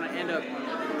don't, you're gonna end up,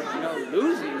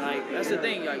 losing. Like that's the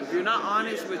thing. Like if you're not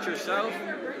honest with yourself,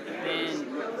 then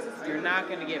you're not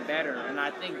gonna get better. And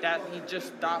I think that he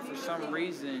just thought for some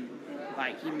reason,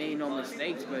 like he made no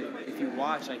mistakes. But if you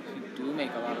watch, like you do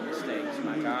make a lot of mistakes,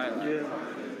 my guy. Like,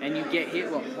 and you get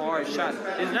hit with hard shots.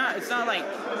 It's not like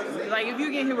if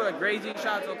you get hit with crazy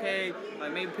shots, okay,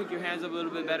 like maybe pick your hands up a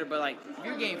little bit better. But like if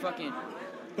you're getting fucking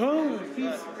boom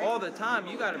all the time,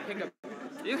 you gotta pick up.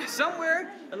 Somewhere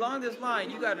along this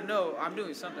line, you gotta know I'm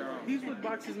doing something wrong. He's what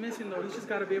boxing's missing though. He's just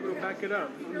gotta be able to back it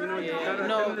up.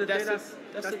 That's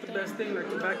the best thing, like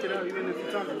to back it up, even if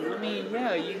you're talking. I mean,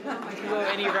 yeah, you can go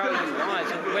any route you want.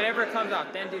 So whatever comes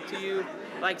authentic to you.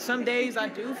 Like some days I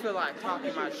do feel like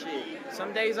talking my shit.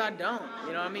 Some days I don't.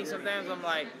 You know what I mean? Sometimes I'm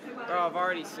like, bro, I've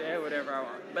already said whatever I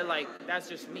want. But like that's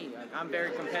just me. Like I'm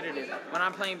very competitive. When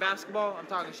I'm playing basketball, I'm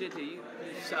talking shit to you. You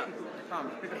suck.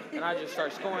 And I just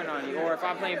start scoring on you. Or if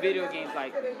I'm playing video games,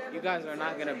 like you guys are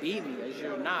not gonna beat me, as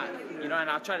you're not. And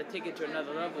I'll try to take it to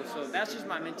another level. So that's just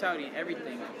my mentality in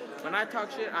everything. When I talk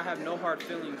shit, I have no hard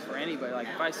feelings for anybody. Like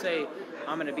if I say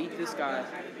I'm gonna beat this guy,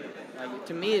 like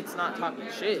to me it's not talking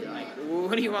shit. Like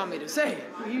what do you want me to say?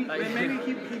 Maybe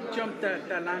he jumped that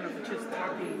line of just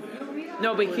talking.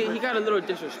 No, but he got a little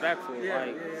disrespectful,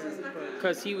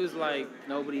 cause he was like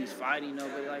nobody's fighting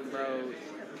nobody, like bro.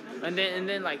 And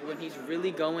then like when he's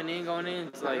really going in,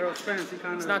 it's like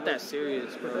it's not that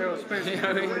serious, bro.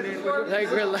 Like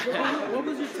relax. What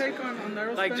was your take on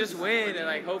Errol Spence? Like just win and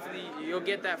like hopefully you'll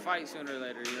get that fight sooner or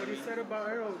later. What he said about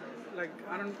Errol, like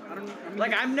I mean,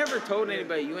 like I've never told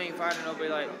anybody you ain't fighting nobody.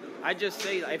 Like I just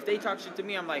say like, if they talk shit to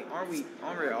me, I'm like, aren't we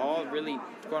all really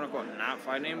quote unquote not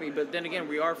fighting anybody? But then again,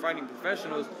 we are fighting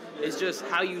professionals. It's just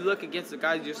how you look against the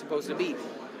guys you're supposed to beat.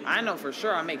 I know for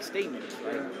sure I make statements.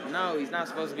 Like, no, he's not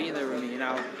supposed to be in there with me.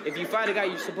 If you fight a guy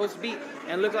you're supposed to beat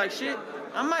and look like shit,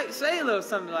 I might say a little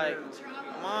something like,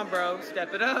 come on, bro,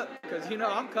 step it up, because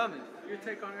I'm coming. Your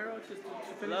take on Errol? Just to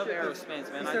finish love Errol Spence,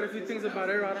 man. He said a few things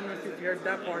about Errol. I don't know if you heard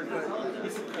that part, but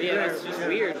it's just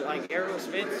weird. Like Errol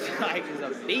Spence, like is a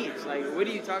beast. Like, what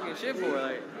are you talking shit for?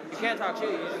 Like, you can't talk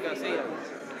shit. You just gotta say it.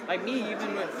 Like me,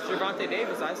 even with Gervonta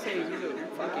Davis, I say he's a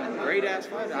fucking great ass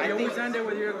fighter. I always end it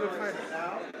with you're a good fighter.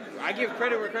 I give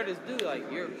credit where credit's due. Like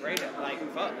you're great at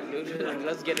fuck, dude. Like,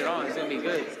 let's get it on. It's gonna be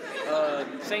good.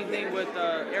 Same thing with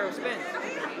Errol Spence.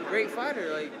 Great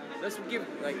fighter. Like let's give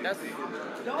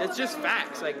it's just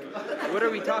facts. Like what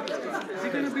are we talking about? Is he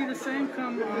gonna be the same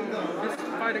come this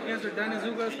fight against Dennis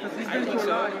Ugas? Because he's been through a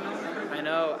lot. I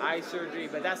know eye surgery,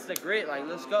 but that's the grit. Like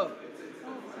let's go.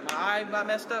 My eye got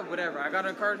messed up, whatever. I got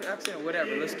in a car accident,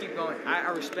 whatever. Let's keep going. I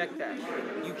respect that.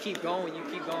 You keep going.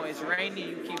 It's rainy,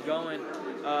 you keep going.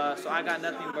 So I got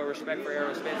nothing but respect for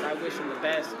Errol Spence. I wish him the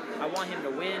best. I want him to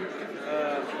win.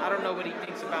 I don't know what he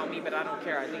thinks about me, but I don't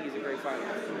care. I think he's a great fighter.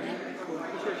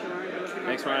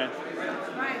 Thanks, Ryan.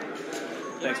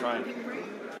 Thanks, Ryan.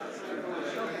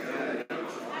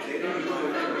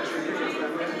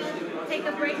 Take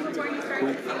a break before you start.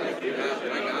 Cool.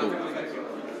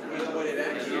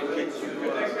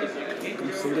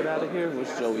 You sing it out of here?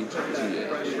 What's Joey G?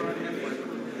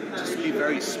 Just be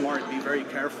very smart, be very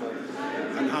careful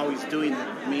on how he's doing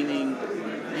it. Meaning,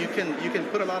 you can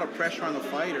put a lot of pressure on a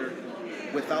fighter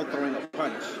without throwing a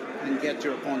punch and get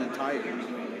your opponent tired.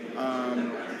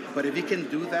 But if he can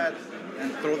do that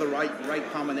and throw the right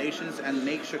combinations and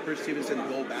make Shakur Stevenson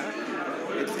go back,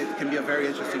 it can be a very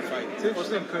interesting fight. It's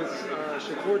interesting because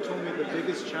Shakur told me the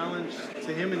biggest challenge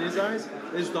to him in his eyes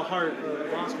is the heart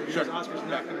of Oscar. Because Oscar's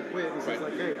not going to quit. He's like,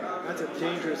 hey, that's a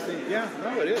dangerous thing. Yeah,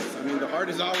 no, it is. I mean, the heart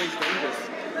is always dangerous.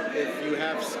 If you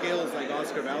have skills like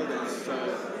Oscar Valdez,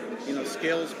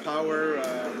 skills, power,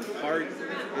 heart,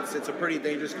 it's a pretty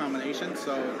dangerous combination.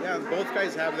 So, yeah, both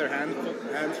guys have their hands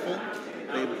full.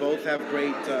 They both have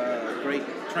great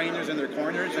trainers in their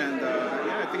corners, and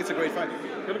I think it's a great fight.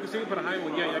 ¿Qué es lo que sigue para Jaime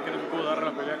Munguía, ya que no pudo dar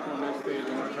la pelea con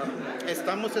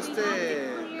Estamos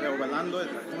revelando,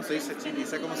 ¿cómo se dice? Sí,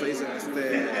 sé cómo se dice.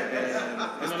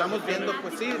 Estamos viendo,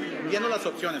 pues sí, viendo las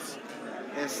opciones.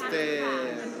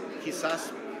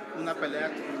 Quizás una pelea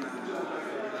con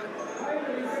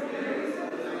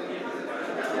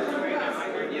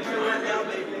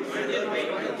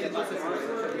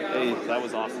Hey, that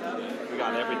was awesome. We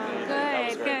got everything. That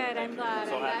was Good, great. good. I'm glad.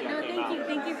 So happy I No, came thank out. you.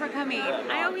 Thank you for coming. Yeah,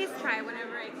 no. I always try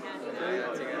whenever I can.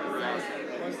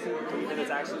 And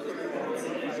it's actually No,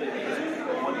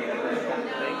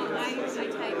 I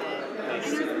time it. I know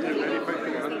some people work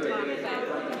as they talk,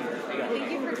 but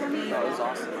thank you for coming. No, it was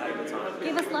awesome. I had a good time.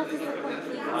 Give us lots of support,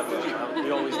 please.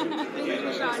 We always do. Thank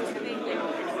you, Sean. Thank you.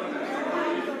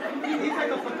 He's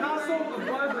like a Picasso of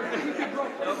barbers. He can draw.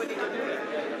 Nobody can do it.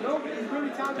 Nope, he's really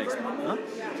talented. Thanks, man.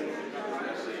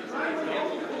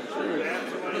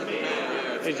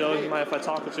 Hey, Joe, you mind if I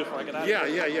talk with you before I get out? Yeah.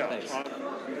 Thanks.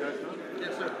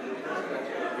 Yes, sir.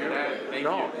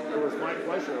 No, it was my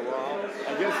pleasure. Well,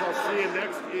 I guess I'll see you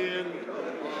next in.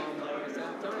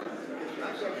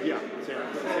 San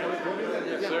Antonio.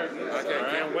 Yes, sir. Okay, I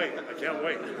can't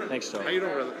wait. Thanks, Joe. How you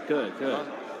doing, brother? Good.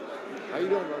 How you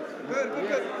doing, brother?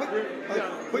 Good.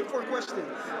 Quick 4 questions.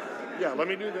 Yeah, let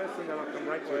me do this and then I'll come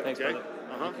right to it. Thanks, okay? brother.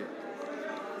 Uh-huh. Thank you.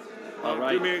 All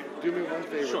right. Do me one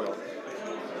favor, Sure. though.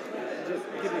 Just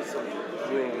give me some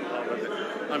room.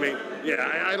 I mean,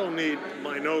 I don't need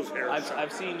my nose hairs.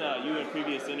 I've seen you in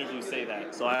previous interviews say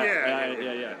that. So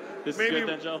Yeah. This Maybe, is good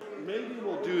then, Joe? Maybe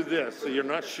we'll do this so you're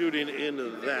not shooting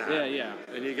into that. Yeah.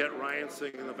 And you get Ryan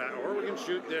singing in the back. Or we can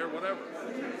shoot there, whatever.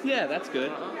 Yeah, that's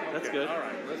good. Uh-huh. That's Okay, good. All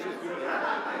right, let's just do it.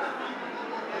 Yeah.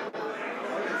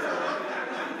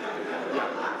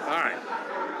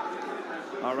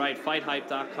 All right,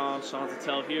 FightHype.com. Sean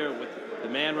Zattel here with the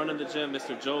man running the gym,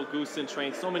 Mr. Joe Goosen.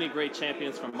 Trained so many great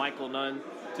champions from Michael Nunn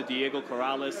to Diego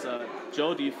Corrales.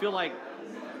 Joe, do you feel like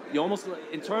you almost,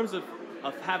 in terms of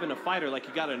having a fighter, like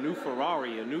you got a new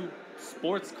Ferrari, a new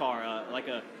sports car, like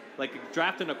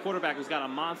drafting a quarterback who's got a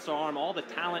monster arm, all the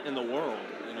talent in the world,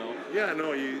 you know? Yeah,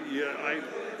 no, I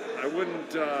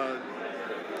wouldn't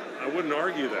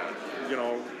argue that. You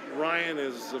know, Ryan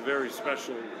is a very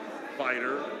special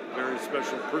fighter, very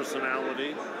special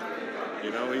personality.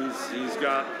 You know, he's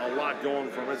got a lot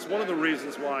going for him. It's one of the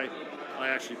reasons why I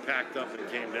actually packed up and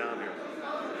came down here.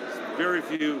 There's very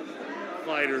few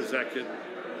fighters that could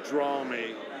draw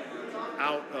me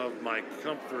out of my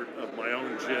comfort of my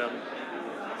own gym,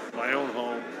 my own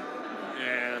home,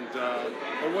 and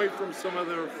away from some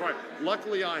other fight.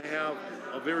 Luckily, I have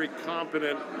a very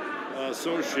competent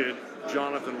associate,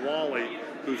 Jonathan Wally,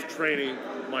 who's training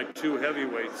my 2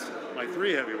 heavyweights, my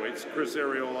 3 heavyweights, Chris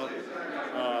Arreola,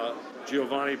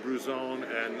 Giovanni Bruzone,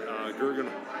 and Gergen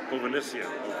Hovhannisyan,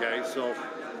 okay? So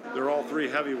they're all 3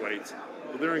 heavyweights.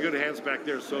 But they're in good hands back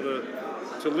there. So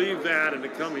to leave that and to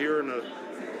come here and to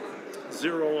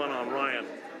 0-1 on Ryan,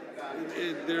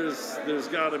 there's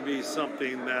got to be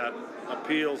something that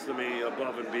appeals to me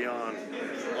above and beyond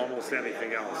almost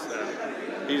anything else.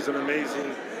 And he's an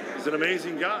amazing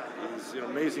guy. He's an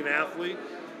amazing athlete.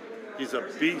 He's a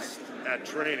beast at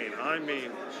training. I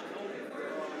mean,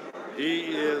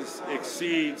 he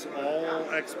exceeds all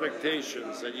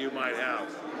expectations that you might have.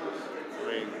 I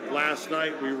mean, last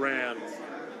night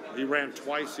he ran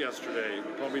twice yesterday,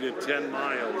 probably did 10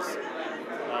 miles.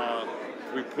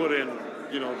 We put in,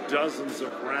 dozens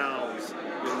of rounds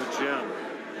in the gym.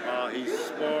 He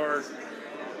sparred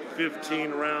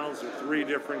 15 rounds with 3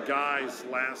 different guys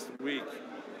last week.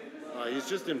 He's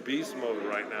just in beast mode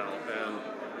right now, and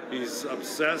he's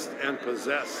obsessed and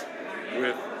possessed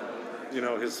with,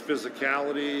 his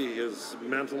physicality, his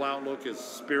mental outlook, his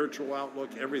spiritual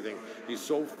outlook, everything. He's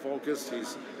so focused.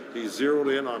 He's zeroed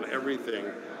in on everything,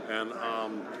 and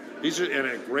he's just in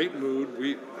a great mood.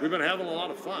 We've been having a lot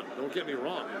of fun. Don't get me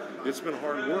wrong. It's been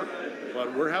hard work,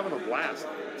 but we're having a blast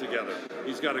together.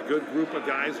 He's got a good group of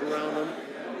guys around him.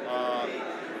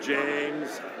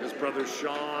 James, his brother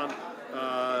Sean,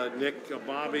 Nick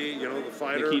Bobby, the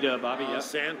fighter. Nikita Bobby, yeah.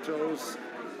 Santos.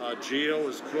 Gio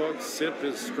is cook, Sip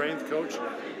is strength coach.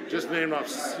 Just named off,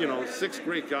 6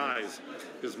 great guys.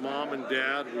 His mom and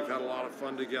dad, we've had a lot of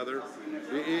fun together.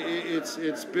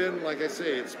 It's been, like I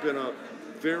say, it's been a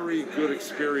very good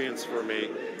experience for me.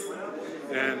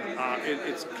 And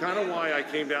it's kind of why I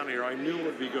came down here. I knew it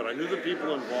would be good. I knew the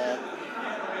people involved,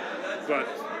 but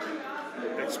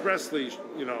expressly,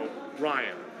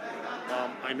 Ryan.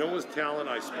 I know his talent.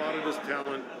 I spotted his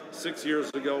talent 6 years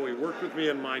ago. He worked with me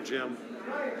in my gym.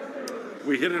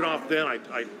 We hit it off then.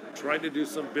 I tried to do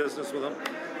some business with him.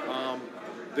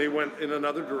 They went in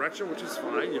another direction, which is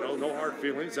fine. No hard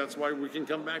feelings. That's why we can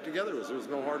come back together. There was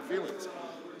no hard feelings.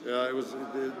 It was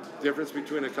the difference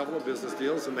between a couple of business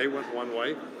deals, and they went one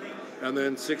way. And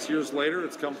then 6 years later,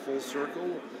 it's come full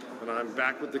circle, and I'm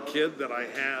back with the kid that I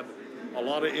had a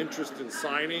lot of interest in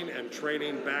signing and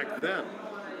training back then.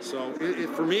 So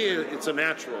for me, it's a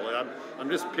natural. I'm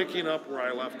just picking up where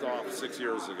I left off 6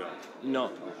 years ago.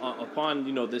 Upon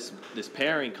this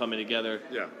pairing coming together,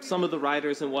 some of the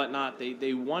writers and whatnot,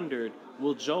 they wondered,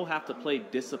 will Joe have to play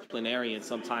disciplinarian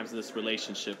sometimes in this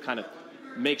relationship, kind of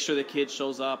make sure the kid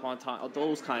shows up on time,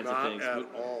 those kinds of things? Not at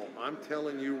all. I'm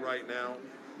telling you right now,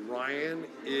 Ryan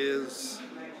is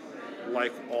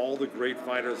like all the great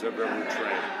fighters I've ever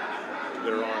trained.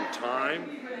 They're on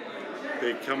time.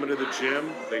 They come into the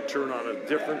gym, they turn on a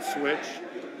different switch,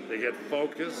 they get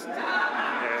focused,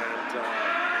 and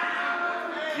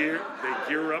they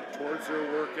gear up towards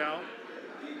their workout.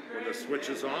 When the switch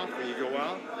is off and you go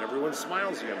out, everyone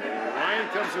smiles again. But when Ryan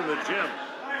comes in the gym,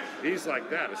 he's like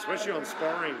that, especially on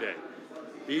sparring day.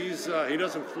 He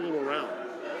doesn't fool around.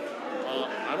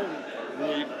 I don't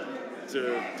need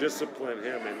to discipline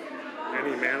him in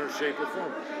any manner, shape, or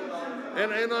form.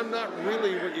 And I'm not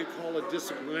really what you call a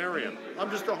disciplinarian.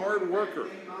 I'm just a hard worker.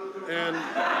 And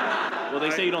well,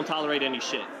 they say you don't tolerate any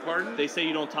shit. Pardon? They say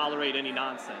you don't tolerate any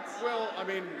nonsense. Well, I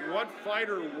mean, what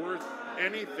fighter worth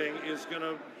anything is going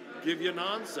to give you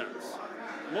nonsense?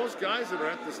 Most guys that are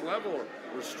at this level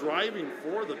are striving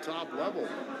for the top level.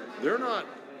 They're not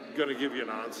going to give you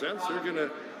nonsense. They're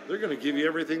going to give you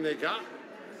everything they got.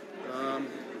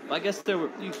 I guess there were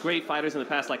great fighters in the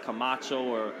past, like Camacho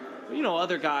or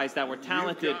other guys that were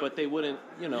talented, but they wouldn't.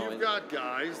 You've got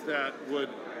guys that would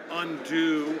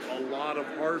undo a lot of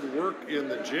hard work in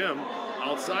the gym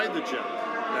outside the gym.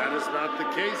 That is not the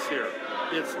case here.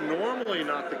 It's normally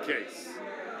not the case.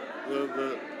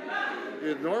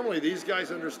 Normally these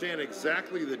guys understand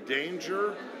exactly the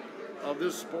danger of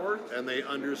this sport, and they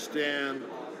understand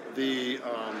the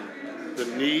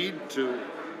need to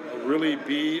really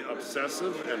be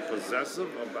obsessive and possessive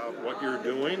about what you're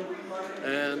doing.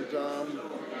 And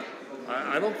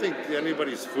I don't think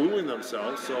anybody's fooling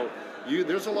themselves. So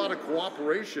there's a lot of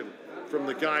cooperation from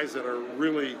the guys that are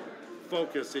really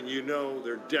focused, and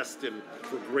they're destined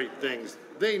for great things.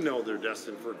 They know they're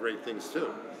destined for great things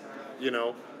too,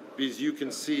 because you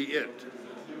can see it.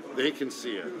 They can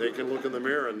see it. They can look in the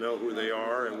mirror and know who they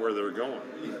are and where they're going,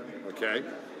 okay?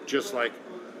 Just like,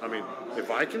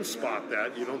 if I can spot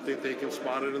that, you don't think they can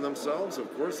spot it in themselves?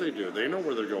 Of course they do. They know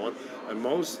where they're going. And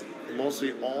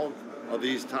mostly all of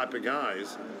these type of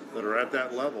guys that are at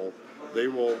that level, they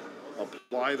will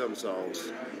apply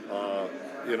themselves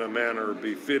in a manner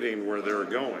befitting where they're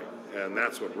going. And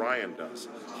that's what Ryan does.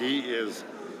 He is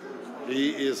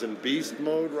in beast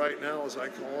mode right now, as I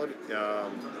call it.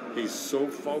 He's so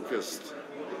focused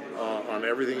on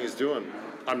everything he's doing.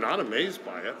 I'm not amazed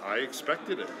by it. I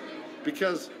expected it.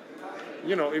 Because,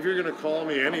 if you're going to call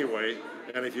me anyway,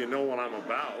 and if you know what I'm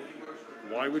about,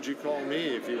 why would you call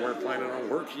me if you weren't planning on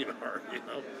working hard,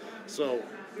 So,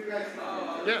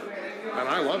 yeah, and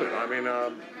I love it.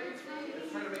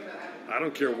 I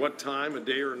don't care what time of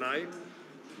day or night,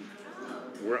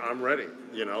 I'm ready.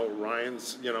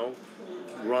 Ryan's,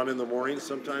 run in the morning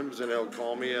sometimes, and he'll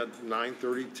call me at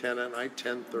 9:30, 10 at night,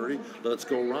 10:30. Let's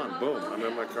go run. Boom. I'm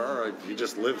in my car. He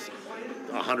just lives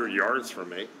 100 yards from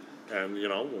me. And,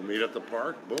 we'll meet at the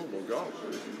park. Boom, we'll go.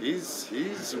 He's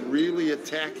really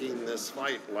attacking this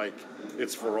fight like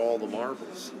it's for all the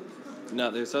marbles. Now,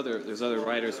 there's other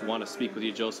writers who want to speak with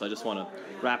you, Joe, so I just want to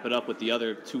wrap it up with the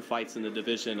other 2 fights in the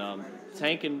division.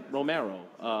 Tank and Romero.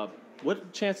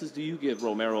 What chances do you give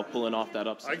Romero pulling off that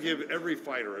upset? I give every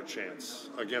fighter a chance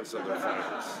against other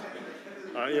fighters.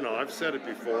 I've said it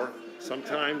before.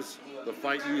 Sometimes the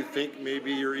fight you think may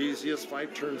be your easiest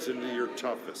fight turns into your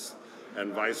toughest,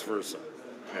 and vice versa.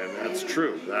 And that's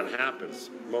true. That happens.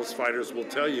 Most fighters will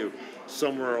tell you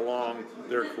somewhere along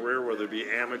their career, whether it be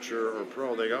amateur or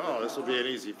pro, they go, oh, this will be an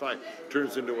easy fight.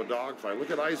 Turns into a dog fight.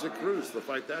 Look at Isaac Cruz, the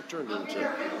fight that turned into.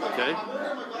 Okay?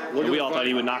 We all thought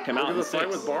he would knock him out in 6. Look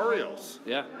at the fight with Barrios.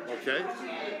 Yeah. Okay?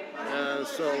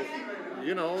 So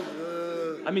you know,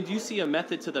 I mean, do you see a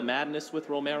method to the madness with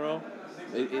Romero?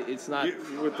 It's not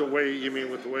with the way you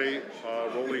mean with the way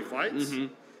Rolly fights. Mm-hmm.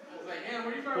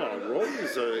 Well,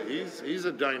 Rolly's he's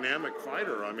a dynamic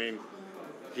fighter. I mean,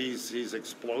 he's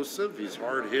explosive. He's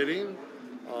hard hitting.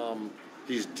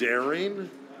 He's daring.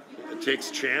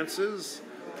 Takes chances.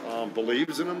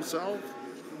 Believes in himself.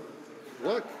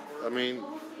 Look, I mean,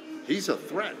 he's a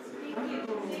threat.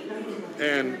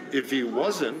 And if he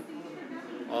wasn't,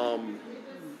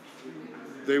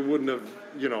 they wouldn't have,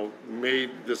 made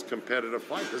this competitive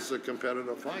fight. This is a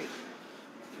competitive fight,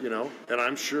 And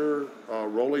I'm sure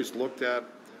Rolly's looked at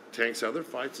Tank's other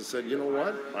fights and said, you know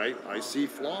what? I see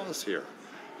flaws here,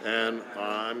 and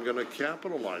I'm going to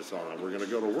capitalize on it. We're going to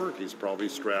go to work. He's probably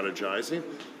strategizing.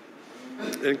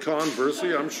 And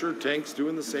conversely, I'm sure Tank's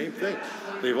doing the same thing.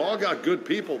 They've all got good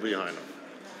people behind them.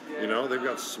 They've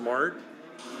got smart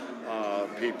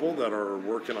people that are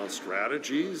working on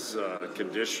strategies,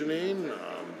 conditioning,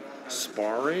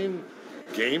 sparring,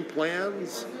 game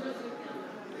plans.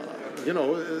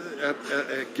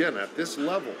 Again, at this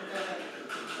level,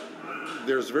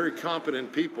 there's very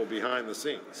competent people behind the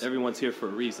scenes. Everyone's here for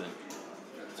a reason.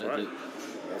 That's right.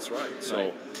 That's right.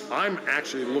 So I'm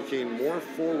actually looking more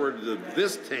forward to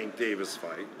this Tank Davis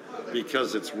fight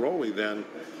because it's Rolly than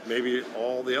maybe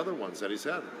all the other ones that he's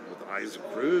had with Isaac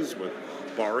Cruz, with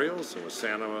Barrios, and with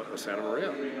Santa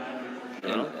Maria.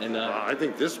 I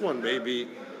think this one may be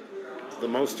the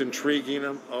most intriguing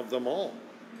of them all.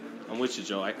 I'm with you,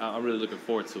 Joe. I'm really looking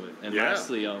forward to it. And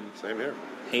lastly, same here.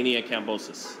 Haney and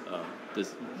Kambosos.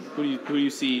 Who do you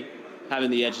see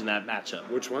having the edge in that matchup?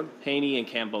 Which one? Haney and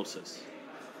Kambosos.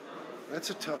 That's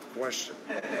a tough question.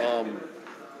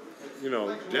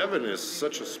 Devin is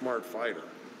such a smart fighter.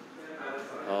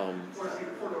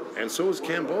 And so is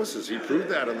Kambosos. He proved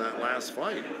that in that last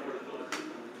fight.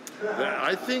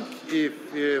 I think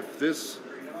if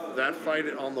that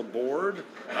fight on the board,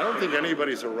 I don't think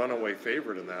anybody's a runaway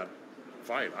favorite in that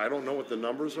fight. I don't know what the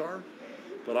numbers are,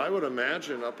 but I would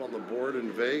imagine up on the board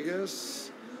in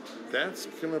Vegas, that's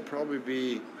going to probably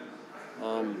be,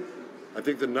 I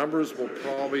think the numbers will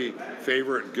probably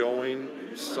favor it going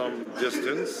some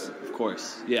distance. Of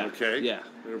course, yeah. Okay? Yeah.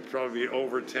 It'll probably be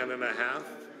over 10.5,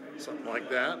 something like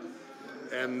that.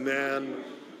 And then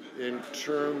in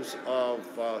terms of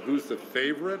who's the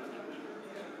favorite,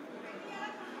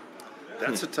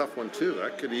 that's a tough one too.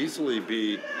 That could easily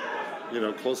be,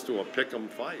 close to a pick'em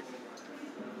fight.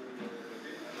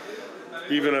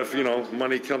 Even if,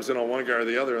 money comes in on one guy or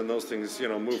the other and those things,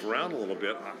 move around a little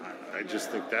bit, I just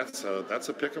think that's a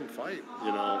pick'em fight,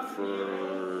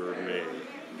 for me.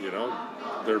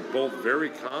 They're both very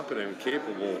competent and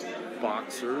capable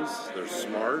boxers. They're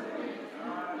smart,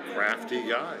 crafty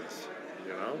guys,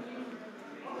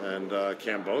 And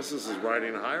Kambosos is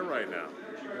riding high right now.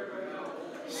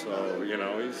 So,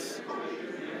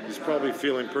 he's probably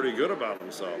feeling pretty good about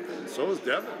himself. And so is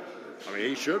Devin. I mean,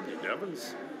 he should be.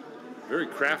 Devin's a very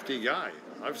crafty guy.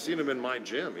 I've seen him in my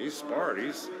gym. He's sparred.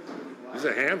 He's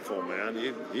a handful, man.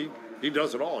 He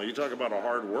does it all. You talk about a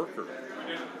hard worker.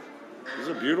 He's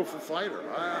a beautiful fighter.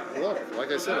 Look,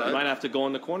 like I said, you might have to go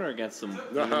in the corner against him.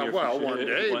 One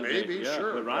day, maybe, yeah,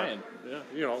 sure. With Ryan,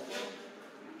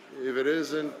 if it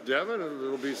isn't Devin,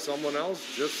 it'll be someone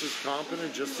else just as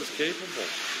competent, just as capable.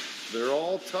 They're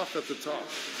all tough at the top.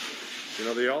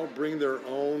 They all bring their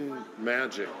own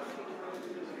magic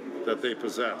that they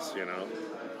possess,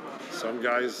 Some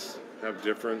guys have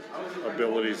different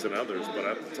abilities than others, but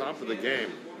at the top of the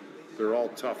game, they're all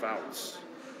tough outs.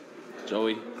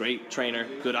 Joey, great trainer,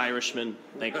 good Irishman.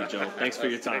 Thank you, Joe. Thanks for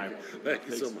your time. Thank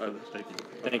you so much.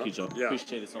 Thank you, Joe. Yeah.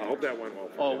 Appreciate it so much. I hope that went well.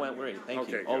 Oh, it went great. Thank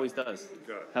you. Good. Always does.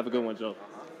 Good. Have a good one, Joe.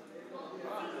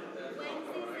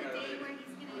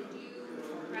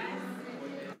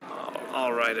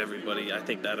 All right, everybody. I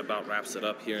think that about wraps it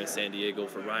up here in San Diego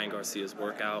for Ryan Garcia's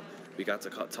workout. We got to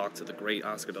talk to the great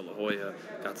Oscar De La Hoya,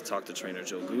 got to talk to trainer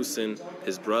Joe Goosen,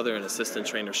 his brother and assistant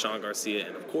trainer Sean Garcia,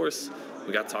 and of course,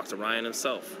 we got to talk to Ryan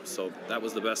himself. So that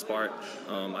was the best part.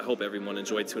 I hope everyone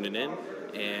enjoyed tuning in,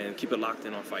 and keep it locked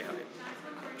in on Fight Hype.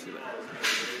 See you later.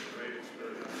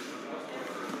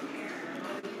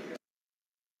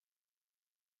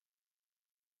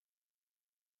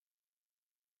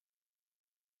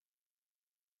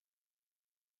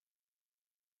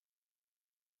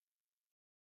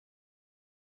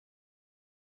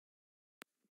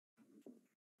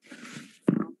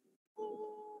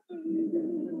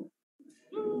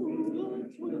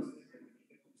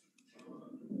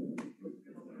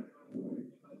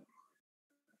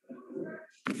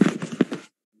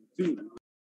 Dude.